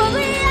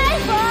 fully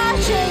able,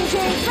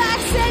 changing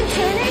facts and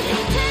turning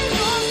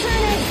tables,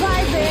 turning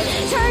vibrant,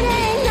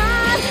 turning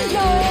on,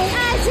 knowing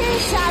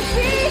endings have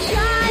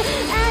begun,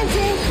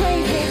 ending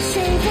craving,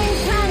 saving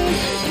planning,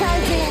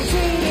 counting,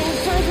 waiting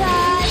for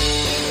that.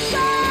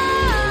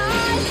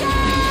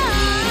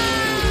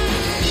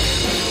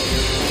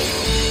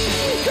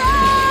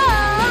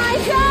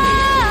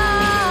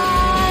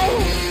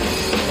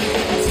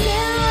 And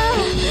still,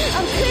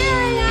 I'm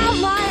clearing out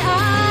my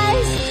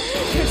eyes,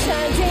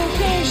 pretending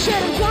things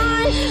should have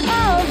gone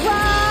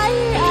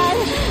alright.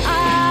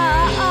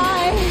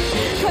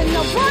 But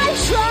no one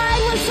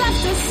tried was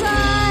left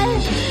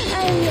aside,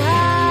 and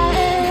now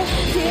it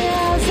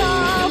feels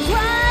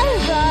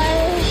alright.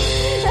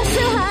 I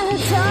still had to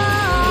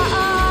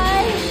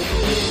die.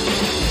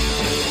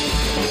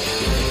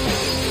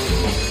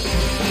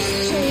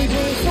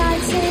 Changing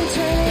facts and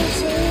turning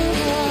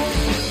tables.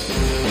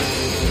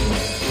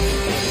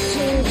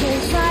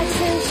 Changing facts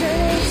and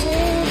turning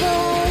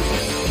tables.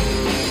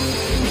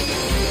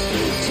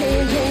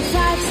 Changing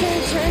facts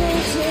and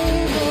turning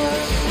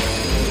tables.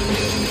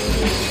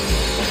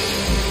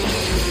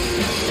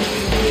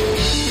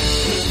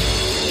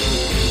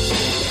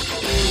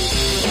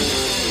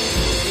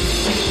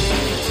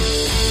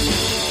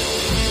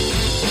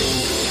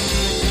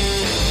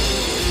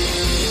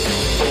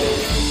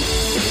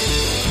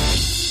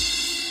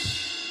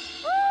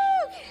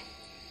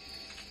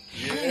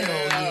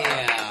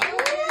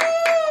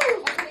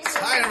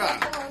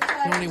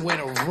 The only way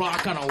to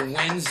rock on a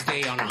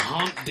Wednesday on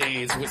hump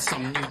days with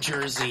some New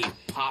Jersey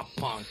pop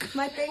punk.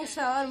 My things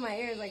fell out of my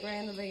ears like right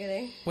in the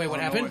beginning. Wait, what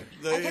happened?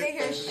 I couldn't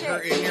hear shit. Her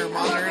in-ear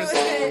monitors.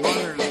 I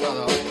Monitors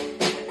fell out.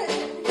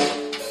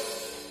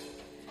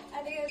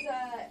 think it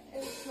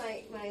was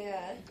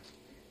my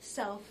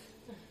self.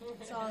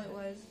 That's all it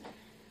was.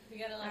 We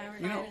got a lot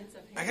of You know,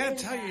 I gotta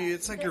tell you,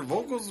 it's like your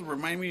vocals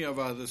remind me of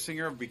the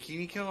singer of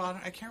Bikini Kill.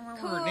 I can't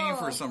remember her name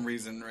for some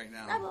reason right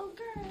now. That little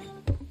girl.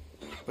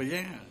 But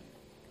yeah,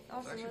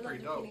 Awesome. it's actually I love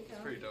pretty dope. Bikini It's Kill.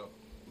 pretty dope.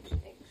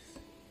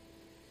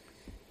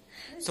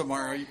 So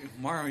Mario,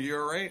 you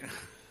alright?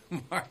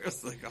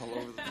 Mario's like all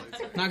over the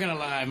place. Not gonna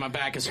lie, my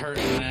back is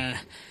hurting. I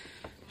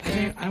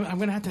think I'm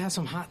gonna have to have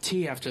some hot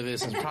tea after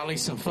this and probably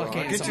some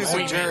fucking. I'll get you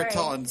some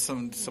Geritol and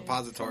some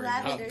suppository.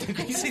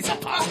 Can you say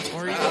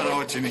suppository? I don't know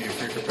what you need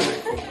for your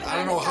back. I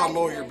don't know how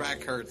low your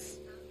back hurts.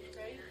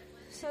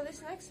 So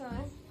this next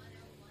song.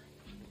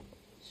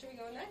 Should we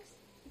go next?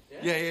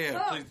 Yeah.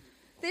 Oh, Please.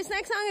 this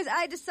next song is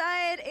I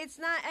Decide. It's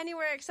not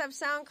anywhere except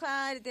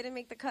SoundCloud. It didn't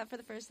make the cut for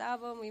the first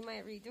album. We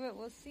might redo it.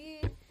 We'll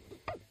see.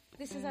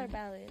 This is our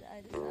ballad,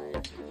 I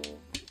Decide.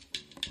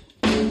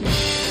 I'm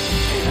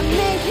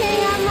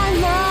making up my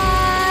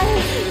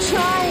mind,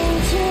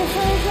 trying to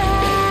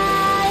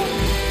forget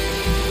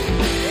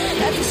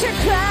that this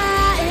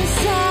regret is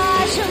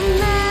such a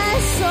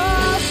mess, so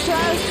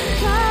stressed.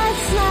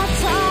 Let's not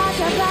talk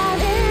about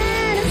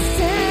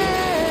innocence.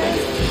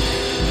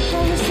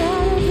 From the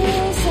start of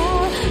this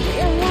out, we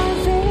have one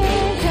thing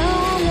in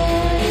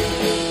common,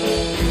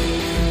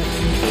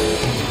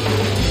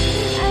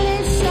 and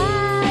it's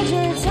sad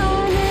your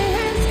timing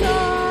has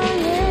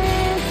gone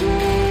with me.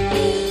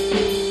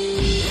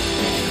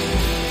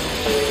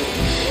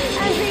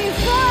 And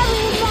before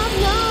we both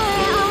know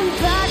it, I'm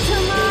back to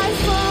my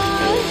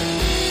phone.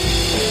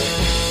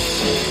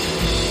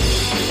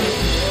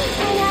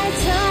 And at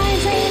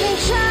times I even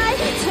try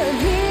to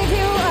leave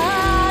you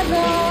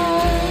alone,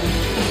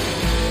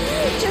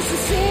 just to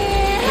see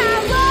how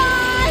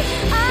long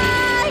I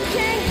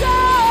can go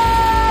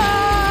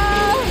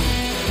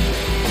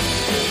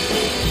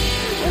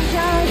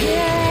without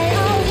getting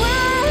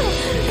away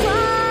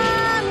from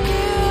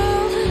you.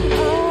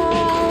 Oh.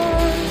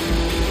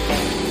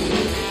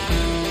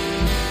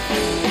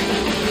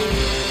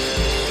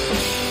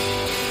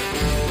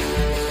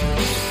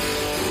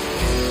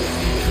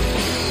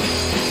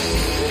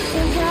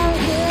 Without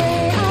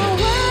getting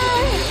away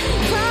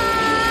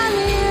from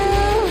you,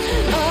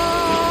 oh.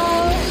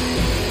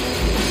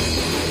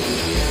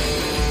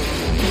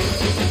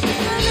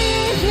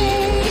 Believe me,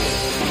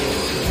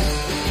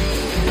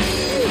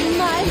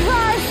 my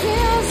heart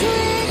feels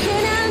weak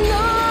and I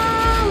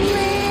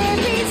lonely, it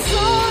beats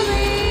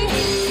slowly.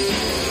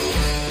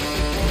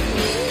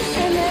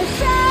 And the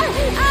thought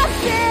I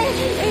think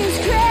is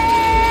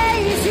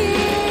crazy.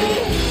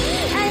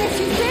 And if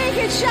you think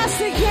it's just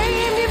a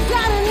game, you've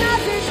got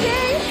another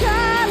thing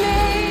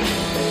coming.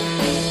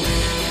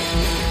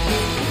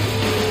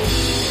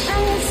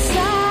 And it's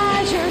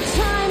sad your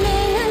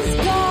timing has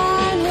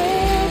gone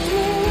with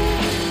me.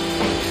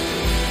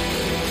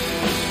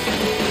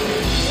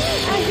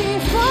 And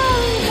before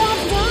we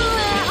both know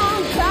it,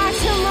 I'm back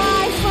to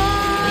my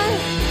phone.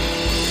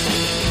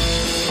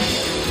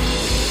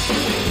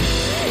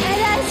 And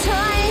at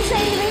times I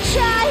even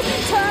try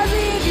to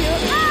leave you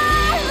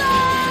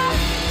alone,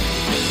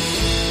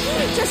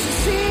 just to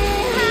see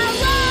how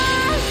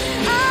long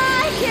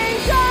I can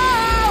go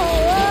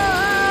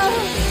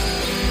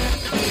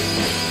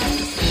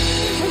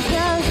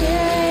without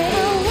getting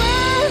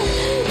away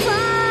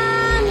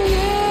from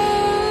you.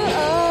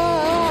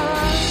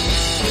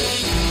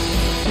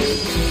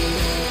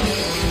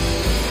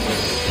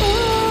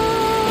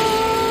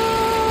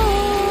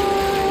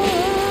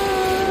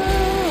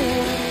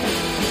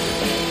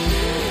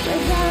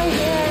 Without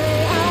getting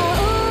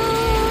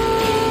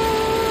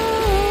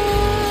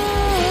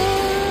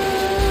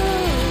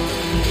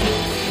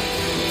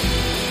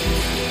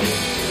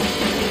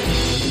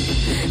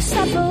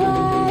step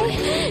away.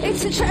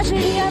 It's a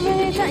tragedy,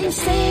 everything that you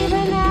say,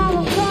 but now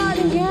I'm caught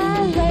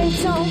again. They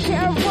don't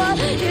care what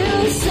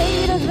you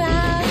say to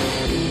them.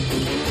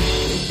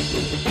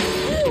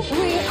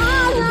 We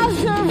all love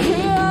the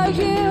real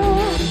you.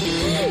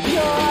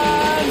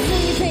 You're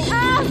leaving a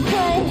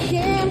blank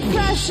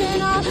impression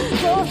on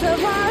both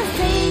of our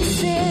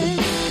faces.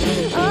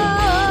 Oh,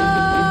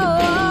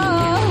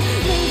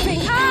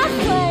 leaving a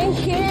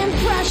blank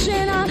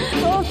impression on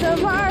both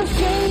of our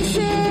faces.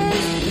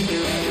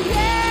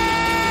 Yeah.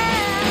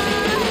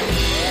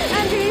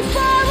 And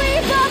before we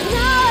both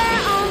know it,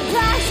 I'm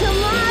back to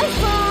my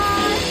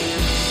phone,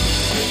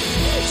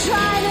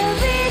 trying to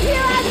leave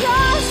you at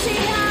home,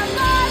 see how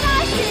long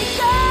I can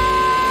go.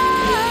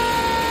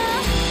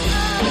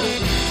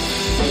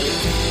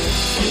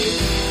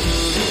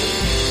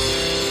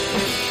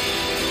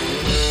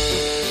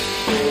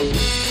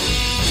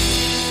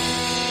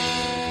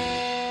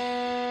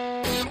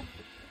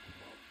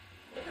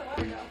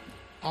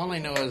 All I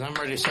know is I'm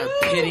ready to start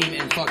pitting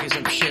and fucking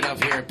some shit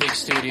up here at Big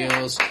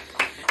Studios.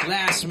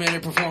 Last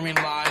minute performing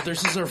live.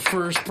 This is our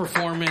first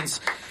performance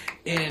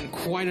in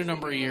quite a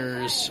number of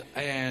years,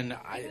 and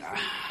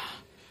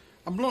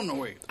I'm blown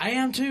away. I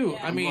am too.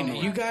 I mean, blown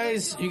away.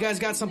 you guys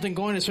got something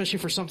going, especially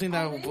for something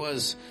that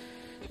was,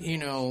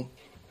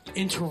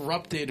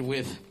 interrupted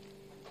with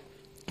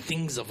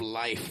things of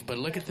life. But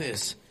look at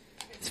this.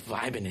 It's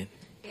vibing it.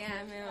 Yeah,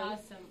 man.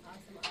 Awesome.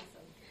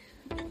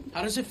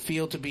 How does it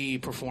feel to be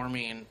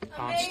performing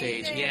on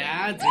stage?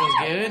 Yeah, it feels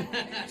good.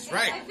 That's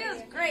right. It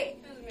feels great.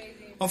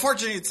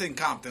 Unfortunately, it's in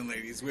Compton,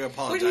 ladies. We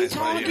apologize.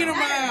 What are you but, talking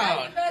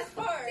about? Best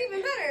part. It's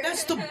even better.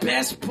 That's the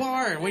best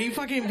part. What are you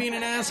fucking being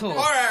an asshole? All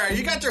right,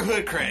 you got your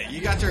hood cred.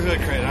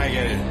 I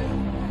get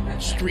it.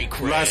 Street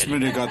cred. Last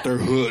minute got their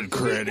hood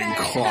cred in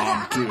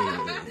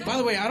Compton. By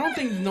the way, I don't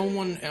think no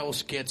one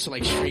else gets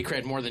like street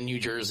cred more than New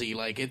Jersey.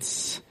 Like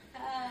that's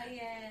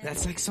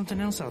like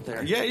something else out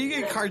there. Yeah, you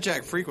get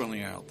carjacked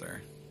frequently out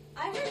there.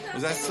 I heard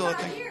Is that still a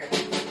thing?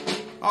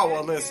 Oh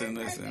well, listen.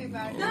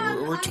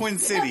 We're Twin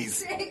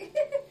Cities.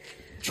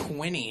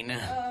 Twinning.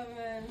 Oh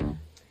man.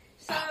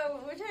 So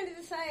we're trying to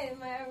decide.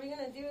 Are we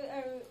gonna do?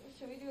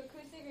 Should we do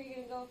acoustic or are you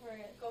gonna go for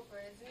it? Go for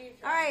it.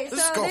 All right. So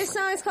this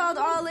song is called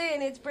All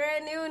In. It's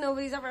brand new.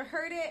 Nobody's ever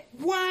heard it.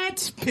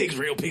 What? Pigs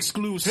Real Pig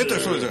exclusive. Hit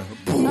that.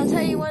 I'll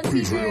tell you one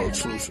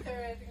secret.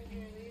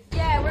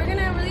 Yeah, we're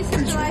gonna release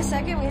it July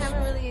 2nd. We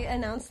haven't really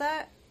announced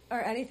that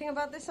or anything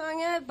about this song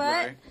yet,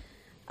 but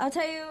I'll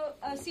tell you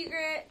a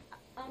secret.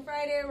 On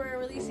Friday, we're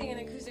releasing an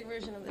acoustic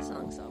version of this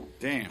song. So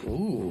damn.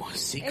 Ooh,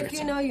 secret. If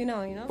you know, you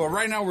know, you know. But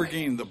right now we're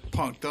getting the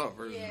punked up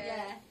version.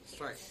 Yeah.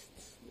 Strike.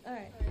 All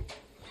right.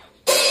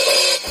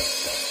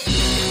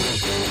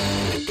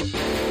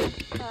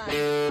 Hold on.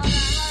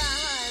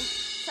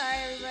 Sorry,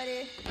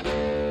 everybody.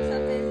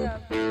 Something's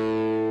up.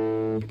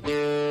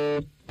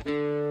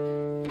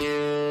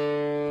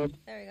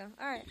 There we go.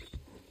 All right.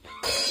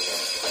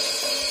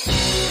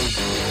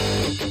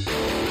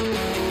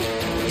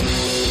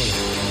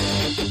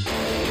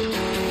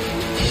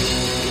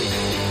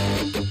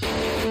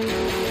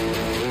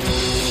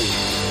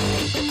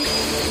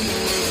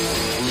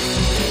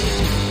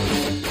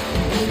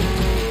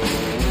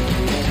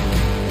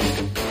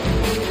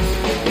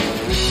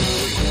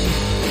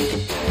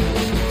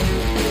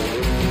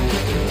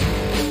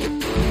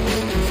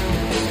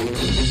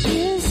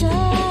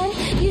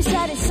 You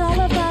said it's all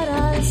about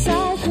us,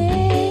 I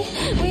think.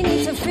 We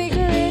need to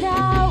figure it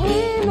out.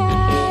 We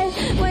met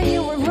when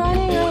you were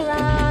running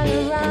around.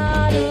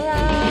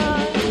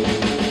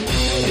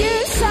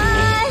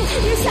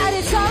 You said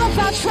it's all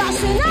about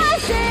trust, and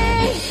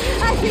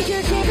I think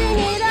you're giving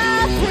it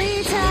up.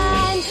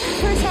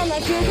 Pretend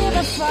like you give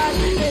a fuck.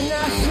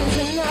 Enough is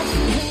enough.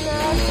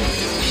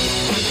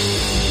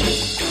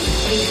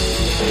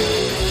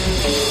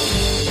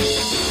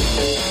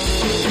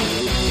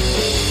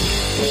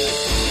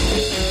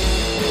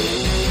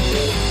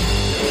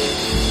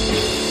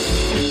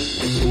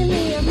 Give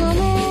me a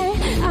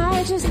moment,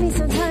 I just need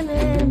some time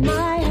in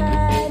my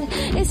head.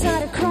 It's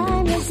not a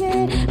crime, is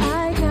it?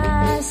 I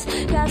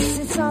guess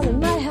it's all in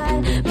my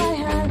head. Give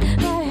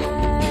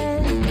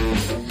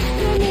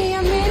me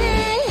a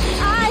minute,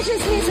 I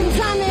just need some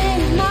time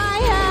in my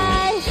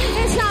head.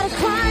 It's not a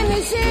crime,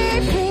 is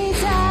it?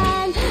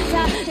 Pretend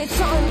that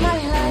it's all in my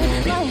head.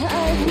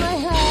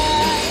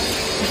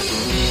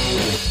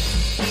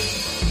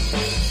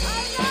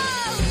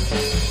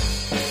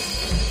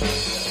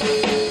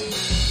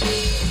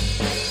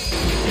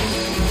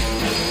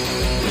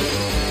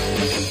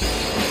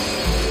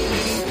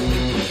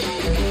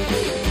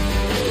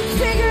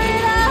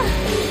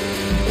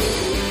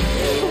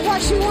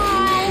 You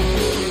want,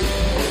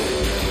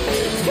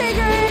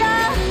 figure it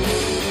out.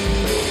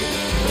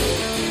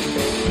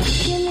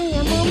 Give me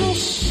a moment,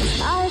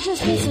 I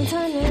just need some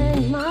time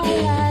in my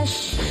head.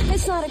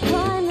 It's not a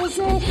crime, is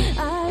it?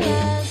 I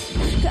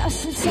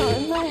guess it's all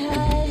in my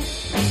head.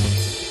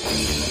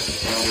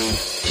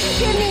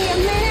 Give me a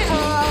minute,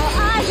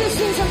 I just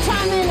need some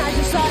time and I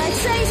just thought I'd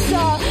say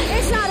so.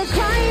 It's not a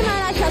crime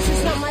and I guess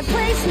it's not my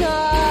place,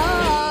 no.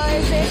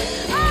 Is it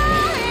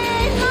all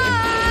in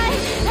my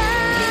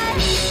head?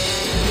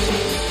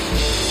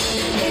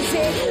 Is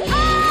it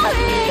all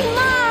in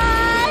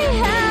my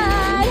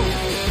head?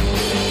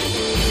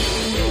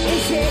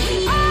 Is it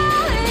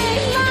all in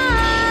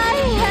my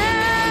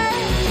head?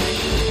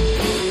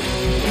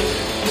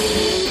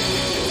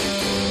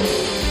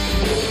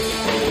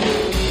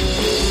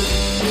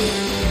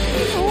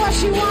 What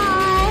you want?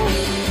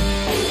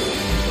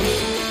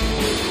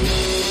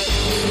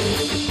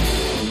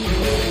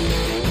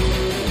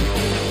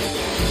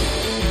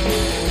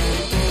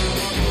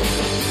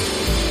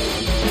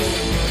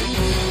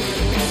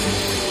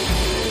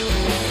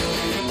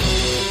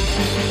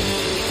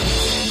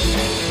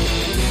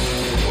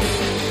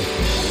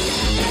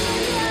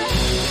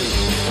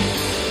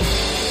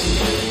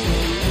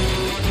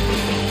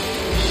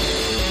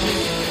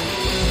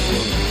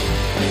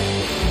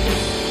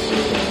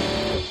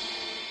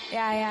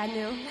 Yeah, I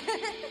knew.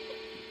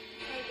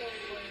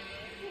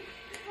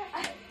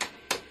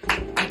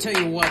 I tell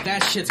you what,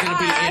 that shit's gonna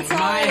be in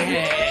my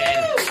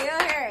head. You'll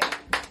hear it.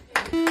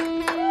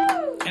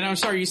 And I'm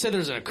sorry, you said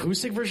there's an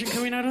acoustic version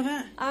coming out of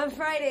that? On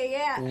Friday,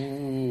 yeah.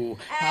 Ooh.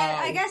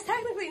 I guess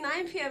technically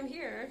 9 p.m.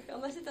 here,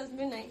 unless it does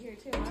midnight here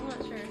too. I'm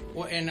not sure.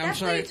 Well, and I'm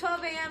Definitely sorry.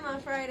 12 a.m. on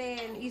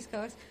Friday in East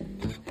Coast.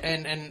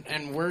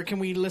 And where can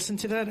we listen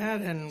to that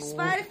at? And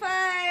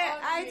Spotify,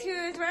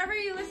 iTunes, wherever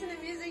you listen to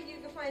music, you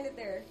can find it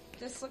there.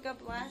 Just look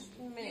up Last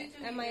Minute,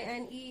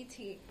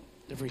 MINET.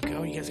 There we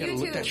go. You guys gotta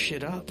look that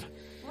shit up.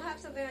 We'll have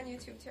something on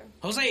YouTube too.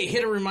 Jose,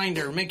 hit a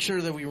reminder. Make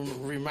sure that we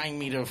remind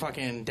me to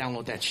fucking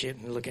download that shit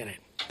and look at it.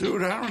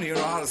 Dude, I don't even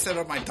know how to set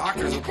up my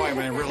doctor's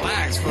appointment.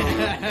 Relax, bro.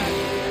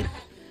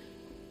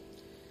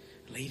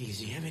 Ladies,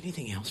 do you have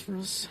anything else for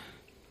us?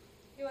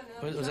 You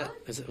Was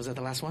that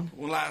the last one?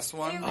 Last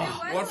one.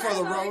 Hey, One for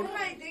the road. We can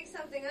probably dig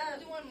something up.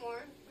 Do one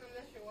more. I'm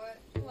not sure what.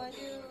 Want to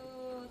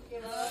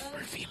give up?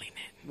 We're feeling it.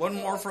 One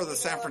more for the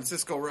San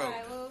Francisco road.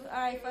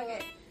 Alright, fuck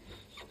it.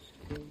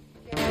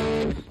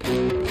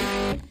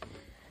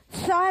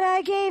 Thought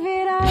I gave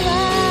it all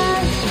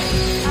up.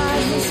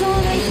 I was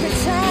only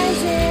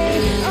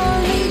pretending,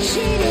 only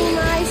cheating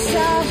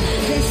myself.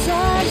 This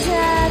love's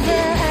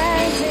never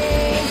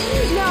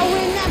ending. No,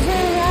 it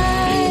never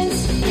ends.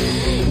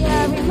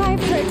 Yeah, we might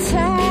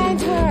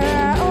pretend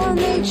we're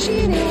only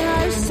cheating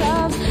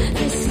ourselves.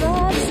 This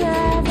love's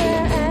never ending.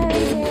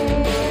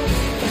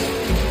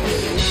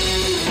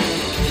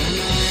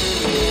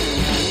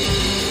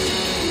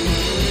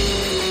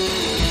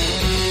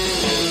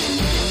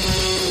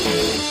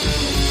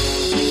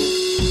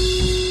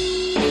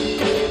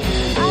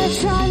 I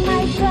tried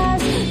my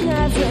best,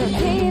 never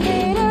gave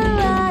it a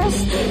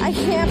rest. I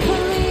can't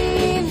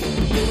believe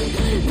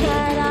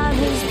that I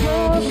was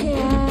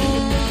broken.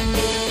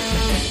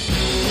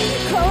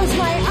 Close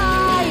my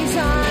eyes,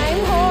 I'm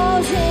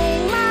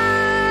holding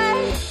my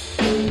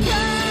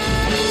breath.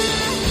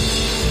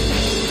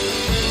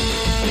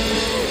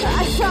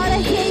 I thought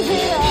I gave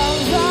it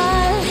all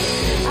up.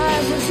 I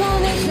was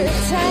only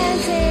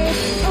pretending,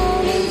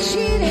 only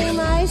cheating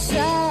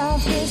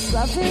myself. This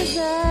love is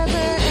never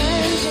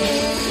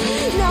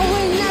ending. No,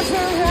 it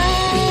never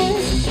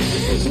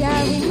ends.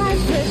 Yeah, we might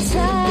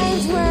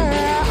pretend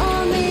we're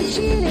only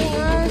cheating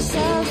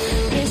ourselves.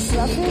 This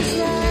love is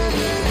never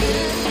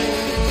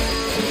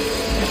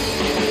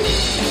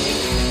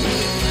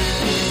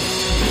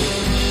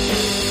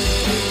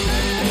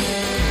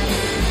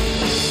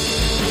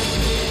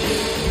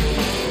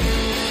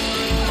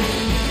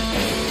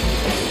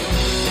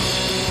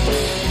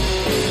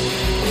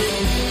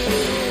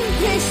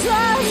This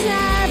love's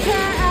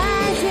never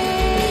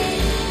ending.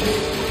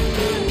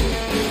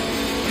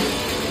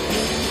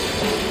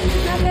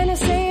 Not gonna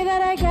say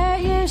that I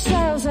get your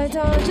styles, I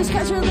don't. Just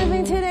 'cause we're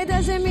living today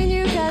doesn't mean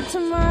you got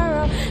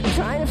tomorrow. I'm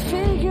trying to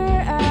figure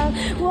out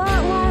what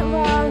went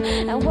wrong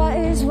and what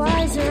is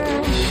wiser.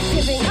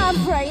 Giving up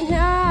right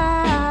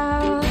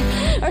now,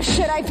 or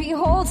should I be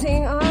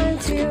holding on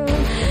to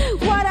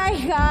what I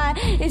got?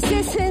 Is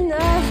this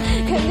enough?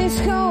 Can this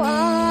go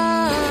on?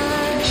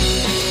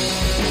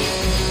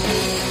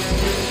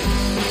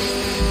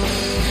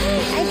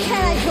 And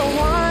can I go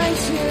on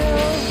to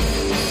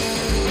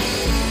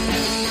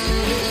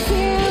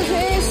feel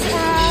this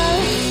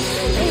out?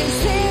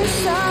 Is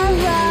this the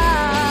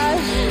route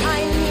I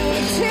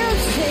need to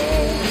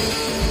take?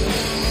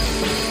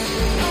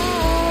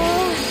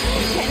 Oh,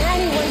 can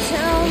anyone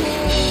tell me?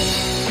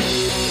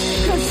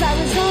 'Cause I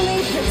was only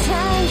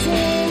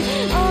pretending,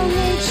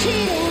 only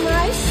cheating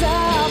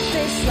myself.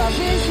 This love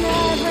is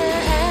never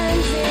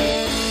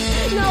ending.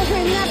 No,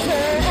 it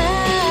never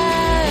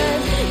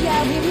ends.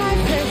 Yeah, we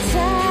might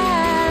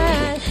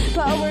pretend,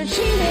 but we're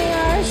cheating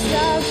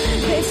ourselves.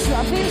 This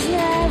love is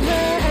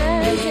never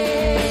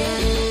ending.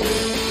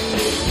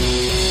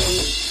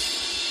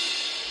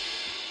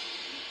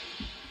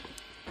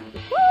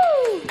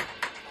 Woo!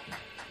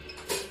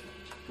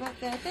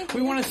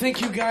 We want to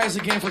thank you guys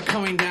again for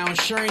coming down,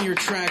 sharing your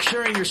tracks,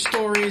 sharing your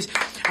stories.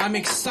 I'm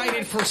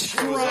excited for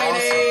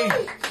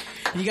Friday.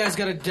 You guys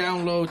got to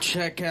download,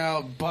 check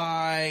out,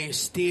 buy,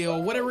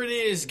 steal, whatever it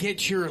is.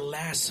 Get your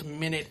last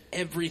minute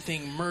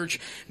everything, merch,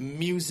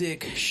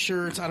 music,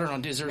 shirts. I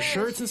don't know. Is there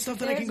shirts and stuff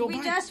that I can go We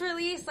buy? just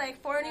released like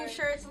 4 new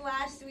shirts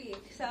last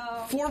week, so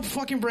 4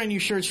 fucking brand new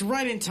shirts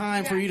right in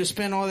time for you to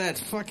spend all that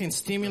fucking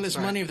stimulus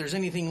money. If there's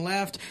anything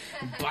left,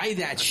 buy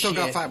that shit. Still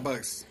got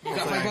 $5. You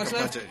got $5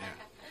 left? Budget, yeah.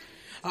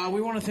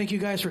 We want to thank you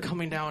guys for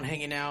coming down,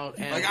 hanging out.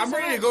 And Like, I'm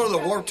ready to go to the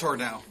Warped Tour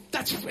now.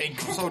 That's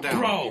so down.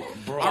 Bro.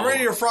 I'm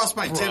ready to frost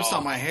my tips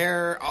on my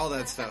hair, all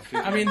that stuff.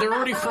 I mean, they're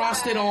already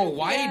frosted all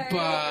white, but...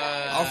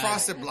 I'll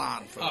frost it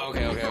blonde.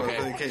 Okay.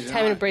 For the occasion.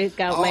 Time to break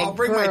out I'll my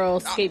bring girl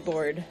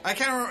skateboard. I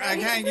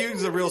can't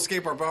use the real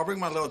skateboard, but I'll bring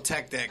my little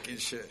tech deck and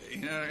shit.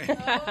 You know what I mean?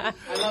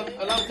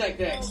 I love tech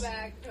decks. Go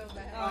back.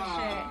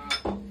 Oh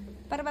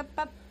shit.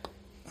 Ba-da-ba-ba.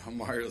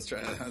 Mario's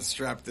trying to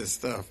strap this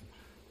stuff.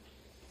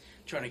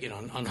 Trying to get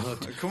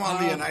unhooked. Come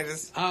on,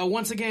 Leonidas.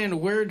 Once again,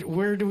 where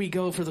do we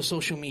go for the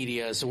social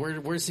media? So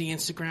where's the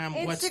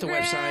Instagram? What's the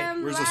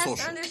website? Where's the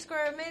social?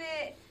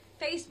 _minute.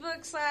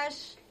 Facebook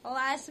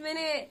 /last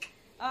minute.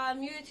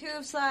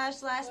 YouTube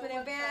 /last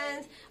minute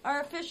bands. Our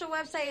official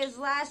website is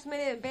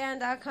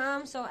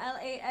lastminuteband.com. So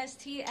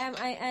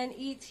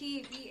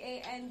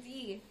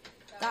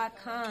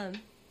LASTMINETBAND.com.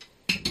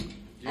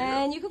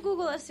 And you can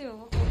Google us too.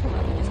 We'll come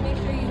up. Just make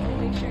sure it's MINET.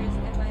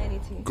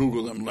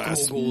 Google them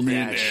last Google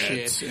that minute.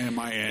 shit.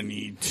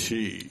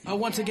 MINET.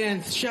 Once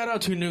again, shout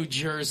out to New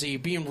Jersey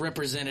being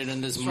represented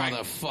in this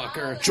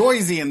motherfucker.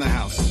 Joyzy in the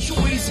house.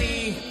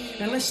 Joyzy.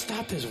 And let's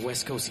stop this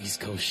West Coast,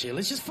 East Coast shit.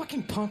 Let's just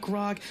fucking punk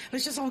rock.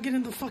 Let's just all get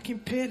in the fucking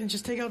pit and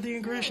just take out the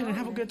aggression and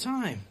have a good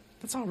time.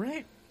 That's all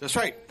right. That's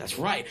right. That's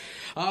right.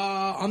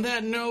 On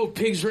that note,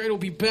 Pigs Radio will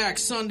be back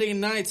Sunday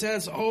nights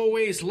as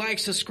always. Like,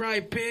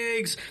 subscribe,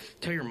 Pigs.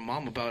 Tell your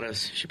mom about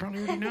us. She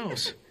probably already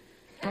knows.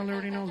 probably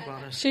already knows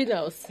about us. She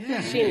knows.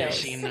 Yeah. She knows.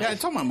 She knows. Yeah, I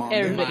told my mom.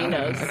 Everybody dude.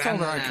 knows. I told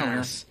her I'd come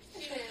here.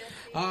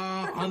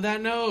 On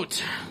that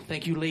note,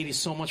 thank you ladies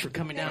so much for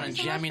coming down and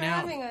jamming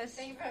out. Having us.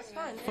 Thank you for having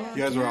us. Fun.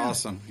 You guys were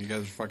awesome. You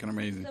guys are fucking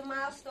amazing. It's a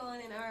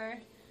milestone in our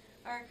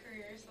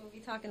career, so we'll be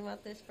talking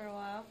about this for a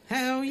while.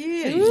 Hell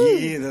yeah.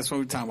 Yeah, that's what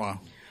we're talking about.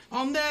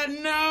 On that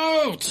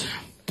note,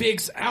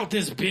 Big's out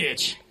this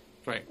bitch.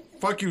 Right.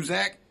 Fuck you,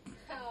 Zach.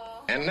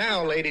 And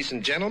now, ladies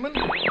and gentlemen.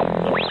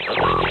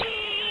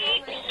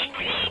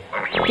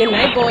 Good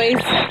night,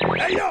 boys.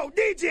 Hey, yo,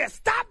 DJ,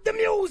 stop the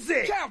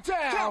music.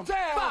 Countdown.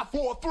 5,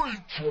 4, 3,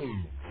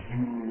 2.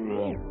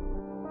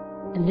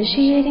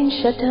 Initiating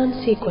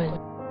shutdown sequence.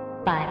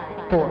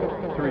 5,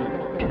 4, 3,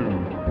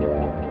 2.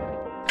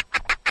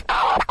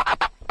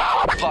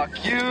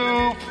 Fuck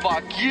you,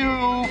 fuck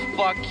you,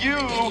 fuck you.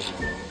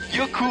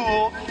 You're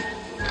cool.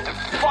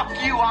 Fuck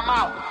you, I'm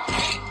out.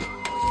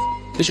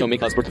 This show may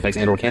cause birth defects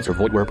and/or cancer.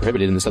 Void where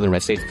prohibited in the Southern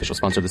Red States. Official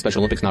sponsor of the Special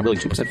Olympics. Not really.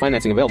 2%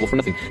 financing available for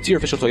nothing. See your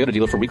official Toyota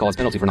dealer for recall as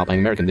penalty for not buying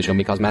American. This show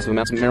may cause massive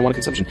amounts of marijuana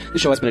consumption.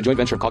 This show has been a joint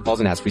venture of cockballs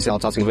and ass. Free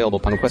salad tossing available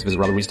upon request. Visit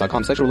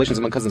RobertReese.com. Sexual relations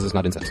among cousins is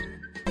not incest.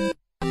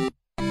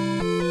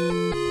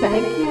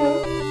 Thank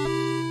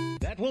you.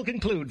 That will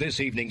conclude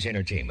this evening's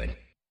entertainment.